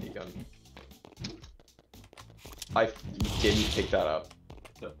of the minigun. I didn't pick that up.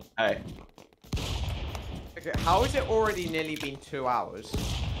 Hey. Okay, how has it already nearly been 2 hours?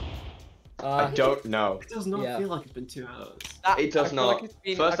 I don't know. It does not Yeah. feel like it's been 2 hours. It does not.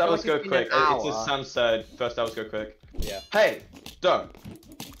 First hours go quick. It's as Sam said, first hours go quick. Yeah. Hey! Dumb.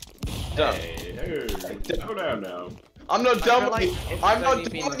 Dumb. Hey, no, no, no. I'm not dumb with like you. it's I'm not only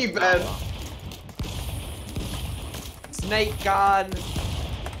been dumb with an you, Ben. hour. Snake gun!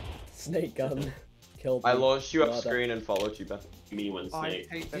 Snake gun. Killed I me. launched you up Murder. screen and followed you, Ben. Me when I snake.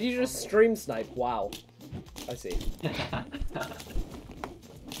 hate Did you just stream snipe? Wow. I see.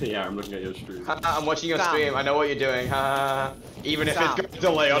 Yeah, I'm looking at your stream. I'm watching your Sam. stream. I know what you're doing. Even if Sam. it's got a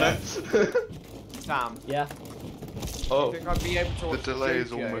delay on Yeah. it. Yeah. Sam, I Oh. think I'd be able to The watch delay is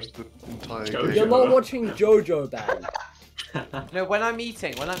Jojo. almost the entire Jojo. game. You're not watching JoJo, Ben. No, when I'm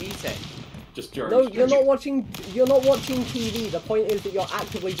eating. Just during No, you're not watching. You're not watching TV. The point is that you're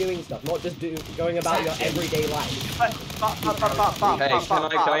actively doing stuff, not just going about your everyday life. But, Hey, can I have a pass?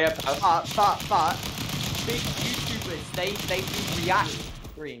 but, big YouTubers, they do react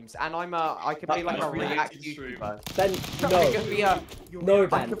streams, and I could be like a react YouTuber. Ben, I could be a, no,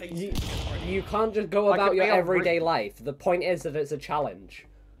 Ben. You can't just go I about could your be a everyday life. The point is that it's a challenge.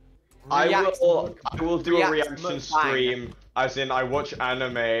 I react- will do a react reaction mukbang. stream, as in I watch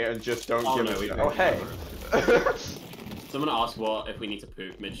anime and just don't Oh, give no, a we shit. don't. Oh, hey. Someone asked what if we need to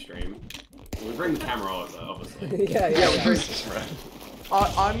poop midstream. We bring the camera over, obviously. yeah.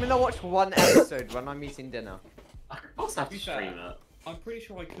 I'm gonna watch one episode when I'm eating dinner. I also have to stream it. I'm pretty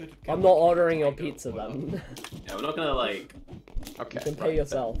sure I could. I'm not ordering your pizza then. Yeah, we're not gonna like. Okay. You can pay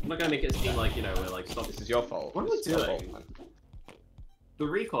yourself. I'm not gonna make it seem like we're like stop. This is your fault. What am This I is your doing? fault, man. The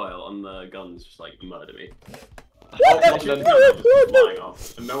recoil on the guns just like murder me. Oh, Watch London. it just flying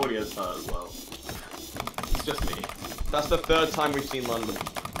off, and no one gets hurt as well. It's just me. That's the third time we've seen London.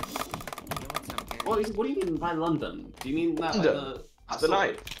 What do you mean by London? Do you mean that London. the It's the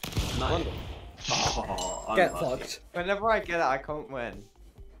night. Night. London. Oh, Get unlucky. fucked. Whenever I get it, I can't win.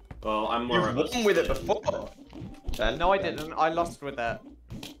 Well, I'm more You've of a won with it civilian. before. Ben, No, I Ben, didn't. I lost with it.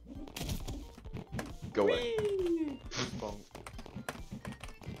 Go away.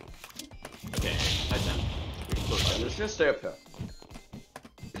 Okay, hi Sam. We can talk I'm about just gonna stay up here. this.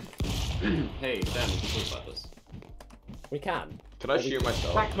 Hey Sam, we can talk about this. We can. Can I shoot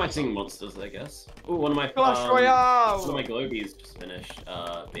myself? Back to my singing monsters, I guess. Oh, one of my Clash one Royale! of my globies just finished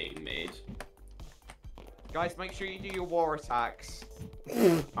being made. Guys, make sure you do your war attacks.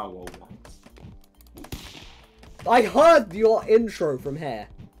 Oh well, what? I heard your intro from here.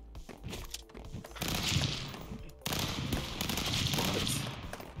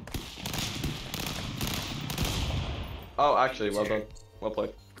 Oh, actually, well done. Well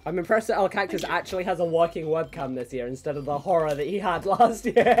played. I'm impressed that El Cactus actually has a working webcam this year instead of the horror that he had last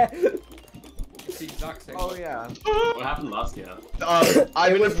year. It's the exact same. Oh yeah. What happened last year? I'm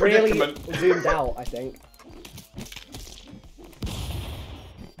It in a was really predicament. zoomed out, I think.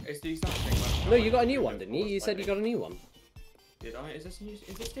 It's the exact same. No, you got a new one, didn't you? You said you got a new one. Did I? Is this new?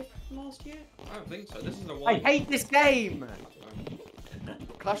 Is this different from last year? I don't think so. This is a I one. hate this game!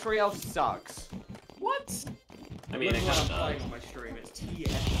 Clash Royale sucks. What? I mean, it Look kind what of I'm playing does. on my stream. It's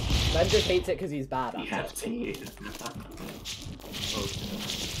TF. Ben just hates it because he's bad at it. TFT.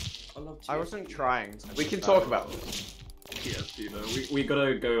 I love TF. I wasn't trying. We can talk about this. TFT though. We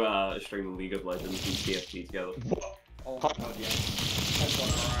gotta go stream League of Legends and TFT together. Oh my god, yeah. I'm on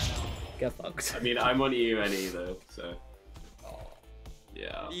it right now. Get fucked. I mean, I'm on EUNE though, so.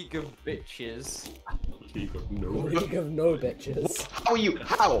 Yeah. League of bitches. League of no. League of no bitches. How are you?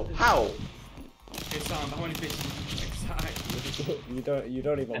 How? How? Okay, Sam, how many bitches exactly? You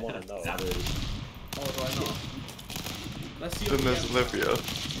don't even want to know. Savage. Oh, do I not? Let's see. Then there's Olivia.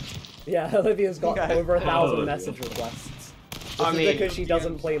 Yeah, Olivia's got Okay. over 1,000 Oh, message requests. This I is mean- because she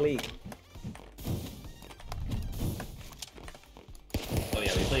doesn't play League. Oh yeah,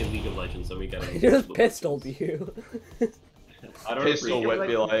 Yeah, we play League of Legends and we get He just pistoled you. I don't Pistol appreciate whip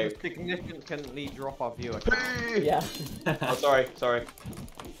be like. significantly drop our viewer. Yeah. Oh, sorry.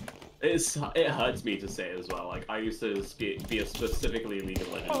 It hurts me to say as well. Like I used to be a specifically League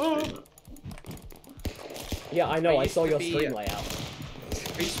of Legends streamer. Yeah, I know. I saw your be- stream layout.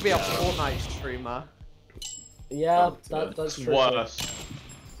 I used to be a Fortnite streamer. Yeah, Oh, that's true. Worse.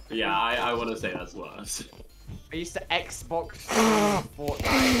 Yeah, I want to say that's worse. I used to Xbox stream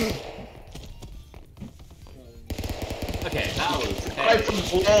Fortnite. Okay, that was. Right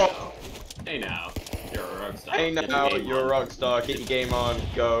from block. Hey now, you're a rockstar. Hey Get the now, game you're a on. rock star. Get your game on.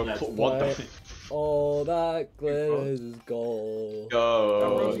 Go. That's What the? right. All that glitters is gold. Go.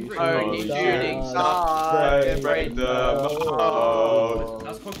 Oh, he's shooting stars. Break the mold.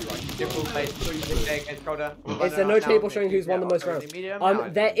 That's copyright. Is there no table showing who's won the most rounds?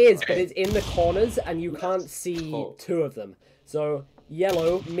 There is, but it's in the corners, and you can't see two of them. So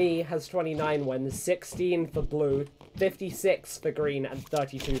yellow, me, has 29 wins, 16 for blue, 56 for green, and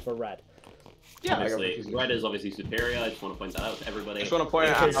 32 for red. Yeah, Obviously, red is obviously superior. I just want to point that out to everybody. I just want to point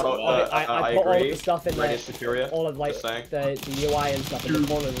Because out. I I put all of agree. the stuff in Red there, is superior. all of like Just saying. the UI and stuff in the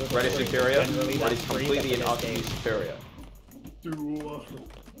corners. Of the Red is screen. superior. Generally, Red is that's free, completely and but for this utterly game- superior.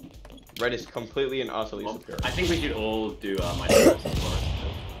 Red is completely and utterly Well, superior. I think we should all do my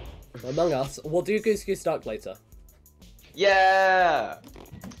for Among Us. We'll do Goose Goose Duck later. Yeah!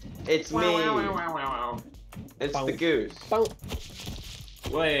 It's me! Wow. It's Bow. the goose. Bow.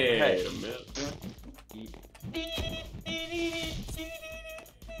 Wait Hey. a minute.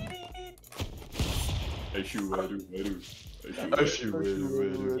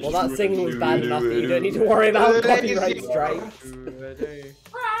 Well, that singing was bad enough that you don't need to worry about copyright strikes.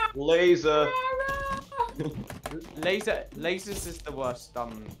 Laser. Lasers is the worst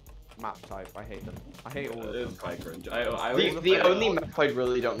map type. I hate them. I hate all of them. It's quite cringe. The only map I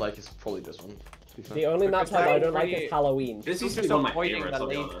really don't like is probably this one. The only map type I don't like is Halloween. This He's is just one of my avoiding favorites, the I'll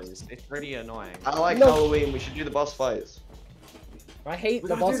be lasers. honest. It's really annoying. I like No. Halloween. We should do the boss fights. I hate We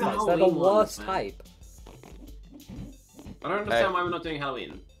the gotta boss do the fights. They're the Halloween ones, worst man. type. I don't understand why we're not doing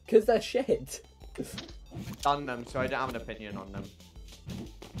Halloween. Because they're shit. I've done them, so I don't have an opinion on them.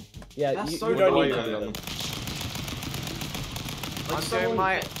 Yeah, That's you, so you don't need annoying. to do them. I'm doing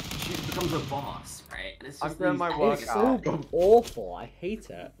my. She becomes a boss, right? And it's I'm just doing these- my It's workout. so awful. I hate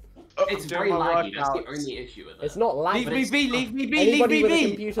it. It's I'm very doing my laggy. That's the workouts. only issue with it. It's not Leave laggy. me be, leave me be, leave Anybody me with a be!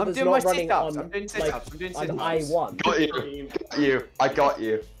 computer I'm that's doing my not running sit-ups, on I'm doing like sit-ups, I'm doing an sit-ups. i1. Got you. Got you. I got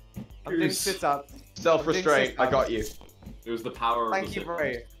you. I'm doing sit-ups. Self-restraint. I got you. It was the power of Thank the you, sit-ups.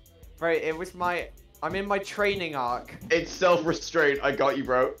 bro. Bro, it was my... I'm in my training arc. It's self-restraint. I got you,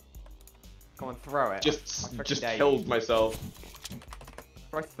 bro. Come on, throw it. I Just freaking dare you. killed myself.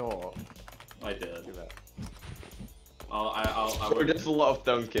 I thought. I did. Do it. I Bro, would. that's a lot of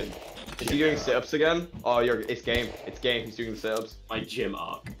dunking. Is he doing sit-ups again? Oh, it's game. It's game. He's doing the sit-ups. My gym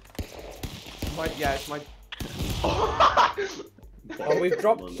arc. Yeah, it's my... Oh, we've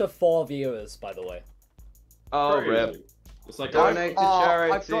dropped to 4 viewers, by the way. Oh, rip. Crazy. It's like Donate to I've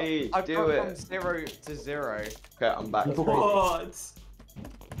charity. got Do from it. 0 to 0. Okay, I'm back. what?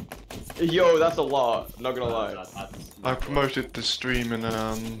 Yo, that's a lot. Not gonna lie. That's I promoted the stream in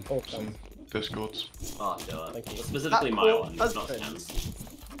Oh, some Discords. Oh, do it. Thank you. Specifically my That one, not husband. Sam's.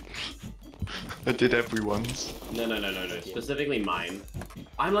 I did everyone's. No. Specifically mine.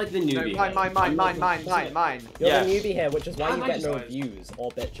 I'm like the newbie. No, here. mine. I'm like You're Yes. the newbie here, which is why How you am I get no decided? views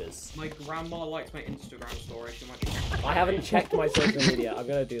or bitches. My grandma likes my Instagram story. She might be. I haven't checked my social media. I'm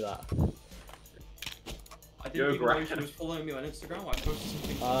gonna do that. I Yo, didn't even know Grant. she was following me on Instagram. I posted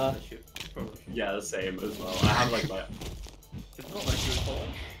something. Uh, that she probably should. Yeah, the same as well. I have like my. It's not like she was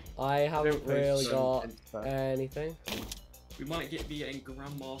following. I haven't really got Insta. anything. We might be getting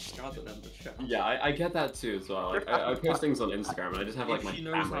grandma scared at them, but shit. Yeah, I get that too as well. Like I post things on Instagram and I just have like If my she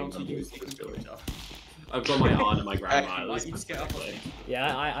knows family how to members. use the computer. I've got my aunt and my grandma at Might least need to get up. specifically.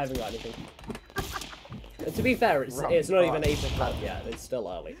 Yeah, I haven't got anything. To be fair, it's not even 8 o'clock yet. It's still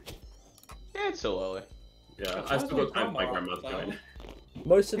early. Yeah, it's still early. Yeah, I still got time for my grandma to join.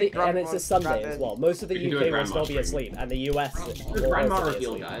 Most of the and Grandma, it's a Sunday as well. Most of the We can do a UK will grandma still be stream. asleep, and the US will Grandma also be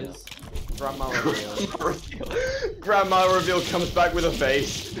reveal, asleep. guys. Grandma reveal. Grandma reveal comes back with a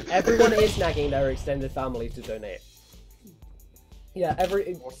face. Everyone is nagging their extended family to donate. Yeah,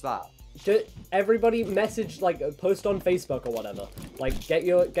 What's that? everybody message, like, post on Facebook or whatever. Like, get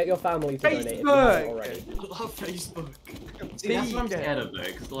your family to donate if you haven't already. I love Facebook. See, that's what I'm scared of though,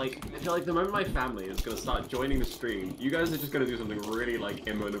 because like, I feel like the moment my family is gonna start joining the stream, you guys are just gonna do something really like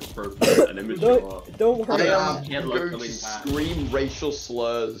inappropriate and immature. Don't worry. I am Hitler going to coming back. scream racial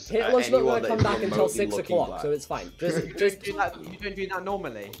slurs Hitler's at not anyone gonna that come is back until remotely 6 looking o'clock, black. so it's fine. You don't do that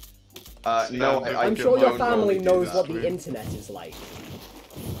normally. No, I I'm sure your don't family normally do knows that. what the internet is like.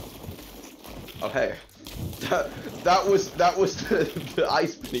 Oh hey, that was the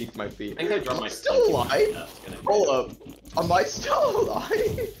ice beneath my feet. I think I dropped my Still alive? That's gonna be Hold it. up, am I still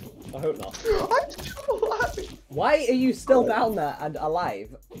alive? I hope not. I'm still alive. Why are you still down there and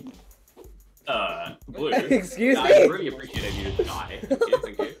alive? Blue. Excuse I me? really appreciate if you die.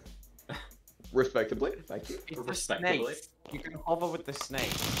 Thank you. Respectably, thank you. It's the Respectably. snakes. You can hover with the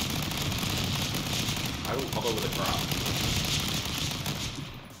snakes. I will pop over the crowd.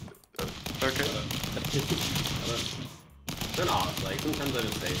 Okay. Don't ask, like, sometimes I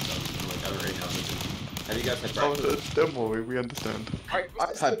just say stuff, like, I don't really know anything. Have you guys had Oh, breakfast? don't worry, we understand. I've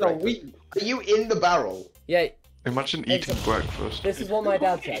had breakfast. Are you in the barrel? Yeah, Imagine eating breakfast. this is what my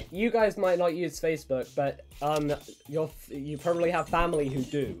dad said. You guys might not use Facebook, but you probably have family who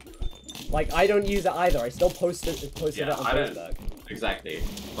do. Like, I don't use it either. I still posted it on I don't- Facebook. Exactly.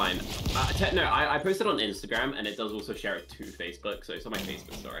 Fine. No, I posted on Instagram, and it does also share it to Facebook, so it's on my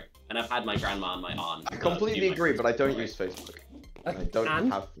Facebook story. And I've had my grandma and my aunt. I completely do my agree, but I don't story. use Facebook. I don't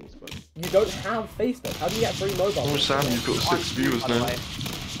And? have Facebook. You don't have Facebook. How do you get free mobile? Oh, Sam, you've got 6 viewers By the now. way.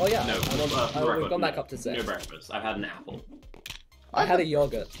 Oh yeah, No, we've gone back up to 6. No breakfast. I've had an apple. I had a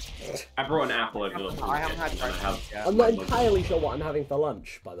yogurt. I brought an apple over the I haven't had and I have breakfast yet. I'm not entirely sure what I'm having for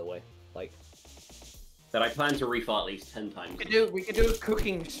lunch, by the way. Like, that I plan to refill at least 10 times. We could do a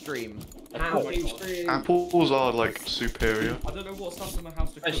cooking stream. how? Apples are, like, superior. I don't know what's happened in my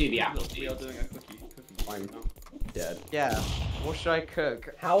house to cook. Especially the but apple We are seeds. doing a cooking I'm now. dead. Yeah. What should I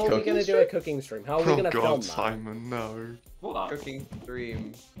cook? How are we Cooking gonna do a cooking stream? How are we Oh gonna film god, that? Simon, no. What? Cooking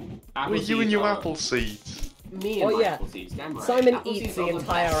stream. Apple Well, you and seeds your are- apple seeds. Me and Oh, my yeah. apple seeds, damn right. Simon Apple eats seeds the are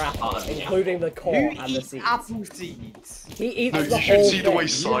entire best apple, part of the including the core Who and the eats seeds. apple seeds? He eats No, the you should whole see the way thing.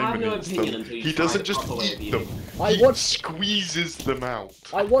 Simon no eats opinion them. until you He try doesn't the just proper way eat of them. eating. I He watched- squeezes them out.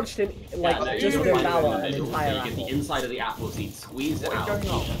 I watched him like Yeah, no, just you devour don't an want to entire You get the apple. inside of the apple seed, squeeze it What is out, going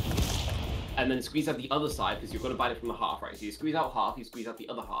on? eat it. And then squeeze out the other side because you're going to bite it from the half, right? So you squeeze out half, you squeeze out the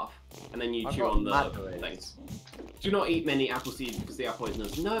other half, and then you I've chew got on the madderings. things. Do not eat many apple seeds because they are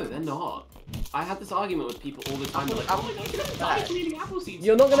poisonous. No, they're not. I had this argument with people all the time. They're like, oh my god, you're gonna die from eating apple seeds.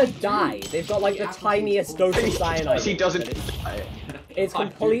 You're not I gonna do. die. They've got like the Apple seeds tiniest all dose of day. cyanide. He doesn't. It's I do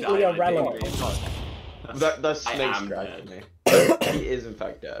completely die, I irrelevant. think. That I snake's am dragging me. dead. He is in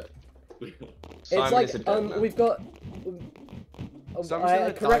fact dead. It's Simon like is a dead man. we've got. Someone's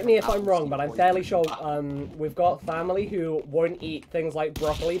gonna Correct die me if from I'm wrong, but I'm apple fairly sure we've got family who won't eat things like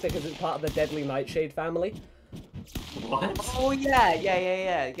broccoli because it's part of the deadly nightshade family. What? Oh yeah.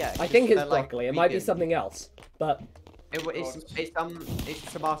 I think it's They're, like, broccoli. It might be vegan. something else, but It's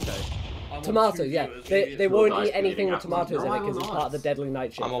tomato. I'm on tomatoes. 2 Yeah, viewers, they maybe won't guys eat anything eating with apples. tomatoes in No, it I because will it's not. part of the deadly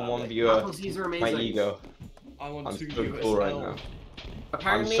nightshade I'm on family. one viewer. Apple seeds are My amazing. ego. I'm on I'm 2 so viewers. cool right Hell. now.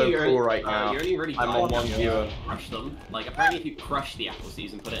 Apparently, so you're, cool right now. You're only really I'm dying on one if you viewer. crush them. Like, apparently, if you crush the apple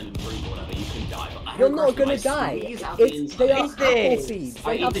seeds and put it in the room or whatever, you can die. But I You're don't not crush them, gonna I die. squeeze out the It's they are inside. apple seeds. I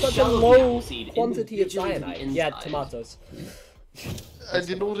They eat have the such a shell of the low apple seed quantity of individually to the cyanide. Yeah, inside. tomatoes. And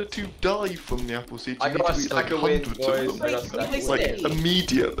in order to die from the apple seeds, I you need got to a eat like stack of wins, hundreds boys. of I them. got a stack of Like, wins.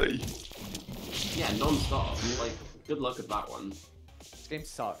 immediately. Yeah, non-stop. Like, good luck with that one. This game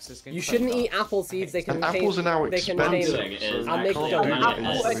sucks. This game You shouldn't sucks. eat apple seeds. They And contain. apples are now They contain expensive, Doing it is so and you they actually can't don't do amazing. anything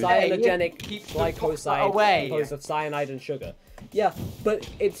Apple with a them. day. cyanogenic Keep the books glycoside away. composed of cyanide and sugar. Yeah, but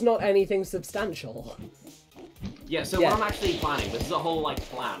it's not anything substantial. Yeah, so Yeah. what I'm actually planning, this is a whole, like,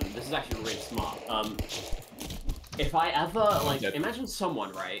 plan. This is actually really smart. If I ever, like, imagine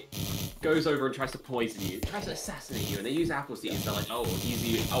someone, right, goes over and tries to poison you, tries to assassinate you, and they use apple seeds, they're like, oh, he's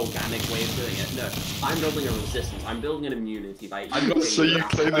the organic way of doing it. No, I'm building a resistance. I'm building an immunity by eating So you apple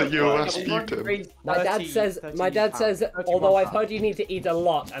claim that you're seeds. Rasputin? My dad says. My dad says. Although I've heard you need to eat a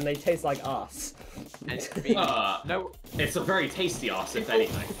lot, and they taste like ass. No. It's a very tasty ass, if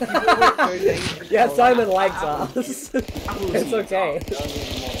anything. Yeah, Simon likes ass. Apple It's seeds okay.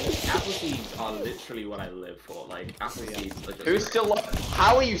 Apple seeds are literally what I live for. Like, apple seeds are just... Who's still alive?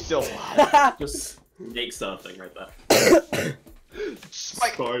 How are you still alive? Just snake surfing right there.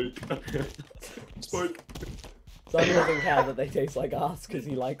 Spike. Spike. Simon doesn't care that they taste like ass because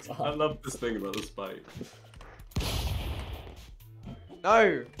he likes I ass. love this thing about the spike.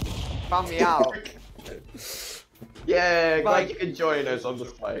 No. Found me out. Yeah, glad you can join us on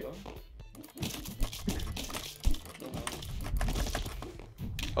this fight.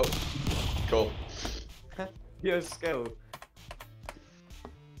 Oh, cool. Your skill.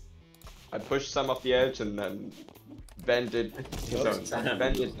 I pushed Sam off the edge and then Ben did his own.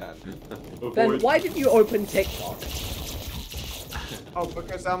 Ben did that. Ben, why did you open TikTok? Oh,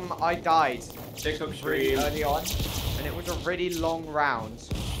 because I died TikTok really stream. early on, and it was a really long round.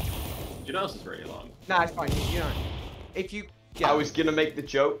 Do you know this is really long? Nah, it's fine. You know, if you I was gonna make the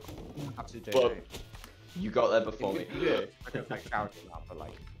joke, have to do but it. you got there before me. Yeah. Like shouting that, but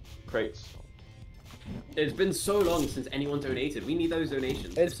like. Crates. It's been so long since anyone donated. We need those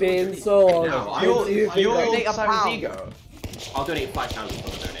donations. It's If been someone so donates long. now, Fuel, you fuel donate a Sam's pound. ego. I'll donate 5 pounds if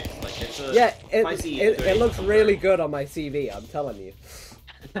someone donates. Like, if Yeah, if I see it donate looks somewhere- really good on my CV, I'm telling you.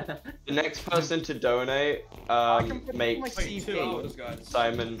 The next person to donate, I can put make my Wait, 2 CV. hours, guys.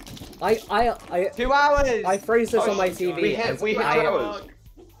 Simon. I 2 hours. I phrased this Oh, on my we CV hit as 2 I, hours.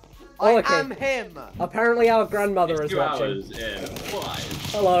 Oh, I okay. am him. Apparently our grandmother It's is 2 watching. hours in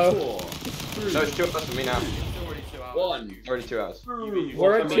 5, Hello. 4, No, it's 2 hours for me now. It's already 2 hours. 1. It's already 2 hours.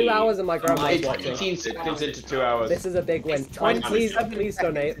 We're at 2 hours and my grandma's It's watching. 18 seconds into 2 hours. This is a big win. It's Please 27 donate.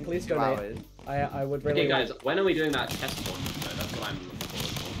 seconds Please into 2 donate. hours. I would really Okay, like guys, when are we doing that chess tournament? Though? That's what I'm looking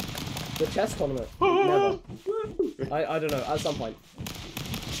forward the chess tournament. Never. I don't know. At some point.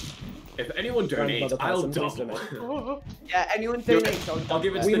 to. If anyone donates, Grandmother I'll person, please double. Yeah, anyone donates. I'll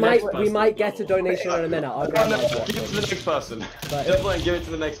give it to We the might next we person, might I'll get a double. donation in a minute. Our Oh, no, grandma's give it to the watching. next person. But- Double it and give it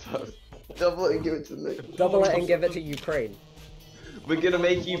to the next person. Double it and give it to the next person. Double it and give it to Ukraine. We're gonna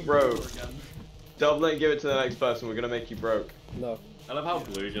make you broke. Double it and give it to the next person. We're gonna make you broke. No. I love how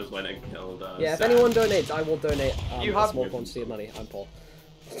Blue just went and killed Yeah, if Sam anyone donates, I will donate You a have- small quantity of money. I'm poor.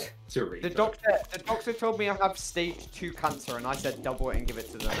 to read. The doctor told me I have stage 2 cancer, and I said double it and give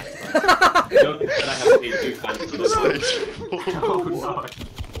it to the next one. Don't that I have paid 2 times for this one. Oh no.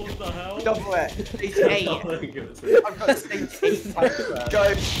 What the hell? Double it. Stage 8. Double it and give it to me. I've got stage 8 cancer.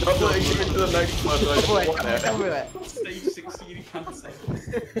 Guys, double it and give it to the next person. I just Double it. want it. Double it. Stage 16 cancer.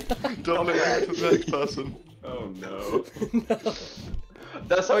 Double it to the next person. Oh no.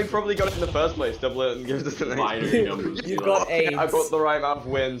 That's how he probably got it in the first place. Double it and give it to the next person. Binary numbers. You've got AIDS. I got the right amount of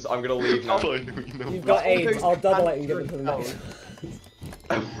wins. I'm gonna leave now. Finally, no. You've got AIDS. I'll double it and give it to the next.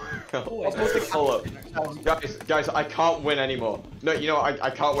 Hold up. Guys, I can't win anymore. No, you know what? I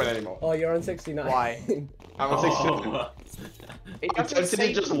can't win anymore. Oh, you're on 69. Why? I'm on 69. Oh. It I'm doesn't tempted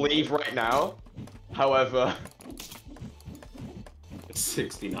say to just leave right now. However,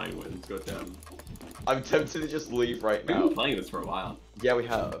 69 wins, goddamn. I'm tempted to just leave right We've now. been playing this for a while. Yeah, we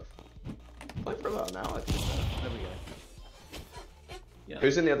have. Like for about now, I think. There we go. Yeah.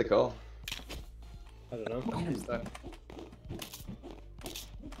 Who's in the other call? I don't know.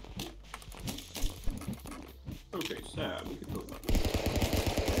 Okay, Sam, we can talk about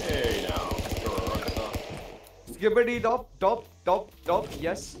this. Hey now. Skibbity dop dop dop dop.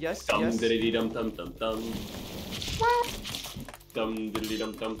 Yes, yes, Dum yes. diddly dum dum dum dum. Dum diddly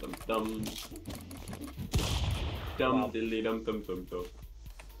dum dum dum dum. Dum diddly dum dum dum dum.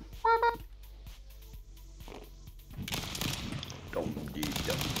 Dom diddy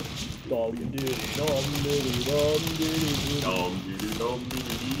dom diddy dom diddy dom. Dum diddly dum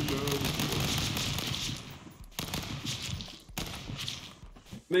diddly dum.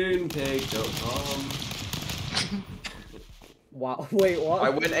 Mooncake.com. Wow. Wait, what? I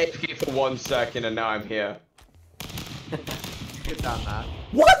went AFK for 1 second and now I'm here. Good down there.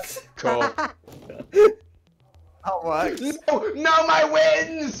 What? Cool. That works. No, my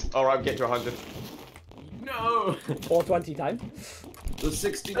wins! Alright, I'm getting to 100. No! 420 time. The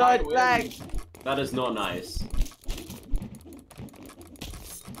 69 Good wins. leg. That is not nice.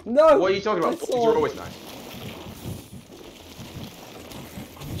 No. What are you talking about? That's Wins all. are always nice.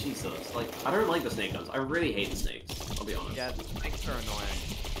 Jesus, like, I don't like the snake guns. I really hate the snakes. I'll be honest. Yeah, the snakes are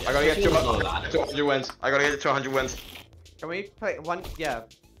annoying. I gotta get to especially with all that. 100 wins. I gotta get to 100 wins. Can we play one? Yeah.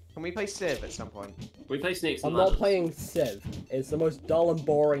 Can we play Civ at some point? We play snakes I'm and not ladders. playing Civ. It's the most dull and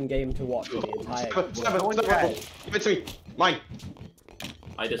boring game to watch in the entire game. Seven. Give it to me. Mine.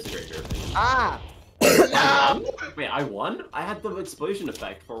 I disagree with your opinion. Ah! No! Wait, I won? I had the explosion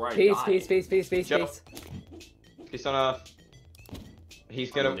effect for where I Peace, died. peace, peace, peace, peace, Joe. peace. He's on a...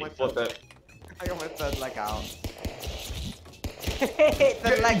 He's gonna flip it. I got my third leg out.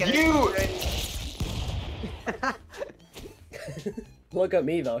 the leg and You- Look at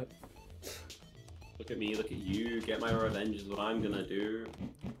me though. Look at me, look at you. Get my revenge is what I'm gonna do.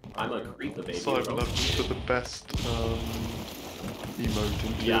 I'm a creeper, baby. Simon, bro. I've just put the best emote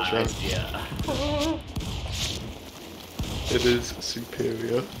into Yeah, your chat. yeah. It is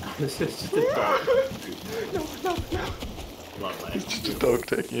superior. This is just a dog. Love that. It's just a dog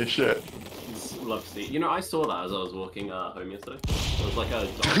taking a shit. Love to see. You know, I saw that as I was walking home yesterday. It was like a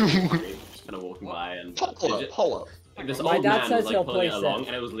dog just kind of walking by and Hold up. like, this My old dad man says was like he'll pulling play it along, Civ.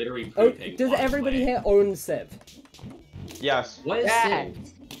 and it was literally Oh, pooping. does on its everybody way. here own Civ? Yes. What is Yeah. Civ?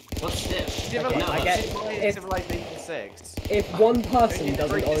 What's Civ? Okay, No, I get- if- Civilization 6. If one person Only doesn't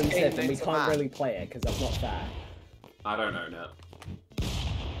break own this game Civ, then we into can't man. really play it because that's not fair. I don't know, no.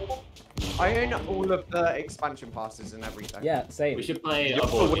 I own all of the expansion passes and everything. Yeah, same. We should play You're a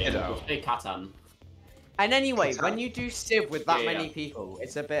board a game. weirdo. We should play Catan. And anyway, when you do Civ with that Yeah, many yeah. people,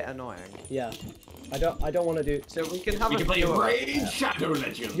 it's a bit annoying. Yeah, I don't want to do. So we can have We a can play few of Raid Shadow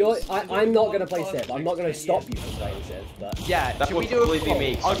Legends. I'm not gonna play Civ. I'm not gonna stop you from playing Civ, but Yeah, That should would we do a probably be poll?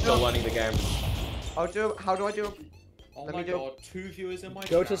 me, 'cause I'll I'm do still a- learning the game. I'll do. How do I do? Oh Let my me do- god, 2 viewers in my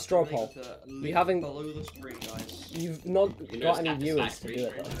Go chat. to straw Remember poll. to We link haven't- below the screen, guys. you've not You know, got any stack viewers to screen, do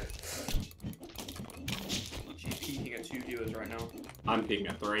it right? though. She's peeking at 2 viewers right now. I'm peeking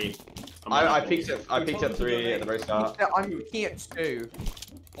at 3. I peeked at 3 at the very start. Yeah, I'm looking at 2.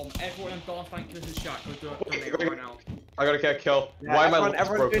 Everyone in Darth Vader's chat, go donate right now. I gotta get a kill. Yeah, Why am I everyone, looks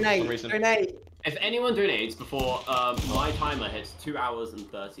everyone broken for some donate. reason? Donate. If anyone donates before my timer hits 2 hours and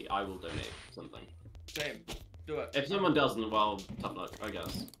 30, I will donate something. Same. Do it. If someone doesn't, well, tough luck, I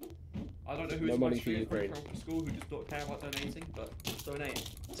guess. I don't know who's No my money for stream Ukraine. from school who just don't care about donating, but donate.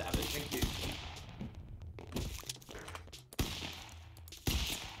 Savage. Thank you.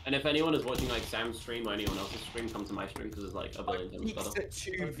 And if anyone is watching like Sam's stream or anyone else's stream, come to my stream because it's like a billion times Peaks better. at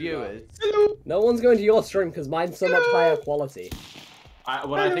 2 viewers. No one's going to your stream because mine's so much higher quality.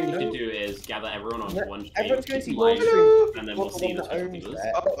 What I think we should do is gather everyone on one stream, Everyone's going to keep your live, stream. and then we'll see the Everyone special owns viewers.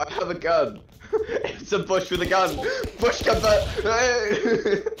 it. Oh, I have a gun. It's a bush with a gun. Bush gun, but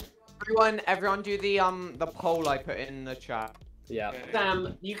Everyone do the poll I put in the chat. Yeah.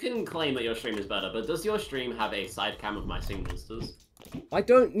 Sam, you can claim that your stream is better, but does your stream have a side cam of my singing monsters? I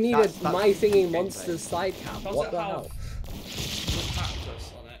don't need That's my singing gameplay. monsters side cam. Does What it the have hell? the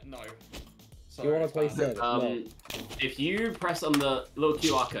cactus on it? No. Do you want to Sorry, play it's Civ? No. If you press on the little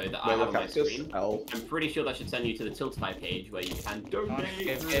QR code that I Wait, have on look my at this. screen, Oh. I'm pretty sure that should send you to the Tiltify page where you can donate.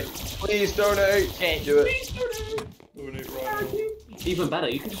 Please donate. Do it. Donate right now. Even better,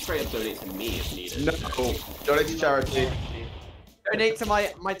 you can just straight up donate to me if needed. No. Donate to charity. Donate to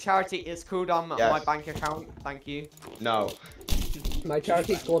my charity. It's called my Yes. bank account. Thank you. No. My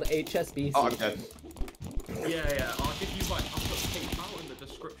charity's called HSBC. Oh, I'm dead. Yeah. I'll give you I'll put the PayPal in the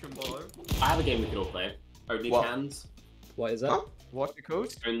description below. I have a game we could all play. Only What? cans. What is it? Huh? What's it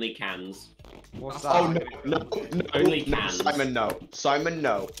called? Only cans. What's Oh that? no. Only no, cans. Simon, no. Simon,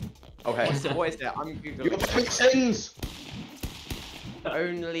 no. Oh hey. What is it? I'm You're googling. fixins.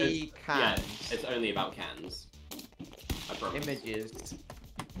 Only Yeah, cans. it's only about cans. I promise. Images.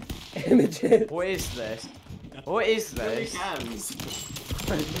 Images. What is this? What is Only this? cans.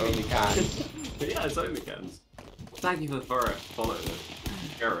 Only cans. Yeah, it's only cans. Thank you for the follow,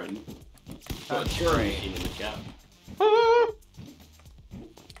 Aaron. Got a That's Turing great. machine in the chat.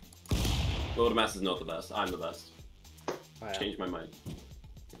 Lord of Mass is not the best. I'm the best. I am. Change my mind.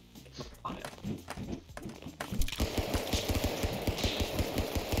 Oh, yeah.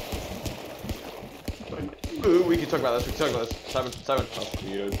 Ooh, we can talk about this. We can talk about this. Simon.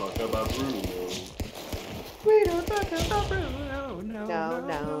 We don't talk about Bruno. We don't talk about Bruno.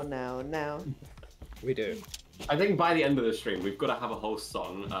 No. We do. I think by the end of the stream, we've got to have a whole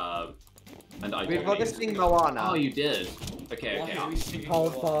song. And I We've got to sing Moana. Oh, you did. Okay. Why are we singing How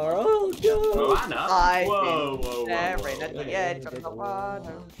Moana? far I'll go. Moana. I Whoa. staring at the edge of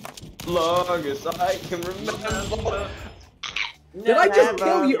Moana. Long as I can remember. Did I just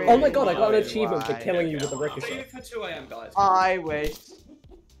kill you? Oh my god, I got an Never achievement for really killing you with a Save ricochet. it for 2 AM, guys. I wish.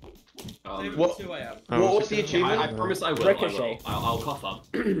 Save it what- for 2 AM. What was the achievement? I promise I will. Ricochet. I'll cough up.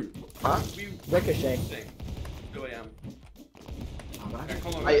 Huh? We Ricochet. sing. 2 AM. Okay,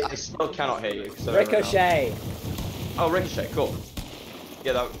 come on, I still cannot hear you. So Ricochet. Oh, Ricochet, cool.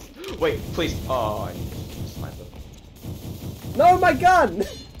 Yeah, that. Wait, please. Oh, I slammed it. No, my gun!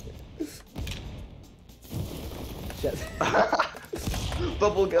 Shit.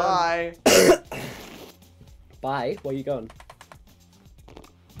 Bubble gun. Bye. Bye. Where you going?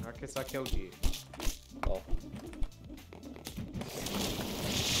 I guess I killed you. Oh.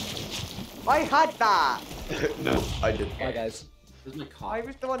 I had that. No, I didn't. Bye, guys. Where's my I car?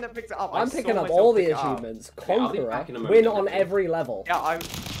 was the one that picked it up. I'm I saw picking up myself all the pick it up. achievements. Okay, I'll be Conqueror. back in a moment. Win on every level. Yeah, I'm.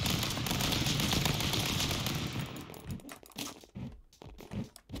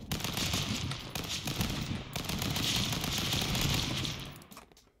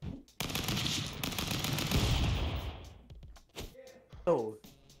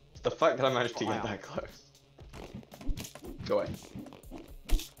 The fact that I managed to get that close. Go away.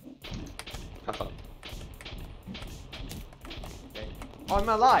 Have fun. Okay. Oh, I'm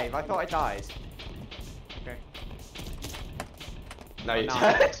alive. I thought I died. Okay. Now you're no.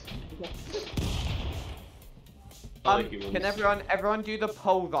 dead. Can everyone do the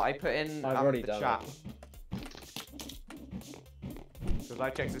poll that I put in I've already the done chat? Because I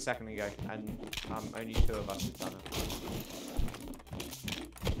checked a second ago, and only 2 of us have done it.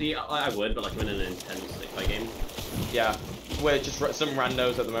 See, I would, but like I'm in an intense stick fight game. Yeah, we're just some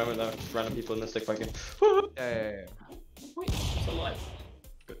randos at the moment though. Just random people in the stick fight game. Yeah. Wait, it's alive.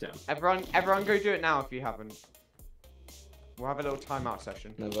 Go down. Everyone go do it now if you haven't. We'll have a little timeout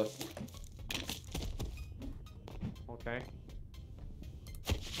session. Never. Okay.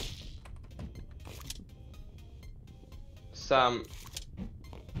 Sam,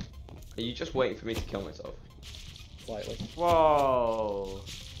 are you just waiting for me to kill myself? Slightly. Whoa.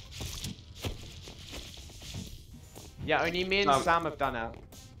 Yeah, only me and Sam have done it.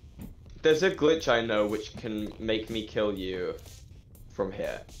 There's a glitch I know which can make me kill you from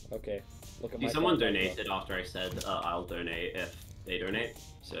here. Okay. Look at See, my someone phone. donated after I said I'll donate if they donate.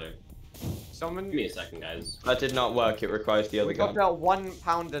 So Someone. give me a second, guys. That did not work. It requires the other We got gun. about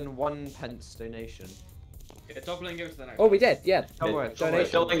 £1 and 1 pence donation. Yeah, double and give it to the next Oh, we did. Yeah. Don't worry,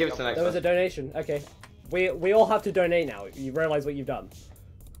 Donation. Don't give it to the next There was a one. donation. Okay. We all have to donate now. You realize what you've done.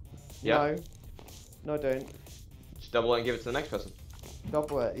 Yeah. No, don't. Just double it and give it to the next person.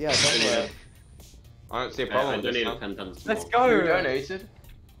 Double it. Yeah, double it. I don't see a I problem with donated this. 10 pence. Let's more. go! Who donated?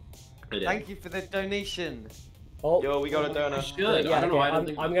 I did. Thank you for the donation. Oh. Yo, we got a donor. I should. Yeah, I don't know why I okay, don't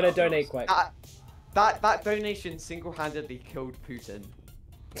think I'm about gonna that. donate quick. That donation single-handedly killed Putin.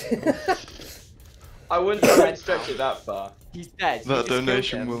 I wouldn't have stretched it that far. He's dead. That You just killed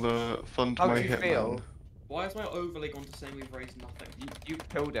donation him. will fund How my do you feel? hitman. Why is my overlay gone to saying we've raised nothing? You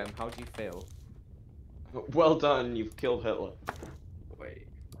killed him. How do you feel? Well done, you've killed Hitler. Wait.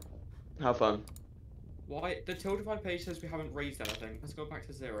 Have fun. Why? The tiltified page says we haven't raised anything. Let's go back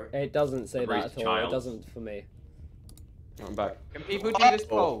to 0. It doesn't say that Raise at all. child. It doesn't for me. I'm back. Can people do this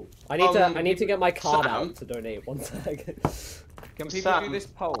poll? I need to get my card Sam? out to donate. 1 sec. Can people do Sam, this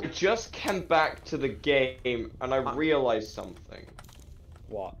poll? I just came back to the game and I realized something.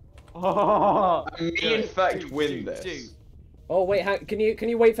 What? Oh, I may in fact win this. shoot. Oh wait, can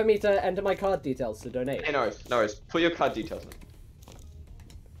you wait for me to enter my card details to donate? Hey, no worries. Put your card details in.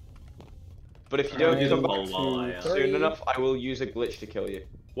 But if you don't Use a come poll back while I, soon enough, I will use a glitch to kill you.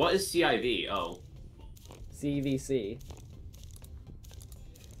 What is CIV? Oh. CVC.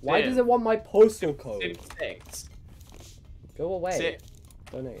 Why Sid. does it want my postal code? Sid 6. Go away. Sid.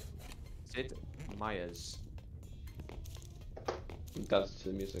 Donate. Sid Myers. Dance to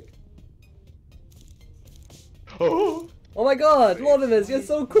the music. Oh! Oh my god, Lordimus, you're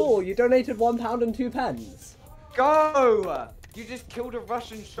so cool. You donated £1 and 2 pence. Go! You just killed a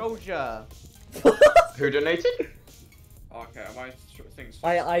Russian soldier. Who donated? Okay, am I things?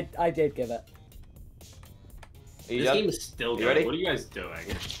 I did give it. Are you This done? game is still You going. ready? What are you guys doing?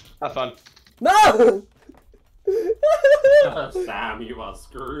 Have fun. No! Sam, you are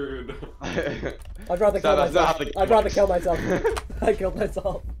screwed. I'd rather kill That's not how myself. the game I'd rather works. kill myself. I killed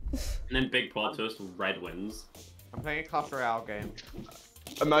myself. And then big plot twist, red wins. I'm playing a Clash Royale game.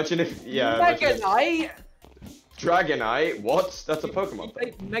 Imagine if, yeah. imagine Mega if- Knight! Dragonite? What? That's a You Pokemon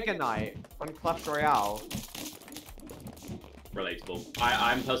thing. played Mega Knight on Clash Royale. Relatable.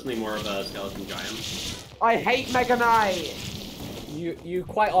 I'm personally more of a skeleton giant. I hate Mega Knight! You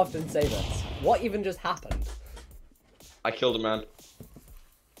quite often say this. What even just happened? I killed a man.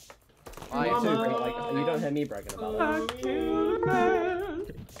 I do, but like you don't hear me bragging about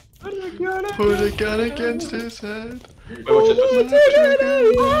it. Put a gun against his head. Wait, what's this?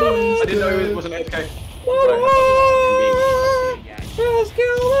 I I didn't know it wasn't AFK.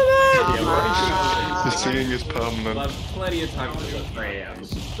 The singing is We'll permanent. have plenty of time for the 3 AM.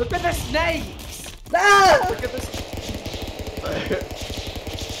 Look at the snakes! Ah! Look at this.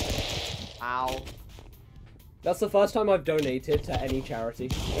 Ow. That's the first time I've donated to any charity.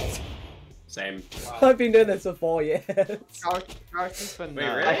 Same. I've been doing this for 4 years. Charities for Wait,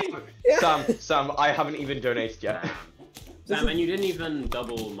 nerds. really? Sam, I haven't even donated yet. Sam, and you didn't even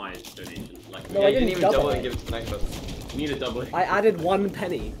double my donation. Like, No, Yeah, I you didn't didn't even double double it it. and give it to the next person. you need to double it. I added 1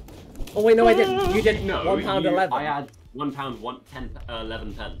 penny. Oh wait, no, I didn't. You did No, £1 you- 11. I had £1,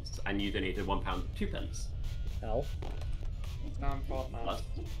 11 pence, and you donated £1, 2 pence. Hell. Sam part now. Plus,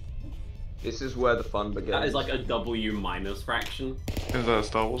 This is where the fun begins. that is like a W minus fraction. Is that a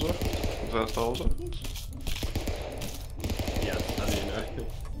Star Wars reference? Is that a Star Wars reference? Yes, I mean,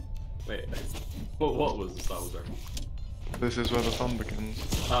 wait. What was the Star Wars reference? This is where the fun begins.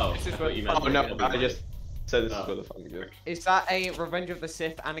 Oh, This is I what- thought you meant. Oh no, like, I just said this is Oh. where the fun begins. Is that a Revenge of the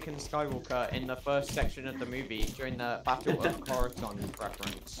Sith Anakin Skywalker in the first section of the movie during the Battle of Coruscant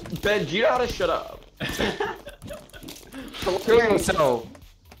reference? Ben, do you know how to shut up? Kill yourself.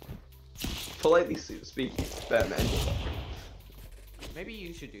 Politely speaking, Ben, man. Maybe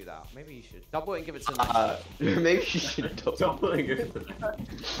you should do that. Maybe you should. Double it and give it to the next. Maybe you should double. Doubling it.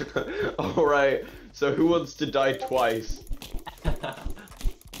 Alright, so who wants to die twice?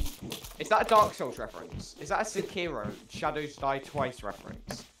 Is that a Dark Souls reference? Is that a Sekiro Shadows Die Twice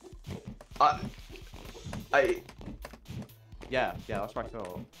reference? I Yeah, that's what I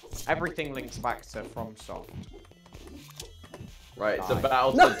thought. Everything links back to FromSoft. Right, it's a Die.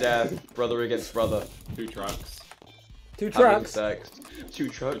 battle to death, brother against brother. 2 trucks. 2 Having trucks. sex. 2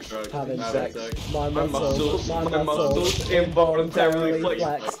 trucks. Having Having sex. My My muscles. muscles, my muscles involuntarily flex.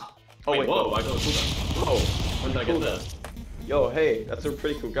 flex. Oh Wait, whoa, I got a cooldown. Whoa. When did I get this? Yo, hey, that's a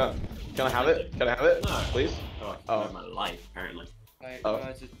pretty cool gun. Can I have it? Can I have it? No. Please? Oh, Oh. oh. My life, apparently. Right, Oh.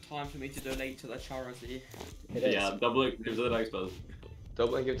 guys, it's time for me to donate to the charity. It is. Yeah, double it, give it to the next person.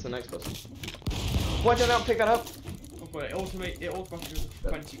 Double and give it to the next person. Why don't I pick that up? Oh, but it automatically goes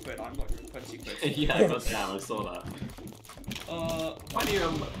 20 quid. I'm not doing 20 quid. Yeah, but damn, I saw that. Why do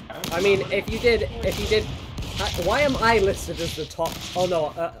you? I mean, if you did, why am I listed as the top? Oh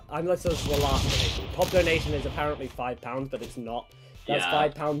no, I'm listed as the last donation. Top donation is apparently £5, but it's not. That's Yeah.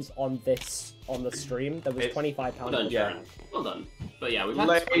 £5 on the stream. There was It's- £25. Well done, Yeah. Sharon. Well done. But yeah, we've had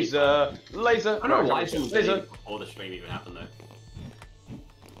Laser. Laser. I don't know why Right, someone laser. did it before the stream even happened though.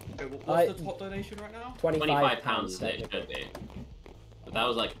 What's the top donation right now? £25 it technically. should be. But that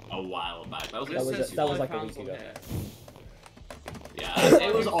was like a while back. That was That was It that was says like a £5 week on ago. here. Yeah,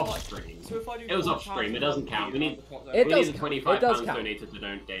 it was off stream. So if I do It was off £5 stream, it doesn't count. We need- It We does need the count. £25 It does count. donated to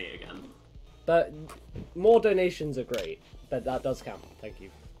donate again. But more donations are great. But that does count. Thank you.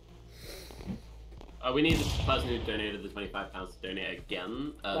 We need the person who donated the £25 to donate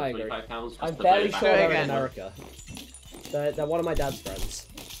again. I agree. £25. I'm just to fairly pay sure back. they're in again. America. They're one of my dad's friends.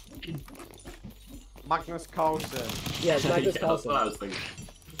 Magnus Carlsen. Yeah, it's Magnus Yeah, that's what I Carlsen. was thinking.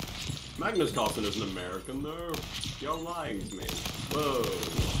 Magnus Carlsen is an American, though. You're lying to me. Whoa,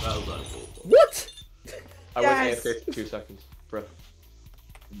 that was uncool. What? I Yes! went AFK for 2 seconds. Bruh.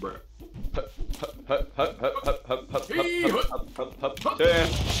 Bruh. Damn.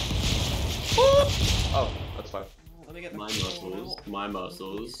 Oh, that's fine. Let me get the My control muscles, out. my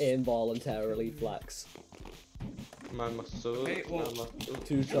muscles. Involuntarily flex. My muscles. Okay, well, my muscles.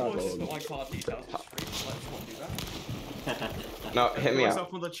 2 I've trucks. just got my card details on screen. Let's not do that. No, hit me out.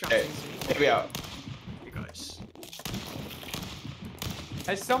 Myself on the chat Hey, and see. hit me out. You guys.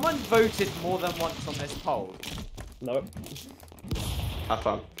 Has someone voted more than once on this poll? Nope. Have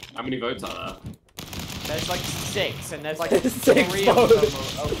fun. How many votes are there? There's like 6, and there's like 6 3 of them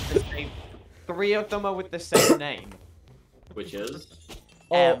votes. are with the same. 3 of them are with the same name. Which is?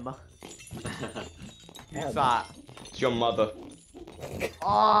 Oh. M. M. Who's that? It's your mother.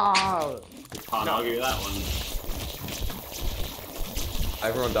 Oh! Can't argue that one.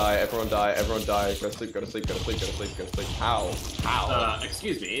 Everyone die, everyone die, everyone die. Go to sleep, go to sleep, go to sleep, go to sleep, go to sleep. How? How?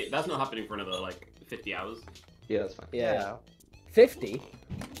 Excuse me, that's not happening for another, like, 50 hours. Yeah, that's fine. Yeah. 50?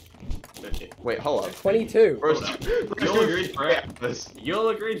 50. Wait, hold on. 22. Bro, You'll agree for it. This. You'll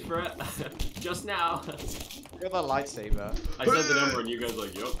agree for it. Just now. You're the lightsaber. I said the number and you guys are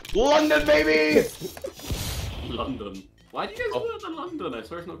like, yup. London, baby! London. Why do you guys call it the London? I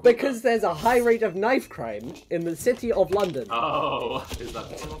swear it's not called Because there's a high rate of knife crime in the city of London. that. Oh, is that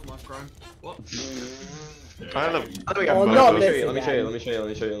I love my crime. What? I love. How do we get Oh, murdered? not Let me show this you, let me show you, again. let me show you, let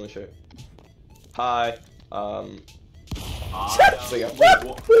me show you, let me show you. Hi. There you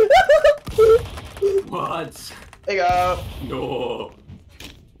go. What? There you go. No.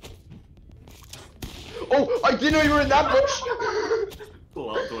 Oh, I didn't know you were in that bush!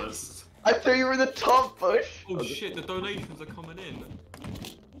 Plot twist. I thought you were in the top bush! Oh shit, the donations are coming in.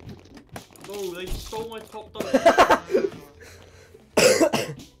 No, they stole my top donation.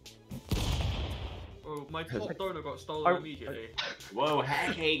 Oh, my top donor got stolen immediately. Whoa,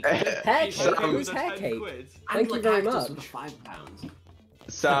 hair cake. Hair He cake? said it Who's was a hair 10 cake? quid. Thank you very much. For £5.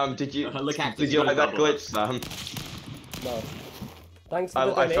 Sam, did you Look at did you like that double. glitch, Sam? No. Thanks for I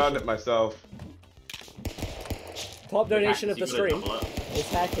the donation. found it myself. Top donation of the You gotta stream double it. is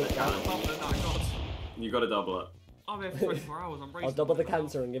hair cake. I'm doubling that, God. You gotta double it. I'm here for 24 hours, I'm raising. I'll double the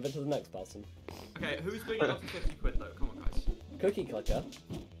cancer and give it to the next person. Okay, who's big enough for 50 quid though? Come on, guys. Cookie clicker.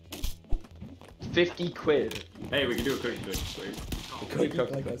 50 quid. Hey, we can do a cookie cook stream. Cookie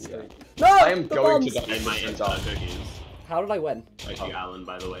cooked clicker it, stream. yeah. No! I am the going bombs! to die. I might insert cookies. How did I win? Actually, Alan,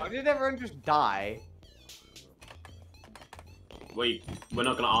 by the way. How did everyone just die? We're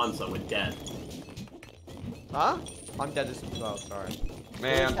not gonna answer. We're dead. Huh? I'm dead as well. Sorry.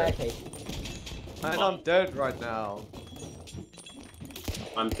 Man, I'm dead. Okay. And I'm dead right now.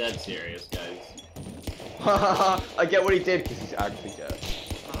 I'm dead serious, guys. I get what he did because he's actually dead.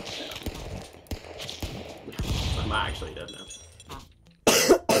 I'm actually dead now.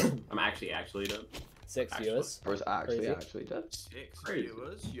 I'm actually dead. 6 Actually. viewers. Or is actually Crazy. dead? 6 Crazy.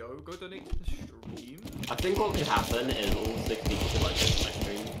 viewers. Yo, go donate to the stream. I think what could happen is all 6 people could like go to my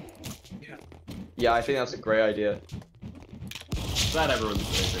stream. Yeah, I think that's a great idea. Glad everyone's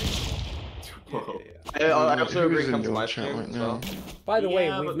agree. Whoa. I also agree. Who's in Come to your my chat stream right as well. now? By the way,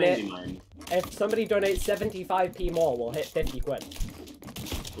 Yeah, we've but made. maybe mine. If somebody donates 75p more, we'll hit 50 quid.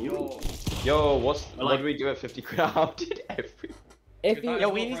 Ooh. Yo, what like- do we do at 50 quid? How did every? If you, Yeah,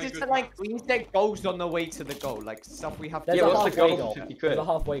 we need to we need to get goals on the way to the goal, like stuff we have to. There's Yeah, a what's the halfway goal goal. for 50 There's quid? a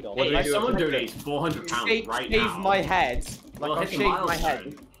halfway goal. What do Hey, we if do someone at 50 donates £400 shave, right shave now, my head. Like we'll I'll hit the shave my head.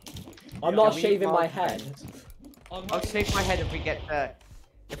 milestone. I'm Yeah, not we shaving are- my head. I'll shave my head if we get to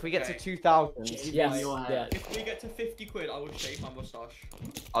Okay. 2,000. Shaving Yes, your yeah. head. If we get to 50 quid, I will shave my moustache.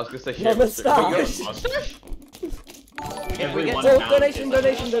 I was gonna say My shit. moustache. Wait, you have a mustache? Every get one to- Oh, pound donation, is like-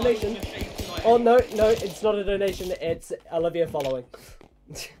 donation, donation. Oh no, no, it's not a donation. It's Olivia following.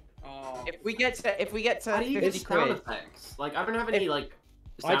 Oh. If we get to How do you get 50 sound quid, effects? Like, I don't have any, like,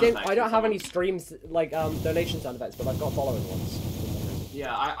 I sound don't effects have or any streams like donation sound effects, but I've got following ones. something.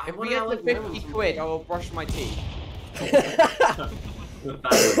 Yeah, I if we wanna, get to like, 50 know quid, I will brush my teeth.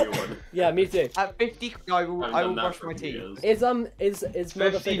 That would be one. Yeah, me too. At 50 quid, I will Haven't done that brush for my teeth. years. Is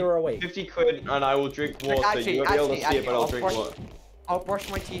Mother 50 Figure awake? 50 quid and I will drink water. Actually, you won't be able to actually, see it, but I'll I'll drink brush- water. I'll brush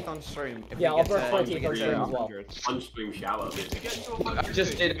my teeth on stream. If Yeah, we I'll get brush to- my if we teeth get on to stream as well. 100. Unstream shower, To bitch. get to I 100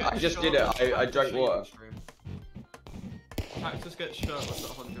 just quid, did- I get just shirt did it. with I drank shave water. on stream. Cactus gets shirtless at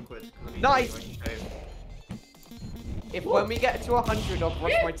 100 quid. 'cause I need Nice! to shave. If when we get to 100, I'll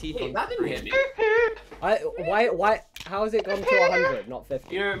brush my teeth Wait, on that didn't hit stream. me. Why? How has it gone to 100, not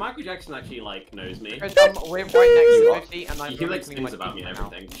 50? You know, Michael Jackson actually, like, knows me. Because we're right next to 50, and I'm He gonna likes clean my things about me teeth and now.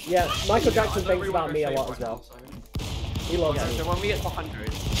 everything. Yeah, Michael Jackson I don't thinks really about wanna me a shave lot right as well. now, so- He loves Okay, me. so when we get to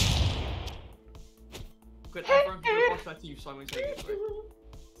 100, Good, everyone can brush their teeth simultaneously.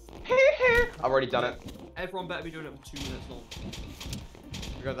 I've already done it. Everyone better be doing it for 2 minutes long.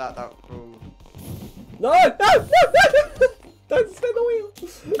 we got that cool. No, no, no, no! Don't spin the wheel.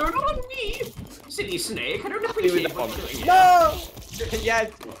 No, not on me! Silly snake, I don't with appreciate that what one. you're doing. No! Yeah,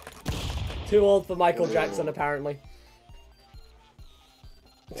 Too old for Michael Jackson, apparently.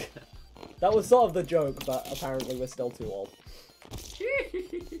 That was sort of the joke, but apparently we're still too old.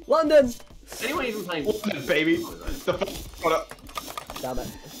 London! Is anyone even playing... Baby. Damn it.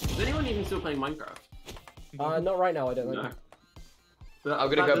 Is anyone even still playing Minecraft? Not right now, I don't think. No. But I'm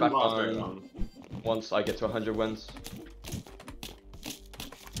gonna that go didn't back last very on- long. Once I get to 100 wins.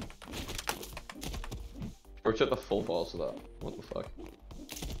 Or took the full balls of that. What the fuck?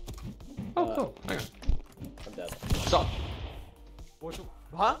 Oh, cool. Hang on. I'm dead. Stop.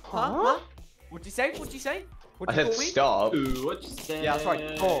 huh? What'd you say? What'd you say? I What'd you said call me? stop. Ooh, what you say? Yeah, that's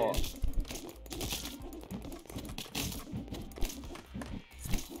right. 4.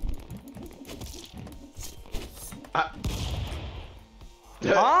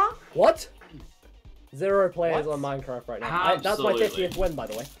 Huh? What? 0 players What? on Minecraft right now. That's my Absolutely. 50th win, by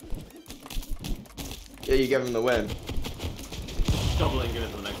the way. Yeah, you gave him the win. Doubling it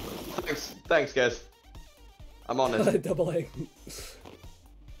to the next one. Thanks, guys. I'm honest. Doubling.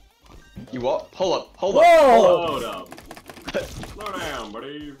 You what? Hold up, hold up. Whoa! Hold up. Slow down,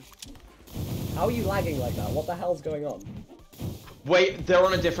 buddy. How are you lagging like that? What the hell's going on? Wait, they're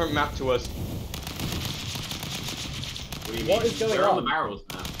on a different map to us. What do you What mean? is going We're on on? the barrels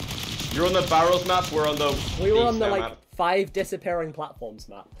now. You're on the barrels map, we're on the We were on the East like map. 5 disappearing platforms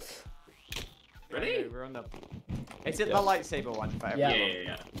map. Ready? We're on the. Is it Yeah. the lightsaber one for Yeah.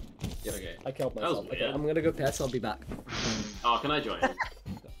 everyone? Yeah. Okay. I killed That was myself. Okay, weird. I'm gonna go piss. I'll be back. Oh, can I join?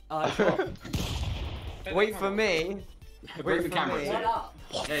 Sure. Wait for me. Bring the for camera. me. too. up.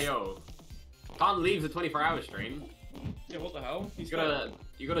 Hey yo. Can't leave the 24-hour stream. Yeah, what the hell? He's You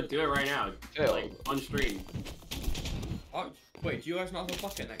gotta do it right now. Yeah. Like on stream. Oh, wait, do you guys not have a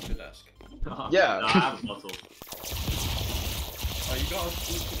bucket next to the desk? Yeah. No, I have a bottle. Oh, you got a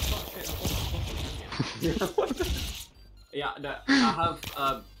bucket. Yeah, no, I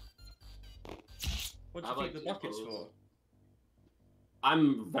have What do I you like keep the two buckets for? bottles.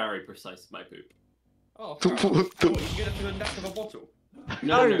 I'm very precise with my poop. Oh, fair enough. What the- What, you get it through the neck of a bottle?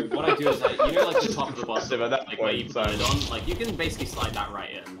 No, what I do is like you know like the top of the Impressive bottle, at that like where you point, put it so- on, like you can basically slide that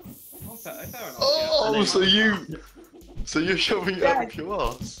right in. Oh, fair enough. Oh, And then- so you're shoving it up your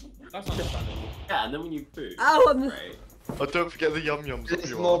ass? Yeah. That's understandable. Yeah, and then when you poop, Alan! right? Oh, don't forget the yum yums. It's if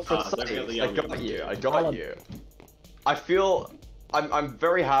you more are. precise. don't forget the I yum got yums. you. I got Alan. you. I feel I'm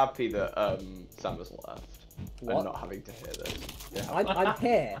very happy that Sam has left. What? I'm not having to hear this. Yeah. I'm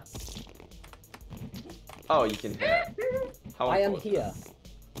here. Oh, you can hear. How I am unfortunate.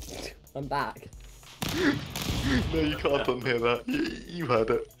 here. I'm back. No, you can't unhear that. You heard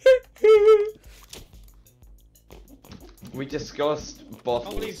it. We discussed I can't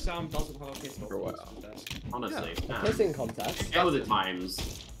bottles. believe Sam doesn't have a pistol. For a while. Honestly. A Nah. kissing contest? Other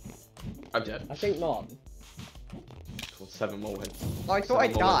times. I'm dead. I think not. Cool, 7 more wins. I thought I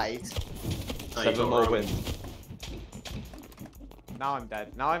 7 more died. wins. No, you 7 got more wrong. wins. Now I'm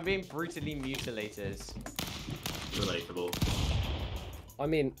dead. Now I'm being brutally mutilated. Relatable. I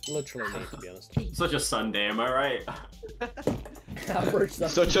mean, literally me, to be honest. Such a Sunday, am I right? Average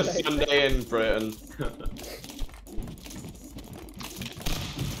Such a Sunday. Sunday in Britain.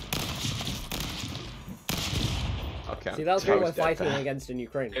 Okay. See, that's what we're toast it. fighting against in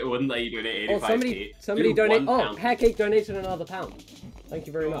Ukraine. It wouldn't let you donate 85p. Oh, somebody Do donate. 1 Oh, pound. Hair Cake donated another £1. Thank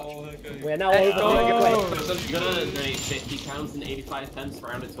you very much. Oh, okay. We're now Let's over go. 100 quid. You're gonna donate £50 and 85 pence,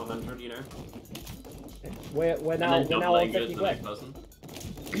 round it to 100, you know? We're now and then on doubling it 50 to the quid. next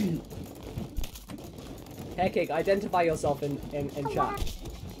person. Hair Cake, identify yourself in chat.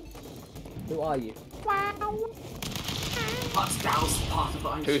 Who are you? Pascal's part of the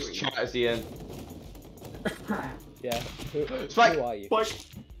ice Whose cream. chat is he in? Yeah. Who Spike! are you? Spike!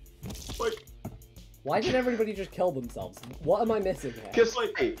 Spike! Why did everybody just kill themselves? What am I missing here? Because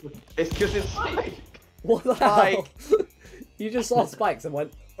it's because it's Spike. What the hell? You just saw spikes and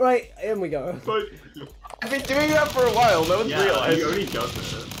went, right, in we go. Spike! I've been doing that for a while. No one's Yeah, realized. he already does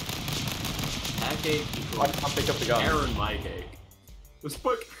it. Hair cake I equals can't pick up the gun. Aaron my cake. The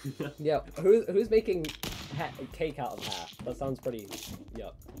Spike! Yeah, who's making cake out of hair? That sounds pretty.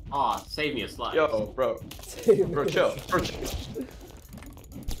 Yup. Aw, save me a slice. Yo, bro. Bro, chill. Bro, chill.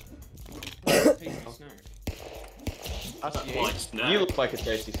 Tasty snack. That's you. Like snack. You look like a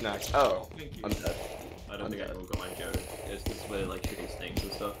tasty snack. Oh, Thank you. I'm dead. I don't think Okay. anyone got my joke. It's just where like shooting snakes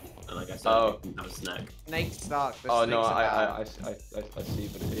and stuff. And like I said, Oh. you can have a snack. Snakes suck. The Oh no, snakes are bad. I see,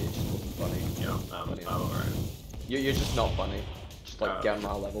 but it is just funny. Yeah, Funny. alright. You're just not funny. Just like Oh. get on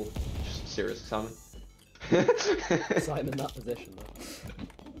our level. Just serious, Simon. Simon, that position though.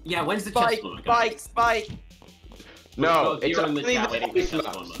 Yeah, when's the Spike, chess tournament? spike, spike. No, If it's you're in only the chat the waiting for ice chess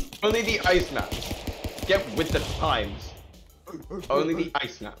maps. tournament. Only the ice maps. Get with the times. Only the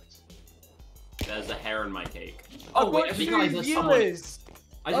ice maps. There's a hair in my cake. I've Oh wait, got you 2 guys, there's someone. viewers.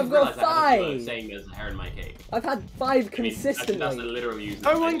 I I've just got realized I had a 5. saying there's a hair in my cake. I've had 5 I mean, that's consistently. literally using.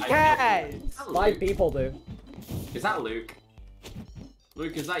 No one cares. 5 people do. Is that Luke?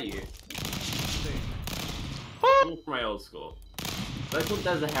 Luke, is that you? Luke from my old school. But I thought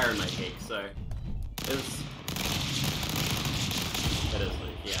there's a hair in my cake, so it's. It is Luke.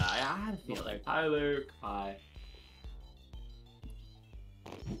 Yeah, I had a feeling. Hi, Luke. Hi.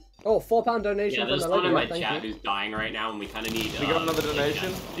 Oh, £4 donation Yeah, from there's someone in my Olivia. chat Thank you. who's dying right now, and we kind of need. We got another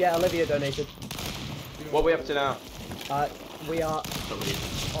donation? Yeah, Olivia donated. What are we up to now? We are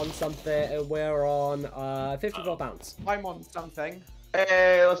Delete. on something. We're on £54. I'm on something.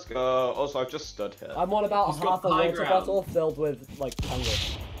 Hey, let's go. Also, I've just stood here. I'm on about He's got half a high water ground. bottle filled with like hunger.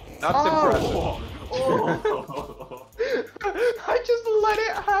 That's impressive. Oh. I just let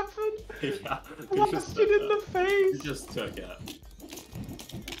it happen. Yeah, you Blasted just took in the it. face. You just took it.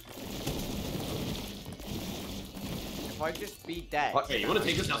 If I just be dead. What? Hey, you want to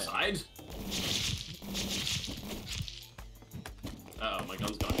take this outside? Uh oh, my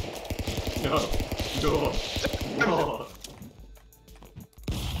gun's gone. No. No. No.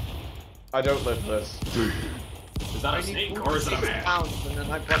 I don't live this. Is that a snake or is it a man? £46 and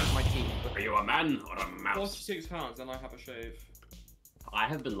then I brush my teeth. Are you a man or a mouse? £46 and I have a shave. I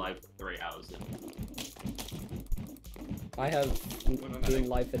have been live for 3 hours now. I have been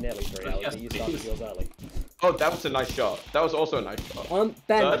live for nearly 3 hours. Yes, But you started please. yours early. Oh, that was a nice shot. That was also a nice shot. Ben,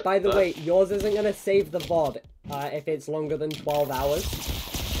 Third, by the third. way, yours isn't gonna save the VOD if it's longer than 12 hours.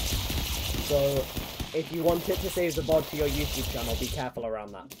 So, if you want it to save the VOD to your YouTube channel, be careful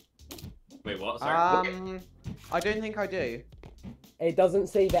around that. Wait, what? Sorry. I don't think I do. It doesn't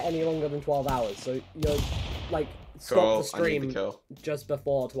save it any longer than 12 hours, so you're like stop Cool, the I need stream the kill. just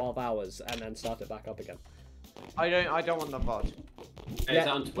before 12 hours and then start it back up again. I don't want the VOD. Is that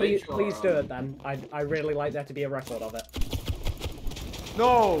Yeah, on please, Twitch or please do it then. I really like there to be a record of it.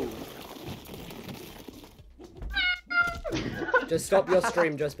 No! Just stop your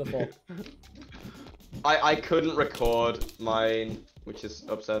stream just before. I couldn't record mine, which is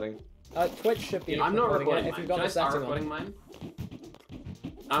upsetting. Twitch should be. Yeah, I'm not recording it if mine. you've got Should I the start setting on. recording mine?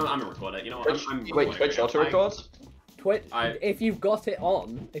 I'm gonna record it. You know what? Twitch, I'm wait, recording Twitch it. auto records? Twitch. If you've got it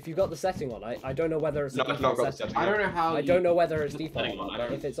on, if you've got the setting on, I don't know whether it's No, I've not got the setting I don't know how. I don't know whether it's default. setting on, I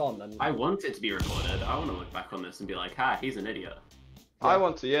don't- If it's on, then I want it to be recorded. I want to look back on this and be like, ha, he's an idiot. I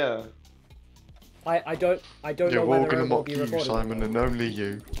want to, yeah. I don't Yeah, know we're whether gonna it will mock be you, recorded. Simon, and only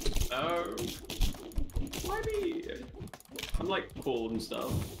you. No. Why me? I'm like cool and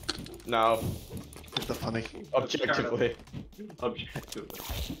stuff. No. They're funny. Objectively. Objectively.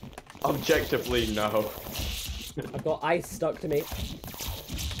 Objectively, no. I've got ice stuck to me.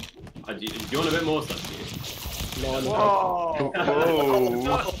 Do you want a bit more stuff to you? No, I'm Whoa!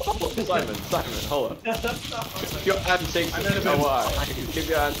 Whoa! Simon, hold on. Keep your antics away. Keep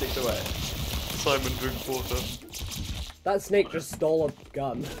your antics away. Simon, drink water. That snake just stole a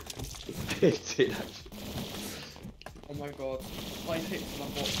gun. It did actually. Oh my god. I picked my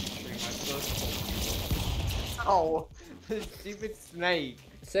watching stream, my first watching. Oh, the stupid snake.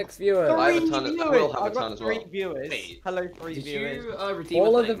 6 viewers. I have a ton. I will have I've a ton got as 3 well. viewers. Wait, Hello, 3 Did viewers. you redeem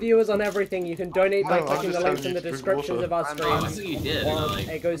All a of the thing? viewers on everything, you can donate by No, I'm clicking the just links telling in the you to drink descriptions water. of our Oh, stream. that's what you did. and, like,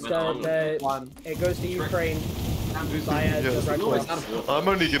 It goes went to on. it goes to Ukraine via Yes. the Red No, it's Cross. out of water. I'm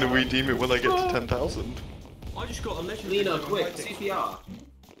only gonna redeem it when I get to 10,000. I just got a legendary. Lena, thing on quick, writing. CPR.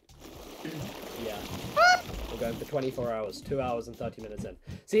 Yeah. We're going for 24 hours, 2 hours and 30 minutes in.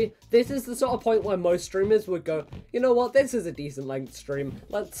 See, this is the sort of point where most streamers would go, you know what, this is a decent length stream,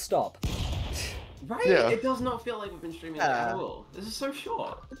 let's stop. Right? Yeah. It does not feel like we've been streaming at all. This is so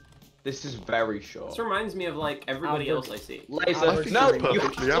short. This is very short. This reminds me of like everybody Average. else I see. Laser. think No, it's you have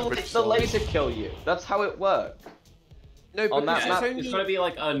perfectly to average, let the so- laser kill you. That's how it works. No, On because that it's map, only... It's gonna be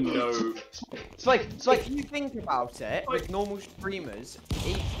like a no. It's like If you think about it, with normal streamers,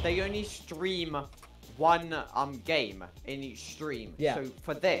 they only stream one game in each stream. Yeah. So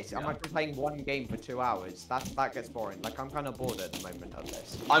for this, I'm actually playing one game for 2 hours. That gets boring. Like I'm kind of bored at the moment of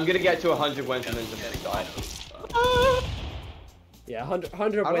this. I'm gonna get to 100 wins and then just die. Yeah,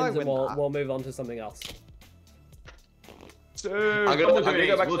 100 I wins like and with we'll, that. we'll move on to something else. I'm gonna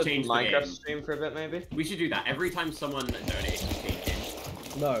go back We'll to the change the Minecraft game. stream for a bit, maybe. We should do that every time someone donates. we change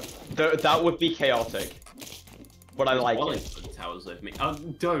games. No. That would be chaotic. But I like it. Wallingford towers with me.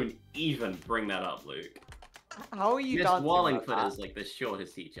 Don't even bring that up, Luke. How are you Miss dancing Wallingford like is like the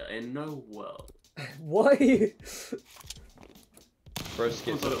shortest teacher in no world. What are you... Bro, I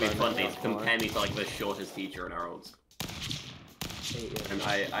skip thought it'd be the funny to compare me to like the shortest teacher in our old school. And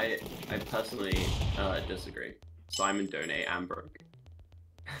I personally disagree. Simon, donate, and broke.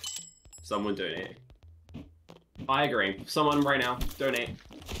 Someone donate. I agree. Someone right now, donate.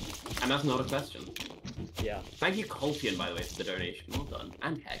 And that's not a question. Yeah. Thank you, Coltian, by the way, for the donation. Well done.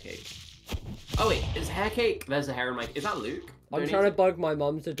 And Hair Cake. Oh wait, is Hair Cake? There's a hair in my... Is that Luke? I'm trying to bug my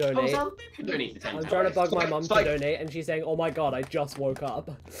mum to Oh, is donate. that Luke who donated 10 I'm trying to bug my mum to Spike. donate, and she's saying, "Oh my god, I just woke up."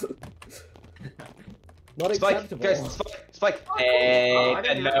 Not Spike, acceptable. guys, Spike. Oh, Hey, I the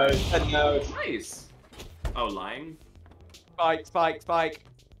didn't nose, the nose. Nice. Oh, lying? Spike.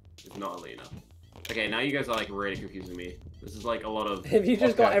 It's not Alina. Okay, now you guys are like really confusing me. This is like a lot of... Have you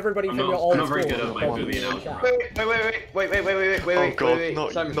just got Okay. everybody I'm from not- your old I'm not very school good at to my come Boolean in algebra. chat? Wait, Oh god, wait,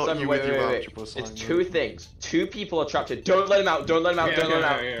 not Simon, you wait, with wait, your wait, wait. algebra, It's Simon. 2 things. 2 people are trapped here. Don't let them out. Don't let them out. Don't let them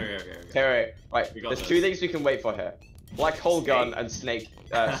out. Okay. Right. We got There's this. 2 things we can wait for here. Black hole gun and snake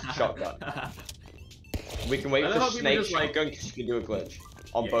shotgun. We can wait I for love how people snake just, like- shotgun because you can do a glitch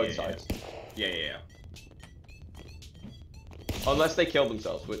on Yeah, both yeah, sides. Yeah. Unless they kill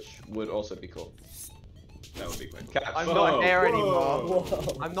themselves, which would also be cool. That would be quick. Cats. I'm not here Whoa. anymore.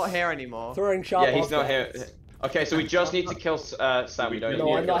 Whoa. I'm not here anymore. Throwing sharp Yeah, he's not here. objects. Okay, so we just need to kill Sam. We don't No,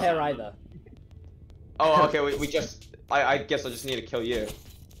 need I'm to not kill here Sam. either. Oh, okay. We just. I guess I just need to kill you.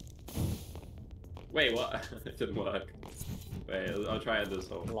 Wait, what? It didn't work. Wait, I'll try this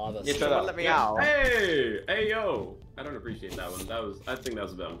whole... Lava. Yeah, Stick. try that. Let me out. Hey, yo! I don't appreciate that one. I think that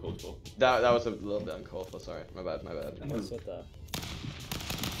was a bit uncalled for. That was a little bit uncalled for. Sorry, my bad. What's with the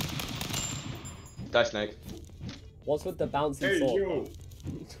Die snake. What's with the bouncy Hey, sword? yo!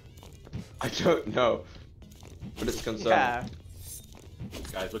 I don't know, but it's concerning. Yeah.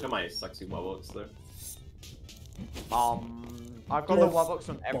 Guys, look at my sexy wobbles though. I've got the Wobbox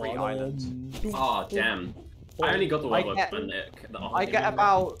on every island. Oh, damn. I only got the I wobbles get- when I get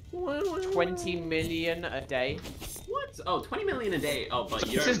about 20 million a day. What? Oh, 20 million a day. Oh, but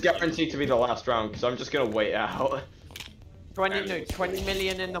you This don't... is guaranteed to be the last round because I'm just gonna wait out. 20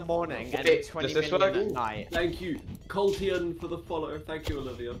 million in the morning and Wait, 20 does this million work? at night. Thank you, Coltian, for the follow. Thank you,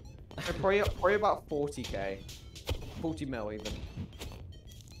 Olivia. So probably about 40k. 40 mil even.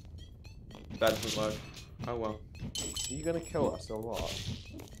 That doesn't work. Oh well. Are you gonna kill us or what?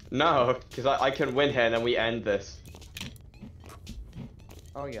 No, because I can win here and then we end this.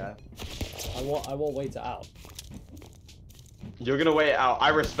 Oh yeah. I will wait it out. You're gonna wait it out. I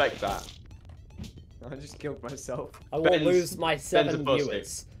respect that. I just killed myself. I will Ben's- lose my Ben's a 7 pussy.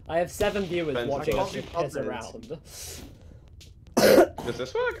 viewers. I have 7 viewers Ben's a watching us pussy. piss around. Does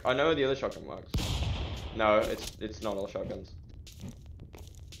this work? I know the other shotgun works. No, it's not all shotguns.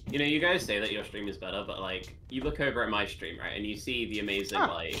 You know, you guys say that your stream is better, but like, you look over at my stream, right, and you see the amazing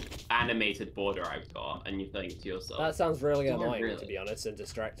like animated border I've got, and you think to yourself, That sounds really "Do I annoying, really?" to be honest, and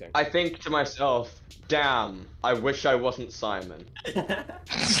distracting. I think to myself, damn, I wish I wasn't Simon.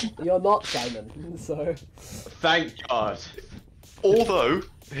 You're not Simon, so... Thank God. Although,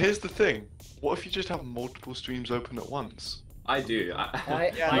 here's the thing. What if you just have multiple streams open at once? I do.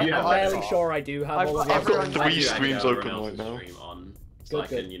 I'm Yeah, fairly sure I do have I've all got of I've them. got everyone- 3 I do streams have open everyone right else's now. stream on, so Good, I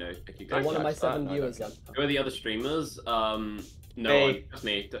good. can, you know, pick you You're guys. one of my That's 7 fine, viewers okay. then. Who are the other streamers? No Hey. one. That's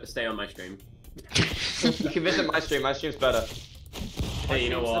me. Stay on my stream. You can visit my stream. My stream's better. Hey, you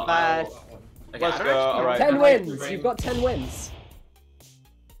know stream's what? the best. Okay, Let's I don't go, actually- alright. 10 I like wins! the You've got 10 wins!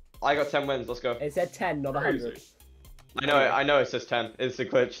 I got 10 wins. Let's go. It said 10, not 100. I know it says 10. It's a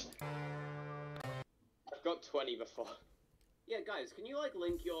glitch. I've got 20 before. Yeah, guys, can you like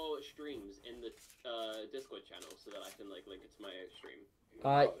link your streams in the Discord channel so that I can like link it to my stream?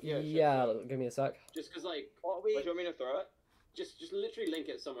 Yeah, give me a sec. Just cause like, What are we? What do you want me to throw it? just literally link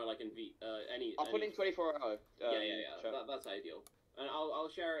it somewhere like in any. I'll put in 24-hour. Yeah. chat. That's ideal. And I'll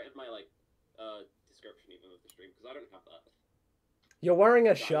share it in my like description even of the stream because I don't have that. You're wearing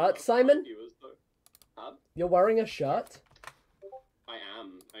a shirt, Simon? Viewers, though. Huh? You're wearing a shirt? I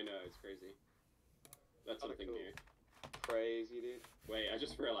am. I know it's crazy. That's something cool. new. Crazy, dude. Wait, I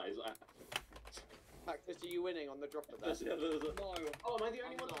just realized. Cactus, are you winning on the drop of that? No. Oh, am I the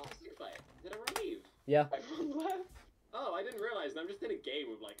only one that's stick fight? Did everyone leave? Yeah. Everyone left. Oh, I didn't realize. I'm just in a game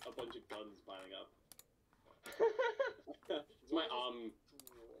with like a bunch of guns piling up. It's my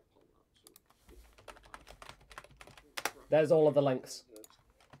There's all of the links.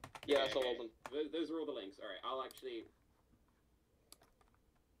 Yeah, that's all of them. Those are all the links. All right, I'll actually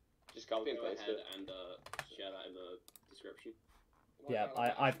Just copy and go paste ahead it. and share that in the description. Yeah,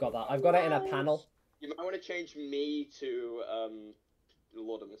 I've got that. I've got it in a panel. You might want to change me to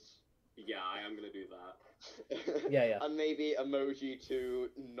Laudamus. Yeah, I am gonna do that. Yeah. And maybe emoji to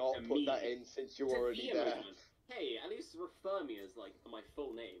not And put me. that in since you're It's a already the there. emoji. Hey, at least refer me as like my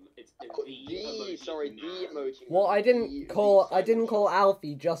full name. It's the The, sorry, man. the emoji. Well, I The didn't call Simon.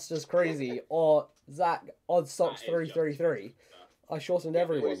 Alfie just as crazy or Zach Oddsocks That is 333. I shortened Yeah,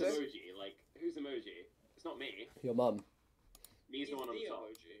 but everyone's. who's emoji? Like, who's emoji? It's not me. Your mum. Me's the one on the top.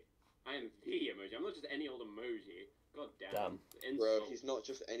 I am the emoji. I'm not just any old emoji. God damn. Bro, Insult. he's not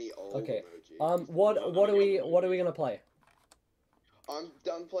just any old Okay. emoji. What are we gonna play? I'm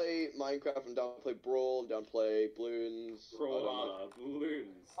down to play Minecraft, I'm down to play Brawl, I'm down to play Bloons. Brawlhalla,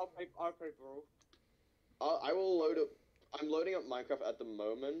 balloons. I'll play Brawl. I will load up. I'm loading up Minecraft at the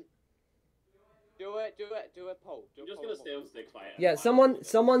moment. Do a poll. I'm just gonna stay on stick fight. Yeah,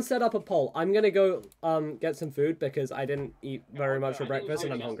 someone set up a poll. I'm gonna go get some food because I didn't eat very much for breakfast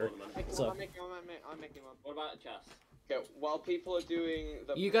and I'm hungry. So I'm making one. What about chess? Okay, while people are doing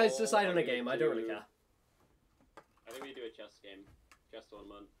the you guys poll, decide on I'm a gonna game. I don't really do- care. I think we do a chess game. Chess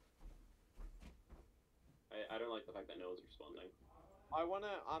tournament. I don't like the fact that no one's responding. I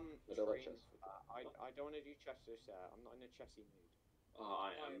wanna I don't like train chess. for that. I don't wanna do chess this year. I'm not in a chessy mood. Oh,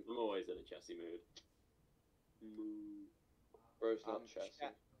 I am. I'm always in a chessy mood. Bro's not chess.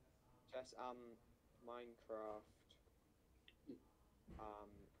 Chess, Minecraft,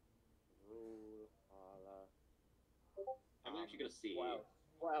 Brawlhalla. I'm actually gonna see.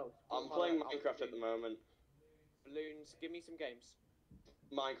 What else? I'm playing Minecraft at the moment. Balloons. Give me some games.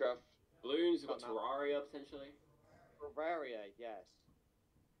 Minecraft. Balloons, we've got Got that. Terraria potentially. Terraria, yes.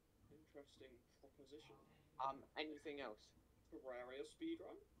 Interesting proposition. Anything else? Terraria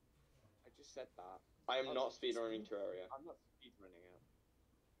speedrun? I just said that. I am not speedrunning Terraria. I'm not speedrunning it.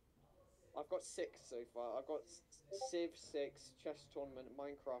 I've got 6 so far. I've got Civ 6, Chess Tournament,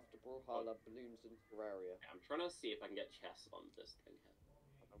 Minecraft, Brawlhalla, Balloons, and Terraria. I'm trying to see if I can get chess on this thing here.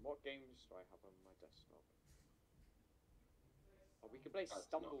 And what games do I have on my desktop? Oh, we could play That's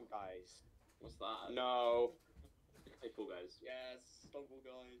Stumble Guys. What's that? No. Hey, Fall Guys. Yes, Stumble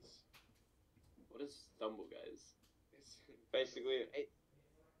Guys. What is Stumble Guys? It's, Basically,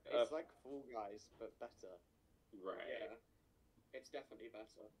 It's like Fall Guys, but better. Right. yeah, it's definitely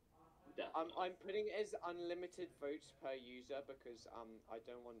better. Definitely. I'm putting it as unlimited votes per user because I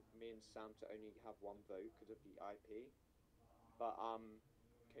don't want me and Sam to only have 1 vote because of the IP. But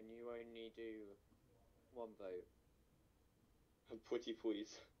can you only do 1 vote? putty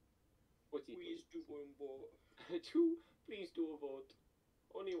please. Please do one vote. Please do a vote.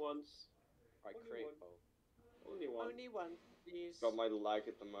 Only once. Right, Only create one. poll. Only one. Only one. please. God, my lag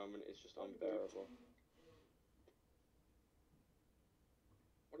at the moment is just unbearable.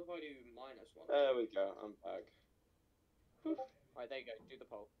 What if I do -1? There we go, I'm back. Alright, there you go, do the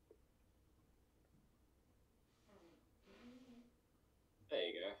poll. There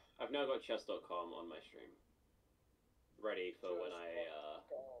you go. I've now got chess.com on my stream. Ready for when I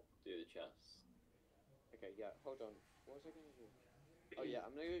do the chess. Okay, yeah, hold on. What was I gonna do? Oh yeah,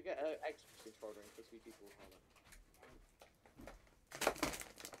 I'm gonna go get an Xbox controller in case we do Brawlhalla.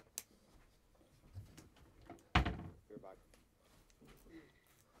 You're back.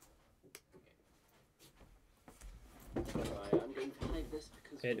 Right, I'm going to hide this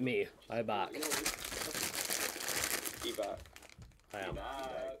because... Hit me. I'm back. Be back. I am.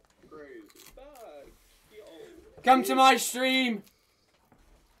 Back. Back. Yo. Come to my stream!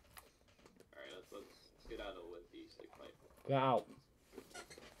 Alright, let's skedaddle with the stick fight. Get out.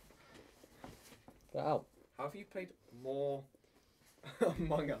 Get out. How have you played more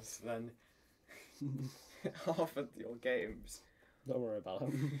Among Us than half of your games? Don't worry about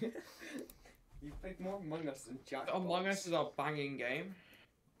it. You've played more Among Us than Jack. Among Us is a banging game.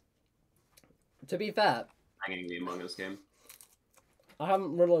 To be fair, Hanging the Among Us game. I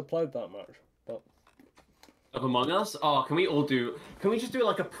haven't really played that much, but Of Among Us? Oh, can we all do... Can we just do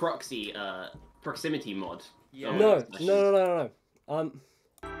like a proxy, proximity mod? Yeah. no.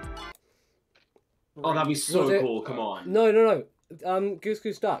 Oh, that'd be so Was it- cool, come on. No. Goose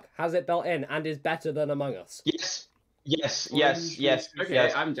Goose Duck has it built in and is better than Among Us. Yes. Yes. Okay,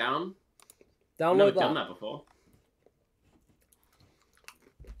 Yes. I'm down. I've Download never that. done that before.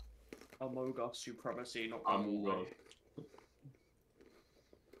 Among Us supremacy, not Among gonna Us.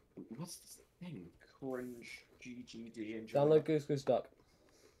 What's this thing? cringe GGD and Download Goose Goose Duck.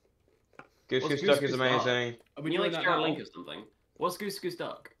 Goose What's Goose Duck Goose is Goose Duck? amazing. Are Can we you like doing that share a now? link or something? What's Goose Goose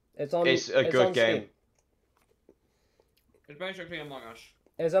Duck? It's on. It's a good on game. Steam. It's basically Among Us.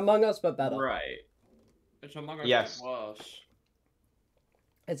 It's Among Us but better. Right. It's Among Us Yes. but worse.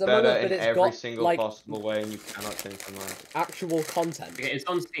 It's Among Better Us, but in it's every got single like possible way, and you cannot change your mind. actual content. Okay, it's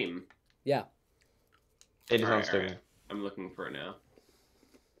on Steam. Yeah. It is on Alright, Steam. alright. I'm looking for it now.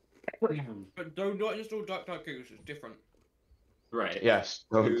 But don't not install Duck Duck Goose, it's different. Right. Yes.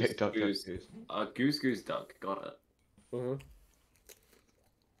 Don't Goose pick Duck Duck Goose. Goose. Goose Goose Duck. Got it. Mhm.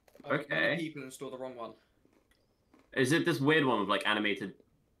 Okay. Many people install the wrong one. Is it this weird one with like animated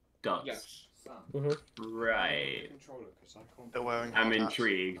ducks? Yes. Mhm. Right. They're wearing I'm hard hats.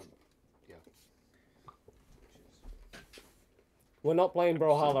 intrigued. We're not playing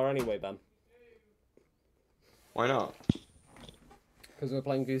Brawlhalla anyway, Ben, Why not? because we're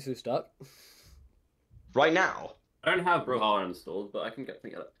playing Goose Goose Duck. Right now? I don't have Brawlhalla installed, but I can get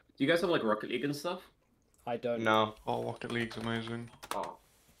it. Do you guys have like Rocket League and stuff? I don't. No. Oh, Rocket League's amazing. Oh,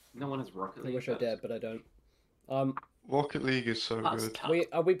 no one has Rocket I League. wish I did, but I don't. Rocket League is so That's good. tough.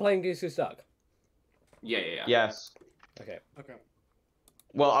 Are we playing Goose Goose Duck? Yeah. Yes. Okay. Okay.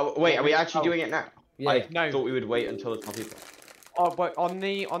 Well, wait, are we actually doing it now? Yeah. I No. thought we would wait until there's more people. Oh, but on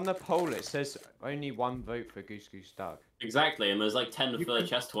the poll it says only one vote for Goose Goose Duck. Exactly, and there's like 10 You for can-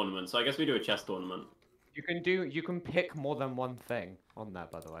 chess tournament, so I guess we do a chess tournament. You can pick more than one thing on there,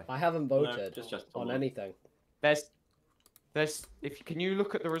 by the way. I haven't voted just chess on tournament. anything. Can you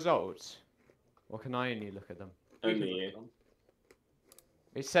look at the results? Or can I only look at them? Only you.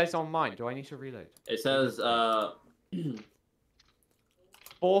 It says on mine, do I need to reload? It says,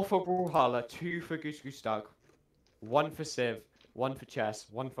 4 for Brawlhalla, 2 for Goose Goose Duck, 1 for Civ, 1 for chess,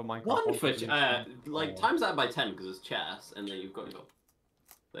 1 for Minecraft. one for, Blue like, Stone. times that by 10, because it's chess, and then you've got your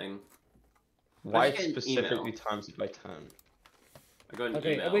thing. Why just get an specifically email. times it by 10? I got an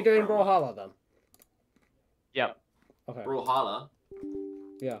Okay, email are we doing from Brawlhalla then? Yep. Okay. Brawlhalla.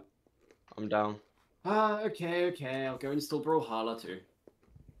 Yeah. I'm down. Okay, I'll go install Brawlhalla too.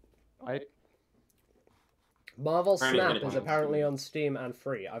 Marvel Apparently Snap it's is on apparently Steam. on Steam and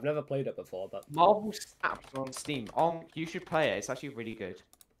free. I've never played it before, but Marvel Snap's on Steam. You should play it. It's actually really good.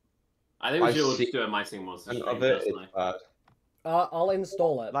 I think we I should all see- just do a My Sing Monsters And stream, of it, it's personally. bad. I'll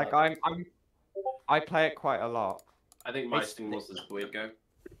install it. Like but- I play it quite a lot. I think My It's- Sing Monsters is the way to go.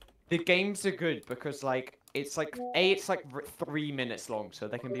 The games are good because it's like 3 minutes long, so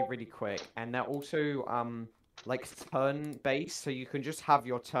they can be really quick, and they're also like turn based, so you can just have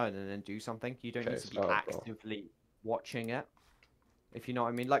your turn and then do something. You don't Okay, need to be so, actively watching it. If you know what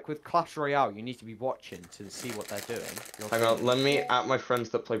I mean. Like with Clash Royale, you need to be watching to see what they're doing. Hang on, let me at my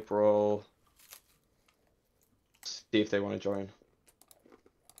friends that play Brawl. See if they want to join.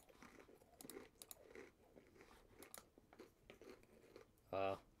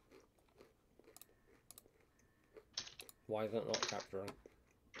 Why is it not capturing?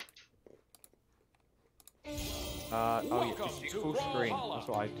 Oh yeah, just use full screen. That's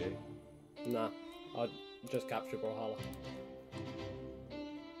what I do. Nah, I'll just capture Brawlhalla.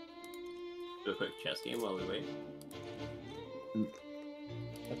 Do a quick chess game while we wait.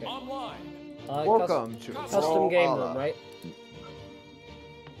 Okay. Online. Welcome to custom game room, right?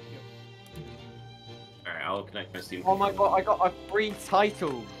 Alright, I'll connect my Steam. Oh my god, I got a free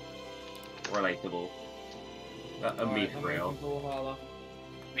title. Relatable. A meat rail.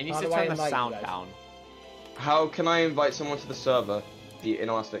 We need How to do I turn the invite you sound guys? down. How can I invite someone to the server? The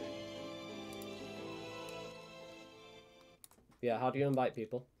Inelastic. Yeah, how do you invite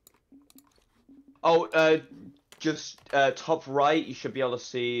people? Oh, just top right, you should be able to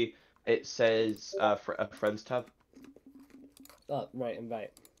see it says a friends tab. Oh, right,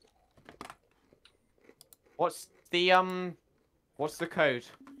 invite. What's the code?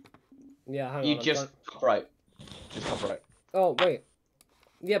 Yeah, hang You on. I'm just top right. Just top right. Oh, wait.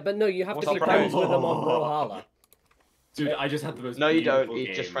 Yeah, but no, you have What's to be up, friends bro? with them on Brawlhalla. Dude, I just had the most No, you don't. beautiful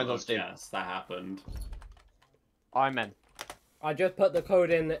It's just game friends on of Steam. chess that happened. I'm in. I just put the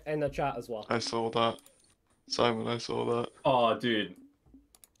code in the chat as well. I saw that. Simon, I saw that. Oh, dude.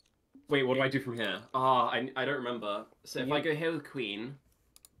 Wait, what do I do from here? I don't remember. So if I go here with Queen,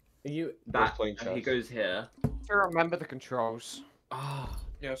 You that playing he chess. goes here. To remember the controls.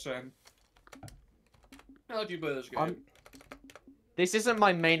 Yeah, same. How do you play this game? This isn't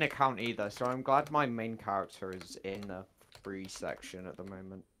my main account either, so I'm glad my main character is in the free section at the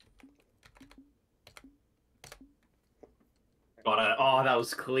moment. Got it. Oh, that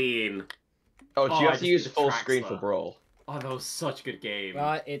was clean. Oh, do you I have to just use did full tracks screen for there. Brawl? Oh, that was such a good game.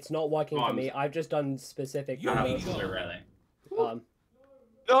 it's not working Oh, for I'm- me. I've just done specific. Really?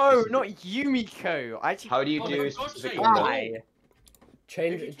 No, not Yumiko. I How do you Oh, do for God's specific sake. window? Why?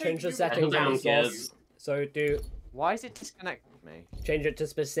 change the you- settings on Down, the source. kids. So do Why is it disconnecting me? change it to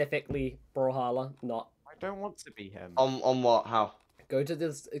specifically Brawlhalla, not I don't want to be him. On what? How? go to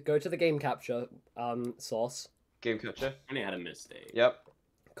the game capture source, Game capture? I only had a mistake. Yep.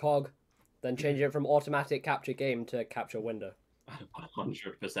 cog, then change it from automatic capture game to capture window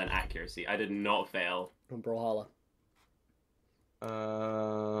 100% accuracy. I did not fail. on Brawlhalla.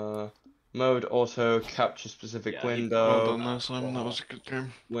 Mode auto capture specific Yeah, Well window. done there, Simon. That was a good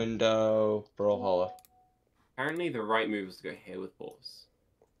game. Window. Brawlhalla. Apparently, the right move is to go here with Boss.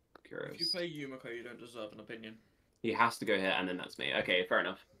 If you Curious. play Yumiko, you don't deserve an opinion. He has to go here, and then that's me. Okay, fair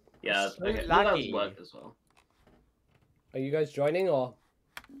enough. Yeah, So okay. That does laggy. work as well. Are you guys joining or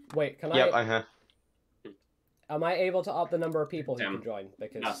wait? Can Yep, I? I have. Am I able to up the number of people who Damn. can join?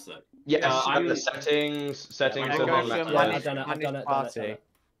 Because That's it. Yes, I'm- the settings I'm and going then to max. manage- yeah, Yeah. I've done it. I've done it. Party.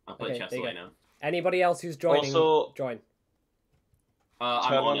 I'll play Okay, chess there you away go. now. Anybody else who's joining, Also- join. I'm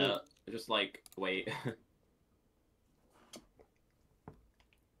Turn on on- it. Just like, wait.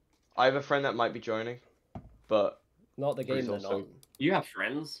 I have a friend that might be joining, but Not the game. He's They're also- not. You have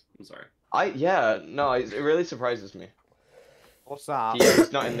friends? I'm sorry. it really surprises me. What's that?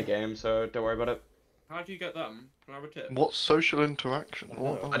 He's not in the game, so don't worry about it. How do you get them? Can I have a tip? What social interaction?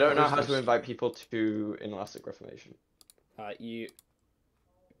 What, I don't know what is how to this? invite people to Inelastic Reformation. You.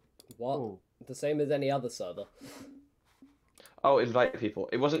 What? Oh. The same as any other server. Oh, invite people.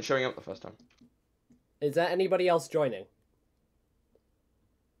 It wasn't showing up the first time. Is there anybody else joining?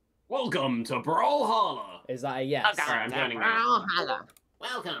 Welcome to Brawlhalla! Is that a yes? Alright, I'm joining now.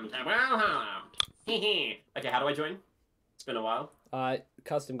 Welcome to Brawlhalla! Okay, how do I join? It's been a while.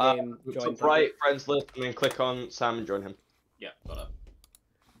 Custom game join. Top right, friends list, and then click on Sam and join him. Yeah, got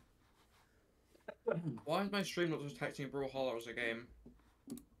it. Why is my stream not detecting Brawlhalla as a game?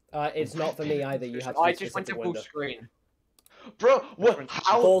 It's not for me either. You have to I use just went to specific full window. screen. Bro, what?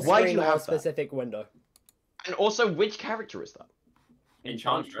 How? Full Why do screen you or have that? specific window? And also, which character is that?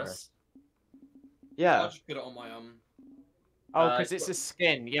 Enchantress. I'll Yeah. just put it on my Oh, because it's a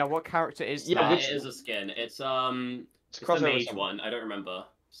skin. Yeah, what character is Yeah, that? which- It is a skin. It's It's a the crossover mage something. one. I don't remember.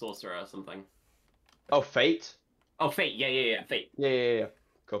 Sorcerer or something. Oh, Fate. Oh, Fate. Yeah. Fate. Yeah.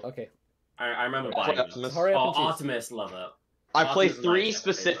 Cool. Okay. I remember Yeah, buying Optimus. those. Hurry up Oh, and choose. Artemis, love it. I play Artemis is my three favorite.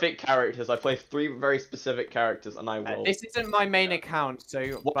 specific characters. I play three very specific characters, and I will. This isn't my main account, so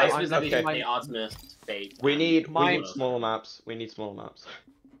What but is I'm this? looking Okay. at The Artemis, Fate. We and need My- smaller maps. We need smaller maps.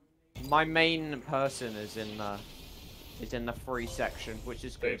 my main person is in the free section, which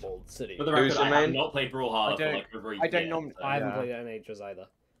is good. Fabled City. For the Who's record, the I have main? not played Brawlhalla I for don't- like over a I don't year, know- so- I haven't Yeah. played it in ages either.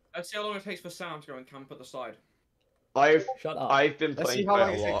 Let's see how long it takes for Sam to go and camp at the side. Shut up. I've been Let's see playing how long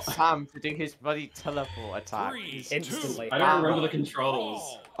quite it a takes lot. Sam to do his bloody teleport attack. Instantly. I don't remember the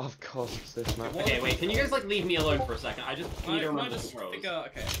controls. Of course, it's this map. Okay, wait, can you guys like leave me alone for a second? I just need to Can I remember the just controls.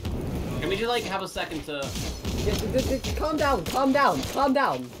 okay. Can we just like have a second to... Calm down. Calm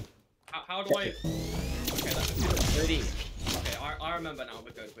down. How do I? Okay, that's Ready. Okay, I remember now.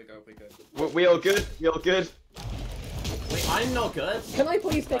 We're good. We're good. We're good. We all good? We all good? Wait, I'm not good. Can I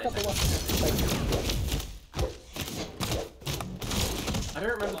please pick up the weapon? I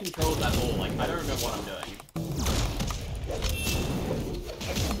don't remember controls at all. Like, I don't remember what I'm doing.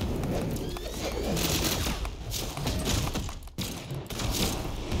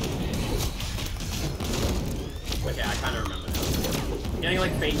 Okay, I kind of remember now. Getting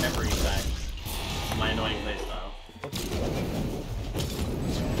like faint memories back. My annoying playstyle.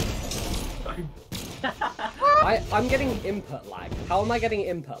 I'm getting input lag. How am I getting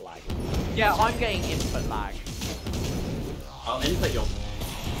input lag? Yeah, I'm getting input lag. I'll input your.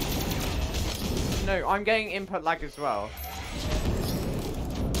 No, I'm getting input lag as well.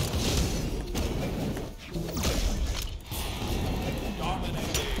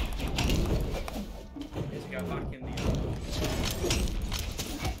 Let's go back in the.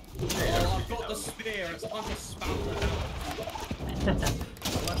 Oh, I've got the spear. It's time to spam it out.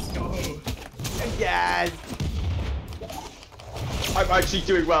 Let's go. Yes. I'm actually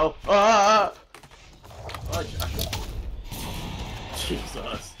doing well. Ah!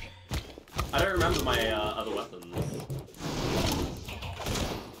 Jesus. I don't remember my other weapons.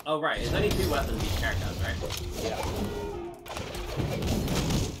 Oh right, there's only 2 weapons each character has, right? Yeah.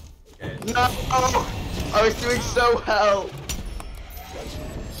 Okay. No! I was doing so well!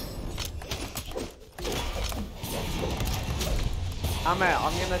 I'm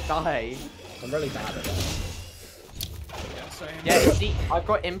gonna die. I'm really bad at it. Yeah, same. Yeah, see, I've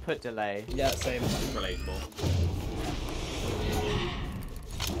got input delay. Yeah, same. Relatable.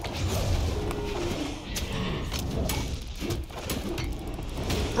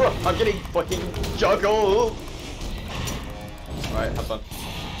 Bro, I'm getting fucking juggled! Alright, have fun.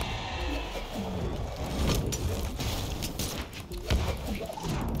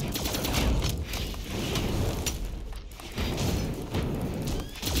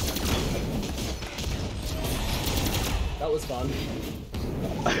 That was fun.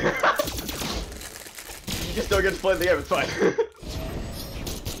 You just don't get to play the game, it's fine.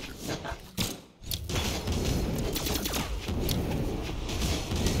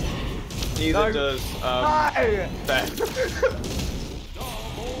 Neither does, Ben.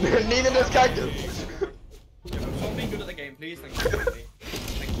 Neither does Cactus. Stop being good at the game, please. Thank you.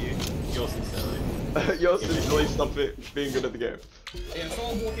 Thank you. Yours sincerely. You're sincerely stop being good at the game. Yeah,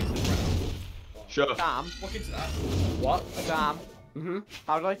 someone walk into the ground. Sure. Sam, Walk into that. What? Sam, Mm-hmm.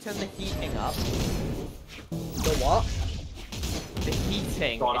 how do I turn the heating up? The what? The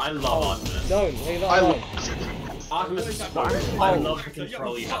heating. God, is I love cold. Artemis. No, leave it I alone. Artemis is fun. I love the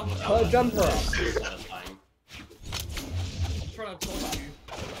control you have with that. Put a jumper up. It's so satisfying. I'm trying to talk to you.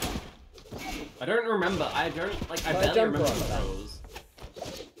 I don't remember. I don't like. I Put a barely jumper remember on that. controls.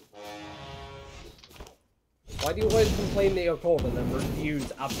 Why do you always complain that you're cold and then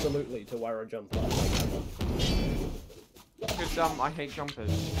refuse absolutely to wear a jumper? Because I hate jumpers.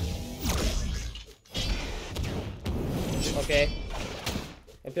 Okay.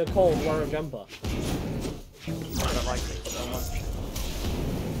 If you're cold, wear a jumper. I don't like it so much.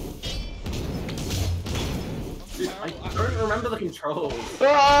 Dude, I don't remember the controls.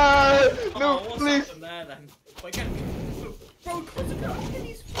 Ah! No, what's please! happened there then? Wait, get bro, concentrate.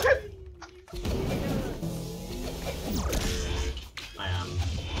 He's I am.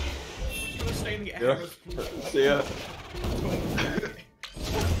 gonna stay in the air. Yeah. See ya.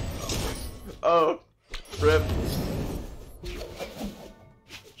 Oh, rip.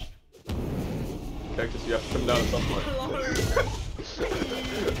 Cactus, you have to come down at some point.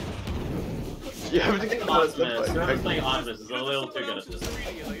 You have to get down at some Artemis. Whoever's point. playing Artemis is a little too good at this.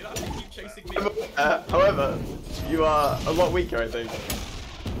 You don't have to keep chasing me. However, you are a lot weaker, I think.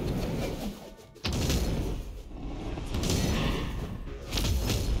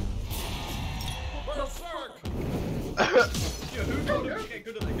 Yeah, who told him to get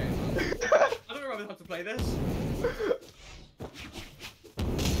good at the game? I don't remember how to play this.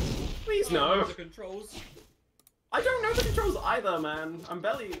 Please I don't know no. the controls. I don't know the controls either, man. I'm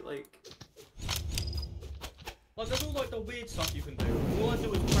barely like. Like, there's all like the weird stuff you can do. All I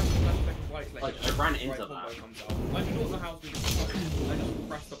do is press the left click and right click. Like, and I ran the into right combo that. comes out. I do not know how to do this. I just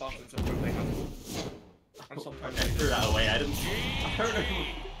press the buttons and hope they happen. And sometimes Okay, they threw do. that away. I don't know.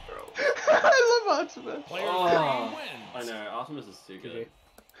 I love Artemis. Oh, I know. Artemis is too good.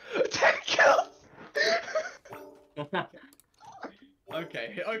 10 kills!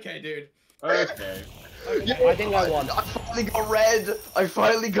 Okay, dude. Okay. I think I won. I finally got red! I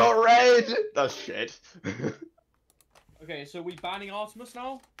finally got red! That's shit. Okay, so we banning Artemis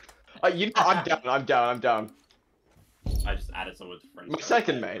now? You know, I'm down. I just added someone to friends. My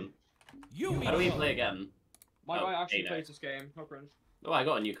second main. How do we play again? My Oh, guy actually hey, plays this game. Not cringe. Oh, I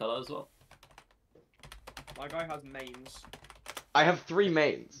got a new color as well. My guy has mains. I have 3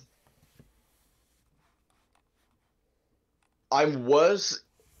 mains. I'm worse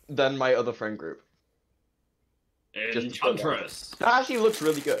than my other friend group. Enchantress. That actually looks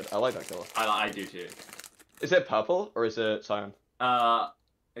really good. I like that color. I do too. Is it purple or is it cyan?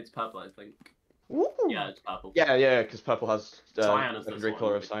 It's purple, I think. Ooh. Yeah, it's purple. Yeah, because purple has Cyan is secondary this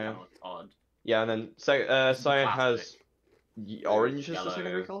color one, of which cyan. is odd. Yeah, and then cyan has orange as the yellow.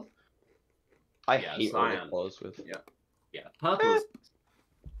 secondary color. I Yeah, hate all the cyan. colors with. Yeah, purple is...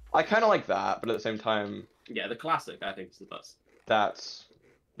 I kind of like that, but at the same time, Yeah, the classic, I think, is the best. that's.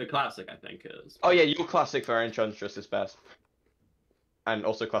 The classic, I think, is... Oh yeah, your classic for Enchantress is best. And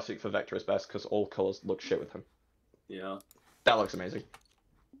also classic for Vector is best, because all colors look shit with him. Yeah. That looks amazing.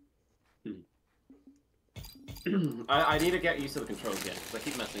 I need to get used to the controls again, because I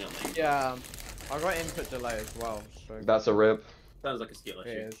keep messing up. Yeah, I got input delay as well, so... That's a rip. Sounds like a skill issue.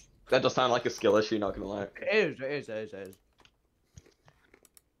 It is. That does sound like a skill issue, not gonna lie. It is.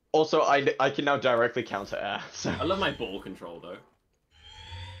 Also, I can now directly counter air, so... I love my ball control, though.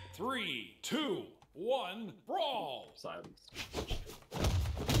 3, 2, 1, brawl! Silence.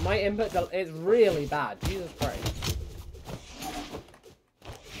 My input is really bad. Jesus Christ.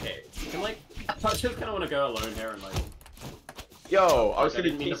 Okay, can like... I just kind of want to go alone here and like... Yo, I was gonna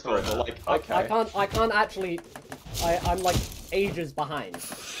didn't be mean to peaceful, throw but that. like, okay. I can't actually. I'm like ages behind.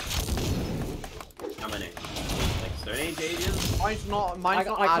 How many? Like Stone Age ages? Mine's not I as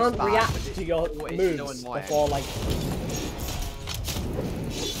can't bad, react but to your it's moves still annoying. before like.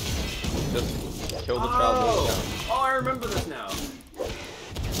 Just kill the child. Oh, I remember this now.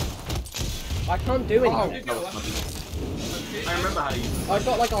 I can't do anything. I remember how to use it. I've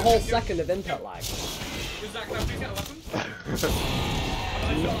got like a whole second of input lag. Is that please get a weapon?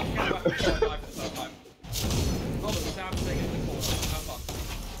 I'm not allowed to get a weapon before I die for the first time. Oh, but Sam's saying it before. How fun.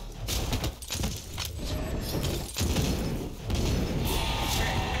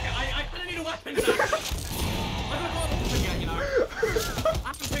 Okay, I kinda need a weapon now. I haven't got a weapon yet, you know. I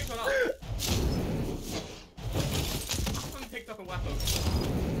haven't picked one up. I haven't picked up a weapon.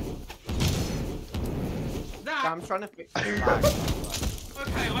 I'm trying to fix the lag.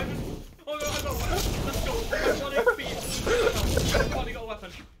 Okay, I'm just... Oh no, I got a weapon. Let's go. I'm 1 HP. I've finally got a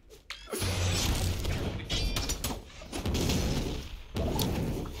weapon.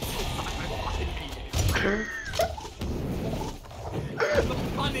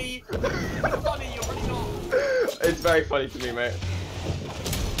 Funny, you're really not. It's very funny to me, mate.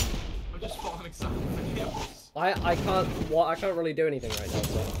 I'm just farming some kills. I can't. Well, I can't really do anything right now.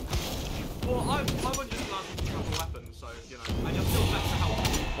 So. Well, I wasn't just allowed to pick up a weapon, so you know, and you're still better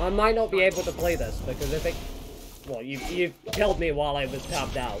help. I might not be able to play this because if it. Well, you killed me while I was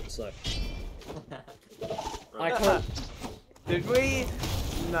tapped out, so. I can't. Did we?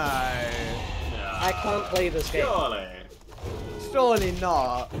 No. I can't play this game. Surely. Surely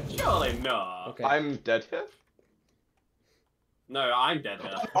not. Surely not. Okay. I'm dead here? No, I'm dead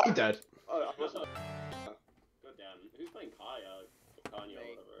here. I'm dead. God damn. Who's playing Kaya? Kanye or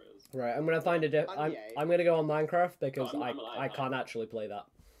whatever it is. Right, I'm gonna find a I'm gonna go on Minecraft because I'm alive I now. can't actually play that.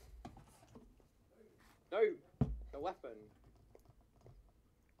 No, the weapon.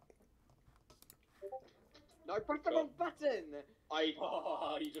 No, press the wrong button.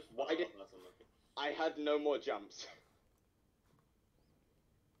 Oh, you just Why did I had no more jumps?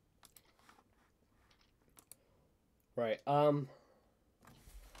 Right, I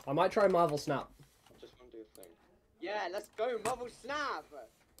might try Marvel Snap. Just want to do a thing. Yeah, let's go, Marvel Snap.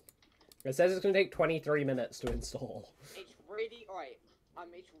 It says it's gonna take 23 minutes to install. It's really alright.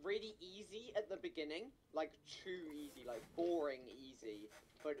 It's really easy at the beginning, like too easy, like boring easy.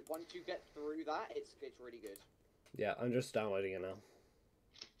 But once you get through that, it's really good. Yeah, I'm just downloading it now.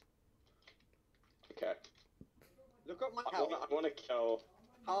 Okay. Look at my I health. want to kill.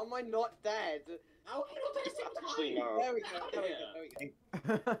 How am I not dead? How can you not take the same Actually, time? no. There we go. There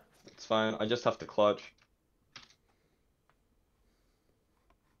we go. It's fine. I just have to clutch.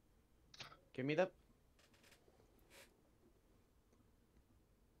 Give me the.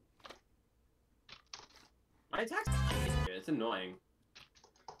 My attack's it's annoying.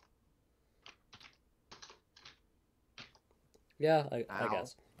 Yeah, I Ow.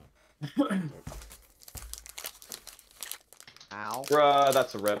 guess. Ow. Bruh,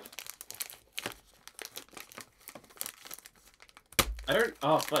 that's a rip. I don't.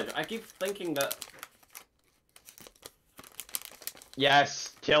 Oh, fuck. I keep thinking that.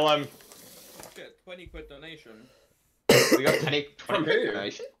 Yes, kill him. Get 20 quid donation. We got 20 From who?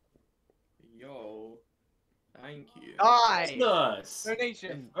 donation. Yo. Thank you. Nice.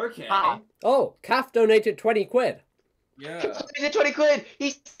 Donation. Okay. Oh, Calf donated 20 quid. Yeah. He did 20 quid!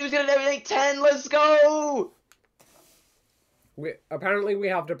 He was gonna donate 10, let's go! Apparently we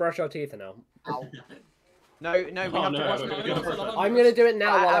have to brush our teeth now. No, we have to watch I'm gonna do it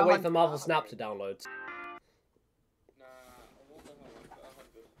now while I wait for Marvel Snap to download.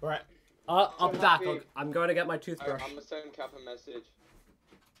 Right. I'll be back. I'm going to get my toothbrush. I'm gonna send Cap a message.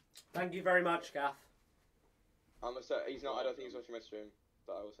 Thank you very much, Gaff. He's not. I don't think he's watching my stream,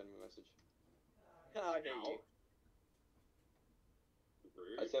 but I will send him a message. I hate you.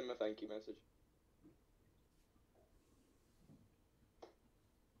 I sent him a thank you message.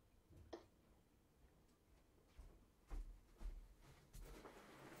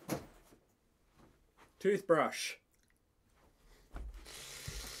 Toothbrush.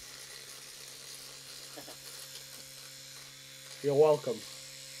 You're welcome.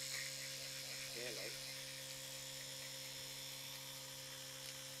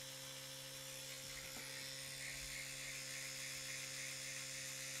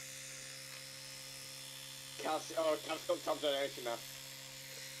 Cal's got top donation now.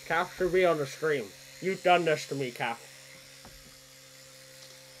 Calf should be on the stream. You've done this to me, Calf.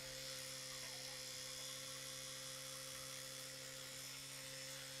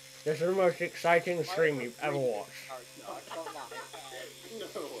 This is the most exciting stream you've ever watched. No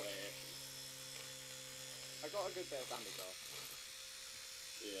way. I got a good bit of damage off.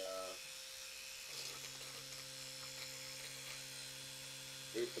 Yeah.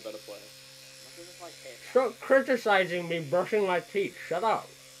 Who's the better player? Stop criticizing me brushing my teeth. Shut up.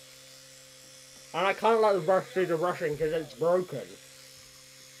 And I can't let the brush do the brushing because it's broken.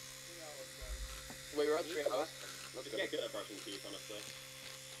 Wait, we're at 3 hours. Let's get good at brushing teeth, honestly.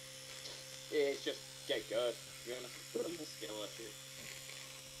 Yeah, it's just get good. You're gonna put on the skill actually.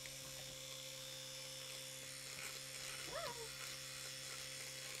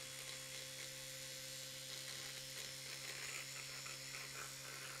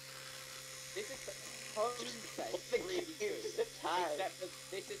 This is really good. Except that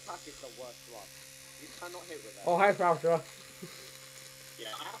this attack is the worst one. You cannot hit with that. Oh, hi, Fausta. Yeah,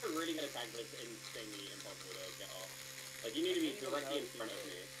 I have a really good attack that's insanely impossible to get off. Like, you need to be directly in front of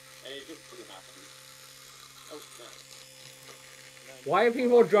me, and it just doesn't happen. Oh, no. Why are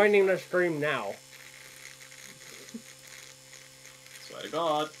people joining the stream now? Swear to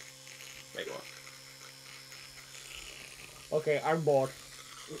God. Wait, what? Okay, I'm bored.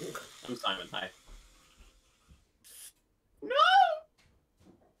 I'm Simon, hi. No!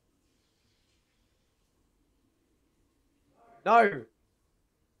 No!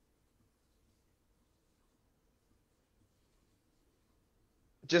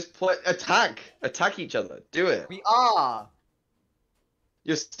 Just play, attack each other, do it. We are!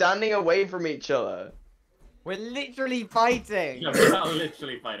 You're standing away from each other. We're literally fighting! No, we're not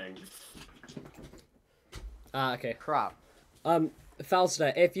literally fighting. Ah, okay. Crap.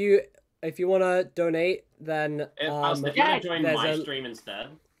 Fausta, if you wanna donate, then If you wanna join my stream instead.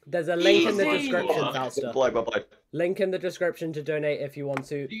 There's a link in the description, Bye, Fausta. bye. Link in the description to donate if you want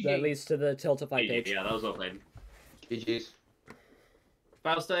to. That leads to the Tiltify page. Yeah, that was well played. GG's.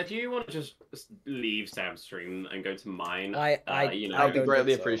 Fausta, if you want to just leave Sam's stream and go to mine, you know, I would be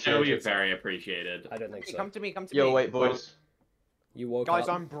greatly It'll appreciated. be very appreciated. I don't think so. Come to me, come to Yo, me. wait, boys. You woke Guys,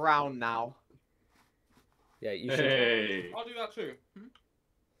 up. I'm brown now. Yeah, you should. Hey. I'll do that too.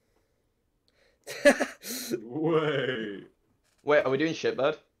 Wait. Wait, are we doing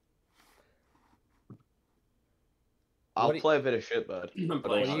shitbird? I'll What do you- play a bit of shitbird.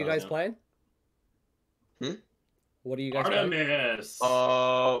 What are you guys playing? Hmm? What are you guys playing? Artemis!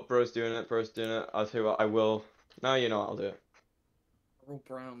 Oh, bro's doing it, I'll tell you what, I will. No, you know what, I'll do it. We're all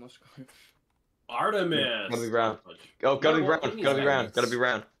brown, let's go. Artemis! Gotta be brown. Oh, gotta be No, brown, what gotta be brown, is gotta be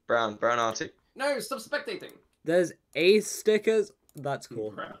brown. Brown Artie. No, stop spectating! There's Ace stickers. That's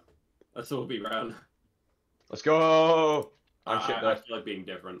cool. Brown. Let's all be brown. Let's go! I'm I shitbird. feel like being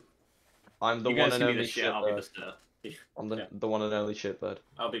different. I'm the You one guys and can be only the shit, I'll be the shitbird. stir. I'm the one and only shitbird.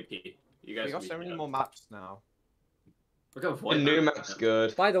 I'll be P. You guys We got can be so many shit. more maps now. We're going The void new map. map's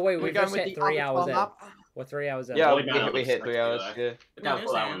good. By the way, We're we going just with hit the 3 hours in. map. We're 3 hours in. Yeah, Void map we looks hit 3 hours. spectacular. Yeah. Look how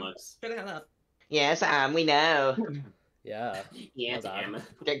cool that one looks. Get the hell up. Yes, we know. Yeah. Yeah, Well done. damn.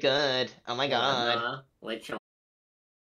 Get good. Oh my god. Let's show